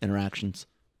interactions.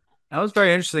 That was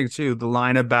very interesting too, the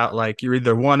line about like you're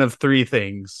either one of 3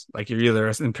 things, like you're either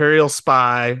an Imperial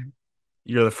spy,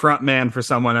 you're the front man for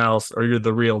someone else, or you're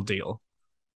the real deal.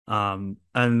 And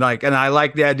I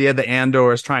like the idea that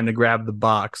Andor is trying to grab the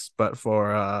box, but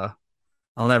for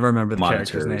I'll never remember the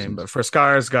character's name, but for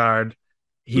Skarsgård,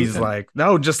 he's like,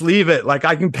 no, just leave it. Like,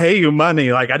 I can pay you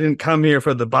money. Like, I didn't come here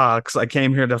for the box. I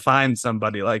came here to find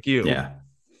somebody like you. Yeah.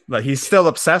 But he's still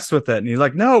obsessed with it. And he's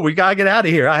like, no, we gotta get out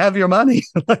of here. I have your money.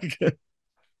 Like, you're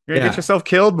gonna get yourself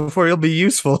killed before you'll be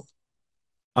useful.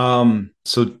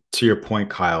 So to your point,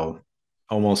 Kyle,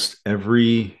 almost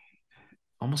every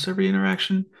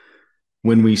interaction,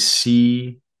 when we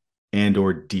see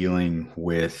Andor dealing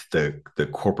with the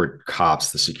corporate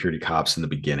cops, the security cops in the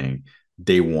beginning,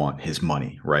 they want his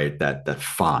money, right? That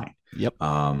fine. Yep.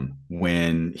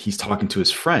 When he's talking to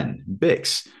his friend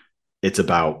Bix, it's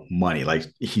about money. Like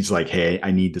he's like, hey,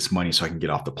 I need this money so I can get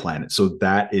off the planet. So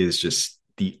that is just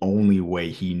the only way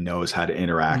he knows how to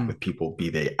interact with people, be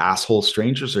they asshole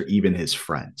strangers or even his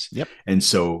friends. Yep. And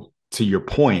so to your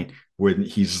point, when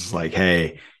he's like,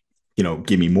 hey,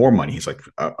 give me more money. He's like,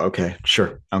 okay,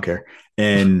 sure. I don't care.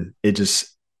 And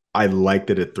I like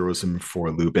that it throws him for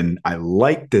a loop. And I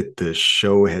like that the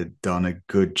show had done a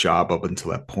good job up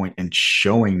until that point and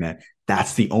showing that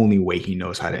that's the only way he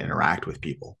knows how to interact with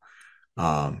people.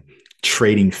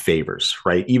 Trading favors,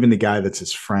 right? Even the guy that's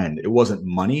his friend, it wasn't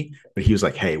money, but he was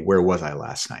like, hey, where was I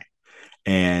last night?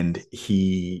 And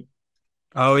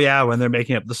oh yeah, when they're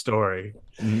making up the story.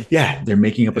 Yeah, they're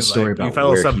making up a story about you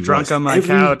fell where up he drunk was. on my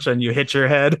couch and you hit your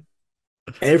head.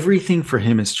 Everything for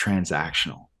him is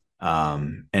transactional.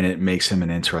 And it makes him an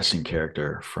interesting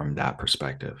character from that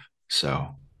perspective.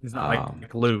 So he's not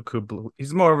like Luke,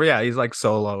 he's more, he's like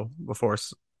Solo before,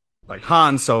 like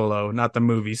Han Solo, not the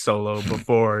movie Solo,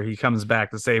 before he comes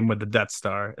back. The same with the Death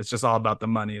Star. It's just all about the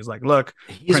money. It's like, look,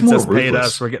 he's Princess paid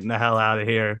us. We're getting the hell out of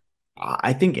here.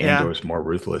 I think Andor's more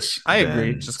ruthless. I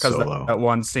agree, just because that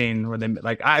one scene where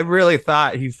I really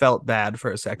thought he felt bad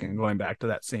for a second going back to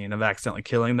that scene of accidentally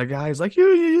killing the guy. He's like,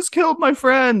 you just killed my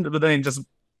friend, but then he just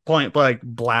point blank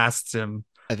blasts him.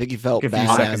 I think he felt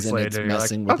bad as in it's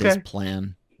messing with his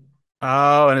plan.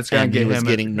 Oh, and it's going to get him. He was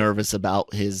getting nervous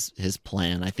about his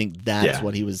plan. I think that's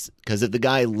what he was, because if the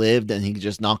guy lived and he could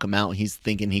just knock him out, he's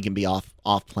thinking he can be off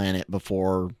planet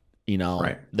before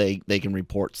they can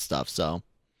report stuff. So.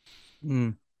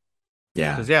 That's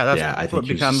what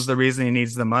becomes the reason he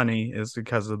needs the money, is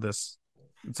because of this.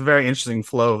 It's a very interesting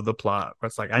flow of the plot where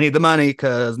it's like, I need the money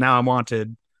because now I'm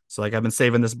wanted. So like, I've been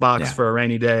saving this box for a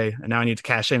rainy day, and now I need to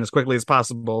cash in as quickly as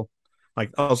possible.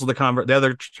 Like also the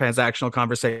other transactional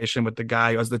conversation with the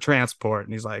guy who has the transport,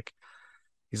 and he's like,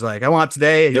 I want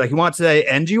today. He's like, you want today,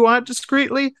 and you want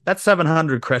discreetly? That's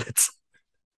 700 credits.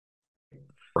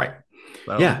 Right.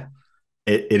 So. Yeah.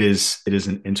 It is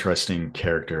an interesting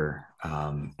character.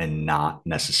 And not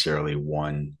necessarily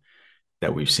one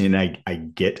that we've seen. I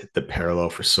get the parallel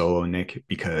for Solo, Nick,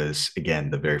 because again,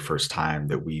 the very first time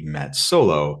that we met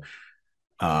Solo,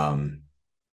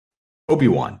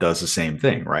 Obi-Wan does the same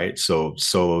thing, right? So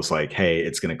Solo's like, hey,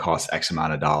 it's going to cost X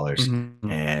amount of dollars.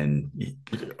 Mm-hmm. And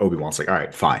Obi-Wan's like, all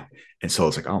right, fine. And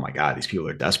Solo's like, oh my God, these people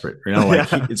are desperate.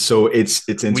 So it's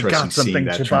interesting seeing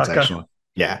that transactional.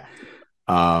 Yeah.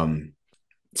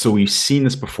 So we've seen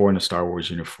this before in the Star Wars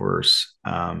universe,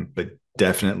 but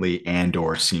definitely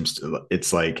Andor seems to,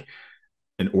 it's like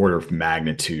an order of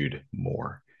magnitude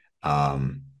more.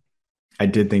 I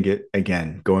did think it,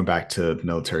 again, going back to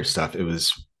military stuff, it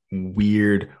was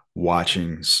weird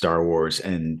watching Star Wars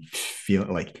and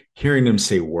feeling like hearing them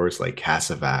say words like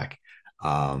Cassavac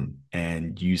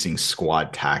and using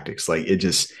squad tactics. Like it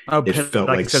just, it felt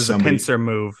like somebody, a pincer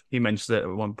move. He mentioned it at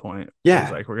one point.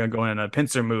 Yeah. Like, we're going to go in a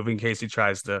pincer move in case he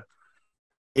tries to.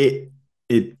 It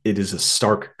is a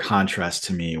stark contrast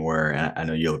to me where I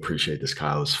know you'll appreciate this,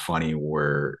 Kyle. It's funny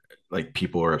where like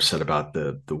people are upset about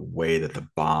the way that the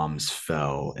bombs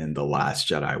fell in The Last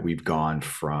Jedi. We've gone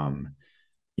from,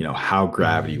 how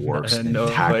gravity works and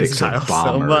tactics of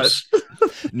bombers.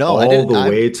 No, all the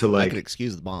way to like, I could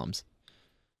excuse the bombs.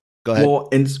 Go ahead. Well,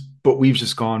 but we've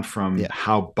just gone from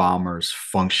how bombers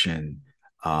function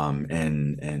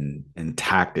and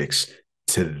tactics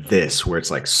to this, where it's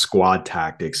like squad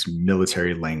tactics,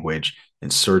 military language,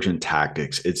 insurgent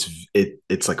tactics.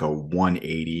 It's like a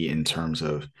 180 in terms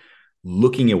of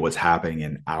looking at what's happening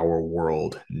in our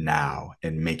world now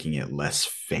and making it less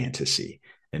fantasy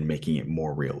and making it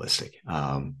more realistic.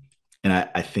 And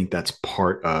I think that's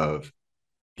part of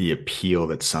the appeal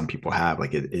that some people have.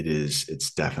 Like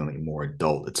it's definitely more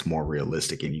adult, it's more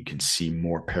realistic, and you can see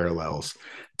more parallels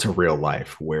to real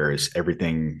life, whereas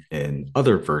everything in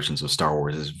other versions of Star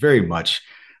Wars is very much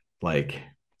like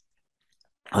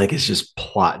it's just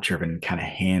plot driven, kind of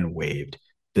hand waved.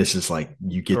 This is like,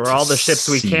 you get all the ships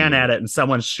we can at it, and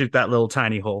someone shoot that little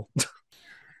tiny hole.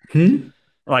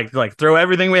 Like throw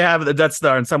everything we have at the Death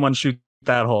Star and someone shoot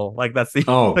that hole. Like that's the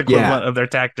equivalent of their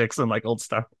tactics in like old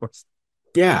Star Wars.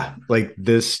 Yeah, like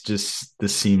this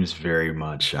seems very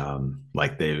much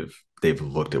like they've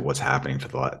looked at what's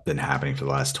been happening for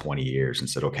the last 20 years and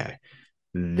said, okay,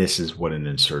 this is what an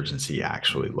insurgency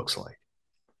actually looks like.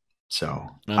 So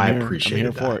I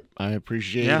appreciate that. I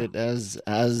appreciate it as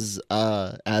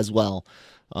well.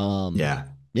 Yeah,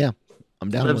 I'm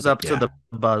down. Lives up to the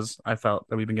buzz I felt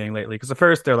that we've been getting lately. Because at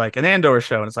first they're like an Andor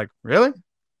show, and it's like, really?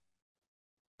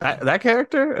 that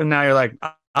character, and now you're like,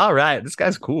 all right, this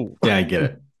guy's cool. Yeah, I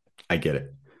get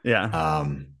it. Yeah.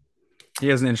 He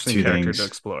has an interesting character to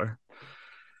explore.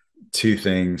 Two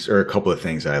things, or a couple of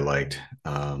things I liked,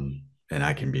 and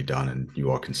I can be done, and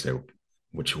you all can say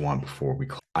what you want before we.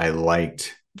 I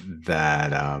liked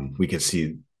that we get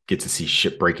to see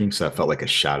ship breaking, so I felt like a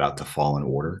shout out to Fallen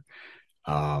Order.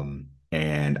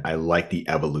 And I like the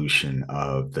evolution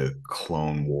of the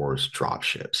Clone Wars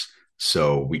dropships.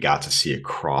 So we got to see a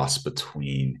cross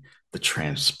between the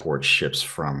transport ships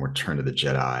from Return of the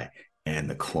Jedi and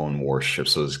the Clone Wars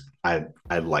ships. So I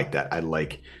like that. I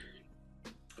like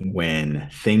when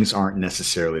things aren't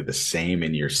necessarily the same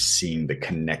and you're seeing the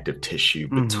connective tissue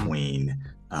between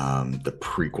the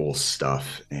prequel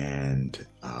stuff and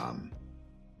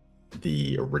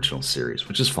the original series,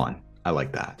 which is fun. I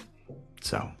like that.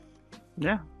 So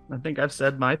yeah, I think I've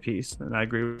said my piece, and I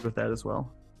agree with that as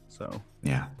well. So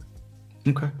yeah.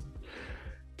 Okay.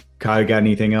 Kyle, got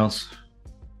anything else?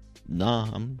 No,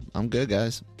 I'm good,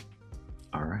 guys.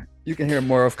 All right. You can hear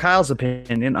more of Kyle's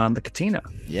opinion on the Katina.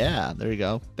 Yeah, there you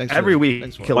go. Thanks every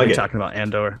week. He'll be talking about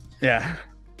Andor. Yeah.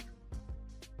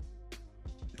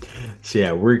 So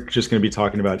yeah, we're just going to be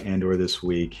talking about Andor this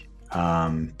week.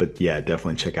 But yeah,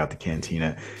 definitely check out the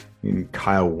Cantina. And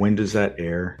Kyle, when does that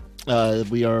air?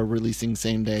 We are releasing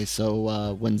same day,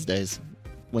 so Wednesdays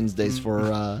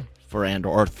for Andor.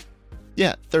 Or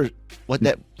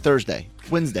Thursday,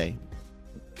 Wednesday.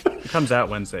 It comes out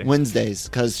Wednesday. Wednesdays,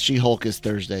 because She-Hulk is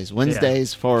Thursdays.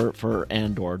 Wednesdays for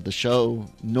Andor. The show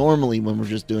normally, when we're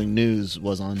just doing news,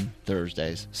 was on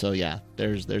Thursdays. So yeah,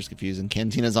 there's confusing.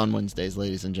 Cantina's on Wednesdays,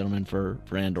 ladies and gentlemen, for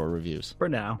Andor reviews. For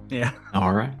now, yeah.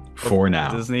 All right. For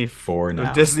now. Disney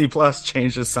Plus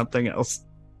changes something else.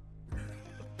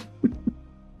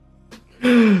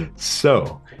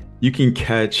 So you can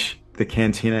catch the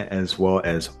Cantina as well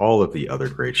as all of the other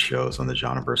great shows on the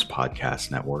Genreverse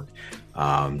Podcast Network,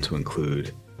 to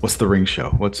include, what's the Ring Show?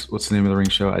 What's the name of the Ring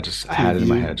Show? I had it in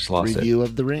my head, just lost it. Review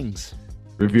of the Rings.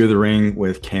 Review of the Ring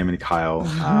with Cam and Kyle,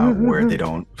 where they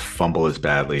don't fumble as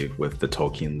badly with the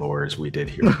Tolkien lore as we did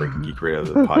here at Breaking Geek Radio,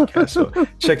 the podcast. So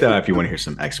check that out if you want to hear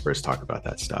some experts talk about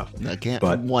that stuff.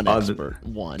 Expert.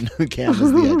 Cam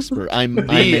is the expert. I'm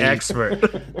the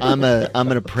expert. I'm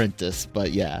an apprentice,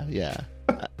 but yeah.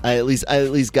 I at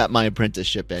least got my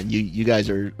apprenticeship in. You guys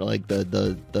are like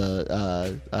the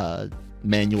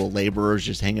manual laborers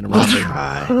just hanging around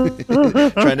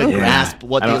trying to grasp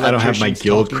what I don't have my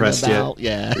guild crest about.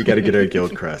 yet. Yeah, we got to get our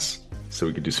guild crest so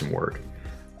we can do some work.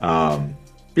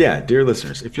 Yeah, dear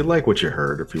listeners, if you like what you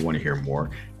heard, or if you want to hear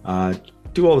more,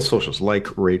 do all the socials,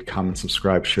 like, rate, comment,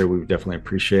 subscribe, share. We would definitely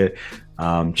appreciate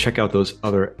it. Check out those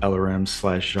other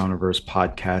LRM/Genreverse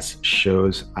podcast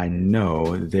shows. I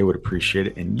know they would appreciate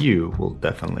it, and you will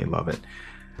definitely love it.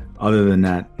 Other than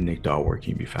that, Nick Dahl, where can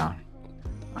you be found?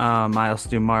 I also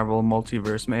do Marvel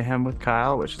Multiverse Mayhem with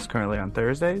Kyle, which is currently on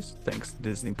Thursdays, thanks to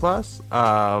Disney Plus.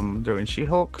 Doing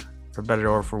She-Hulk, for better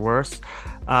or for worse.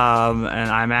 And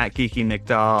I'm at Geeky Nick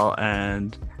Dahl,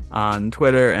 and on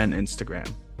Twitter and Instagram.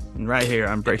 And right here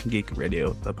on Breaking Geek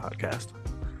Radio, the podcast.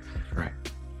 Right.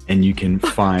 And you can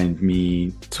find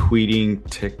me tweeting,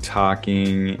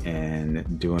 TikToking,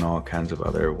 and doing all kinds of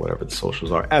other, whatever the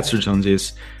socials are, at Sir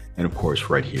Jonesius. And of course,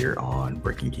 right here on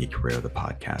Breaking Geek Radio, the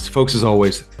podcast. Folks, as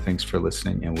always, thanks for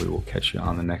listening, and we will catch you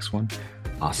on the next one.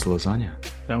 Hasta lasagna.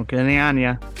 Don't get any on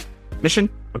ya. Mission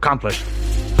accomplished.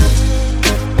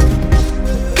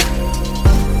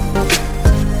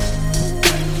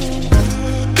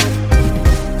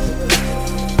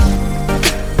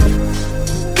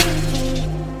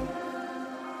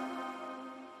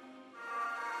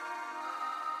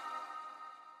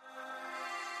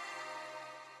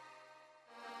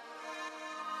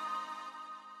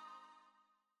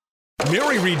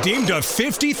 Mary redeemed a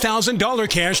 $50,000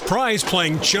 cash prize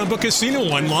playing Chumba Casino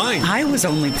online. I was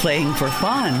only playing for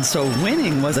fun, so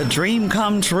winning was a dream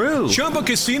come true. Chumba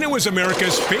Casino is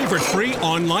America's favorite free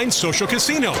online social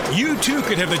casino. You, too,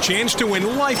 could have the chance to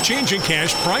win life-changing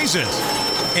cash prizes.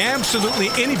 Absolutely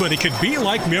anybody could be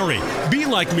like Mary. Be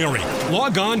like Mary.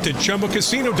 Log on to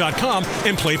ChumbaCasino.com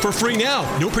and play for free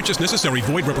now. No purchase necessary.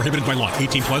 Void where prohibited by law.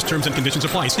 18 plus terms and conditions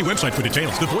apply. See website for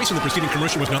details. The voice in the preceding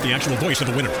commercial was not the actual voice of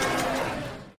the winner.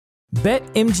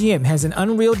 BetMGM has an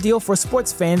unreal deal for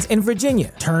sports fans in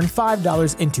Virginia. Turn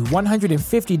 $5 into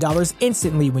 $150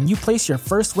 instantly when you place your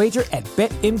first wager at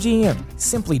BetMGM.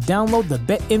 Simply download the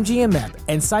BetMGM app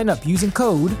and sign up using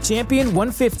code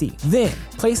Champion150. Then,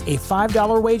 place a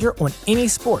 $5 wager on any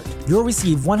sport. You'll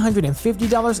receive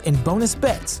 $150 in bonus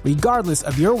bets, regardless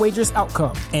of your wager's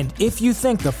outcome. And if you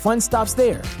think the fun stops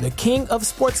there, the king of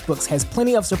sportsbooks has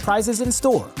plenty of surprises in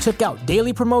store. Check out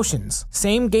daily promotions,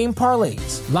 same-game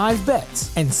parlays, live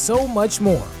bets, and so much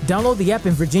more. Download the app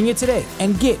in Virginia today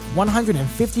and get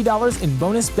 $150 in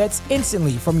bonus bets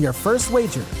instantly from your first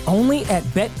wager. Only at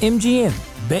BetMGM.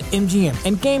 BetMGM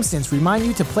and GameSense remind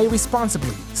you to play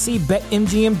responsibly. See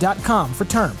BetMGM.com for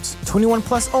terms. 21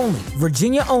 plus only.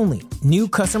 Virginia only. New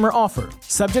customer offer.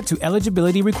 Subject to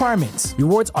eligibility requirements.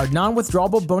 Rewards are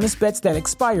non-withdrawable bonus bets that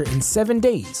expire in 7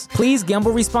 days. Please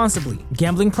gamble responsibly.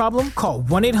 Gambling problem? Call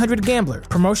 1-800-GAMBLER.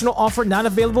 Promotional offer not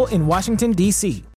available in Washington, D.C.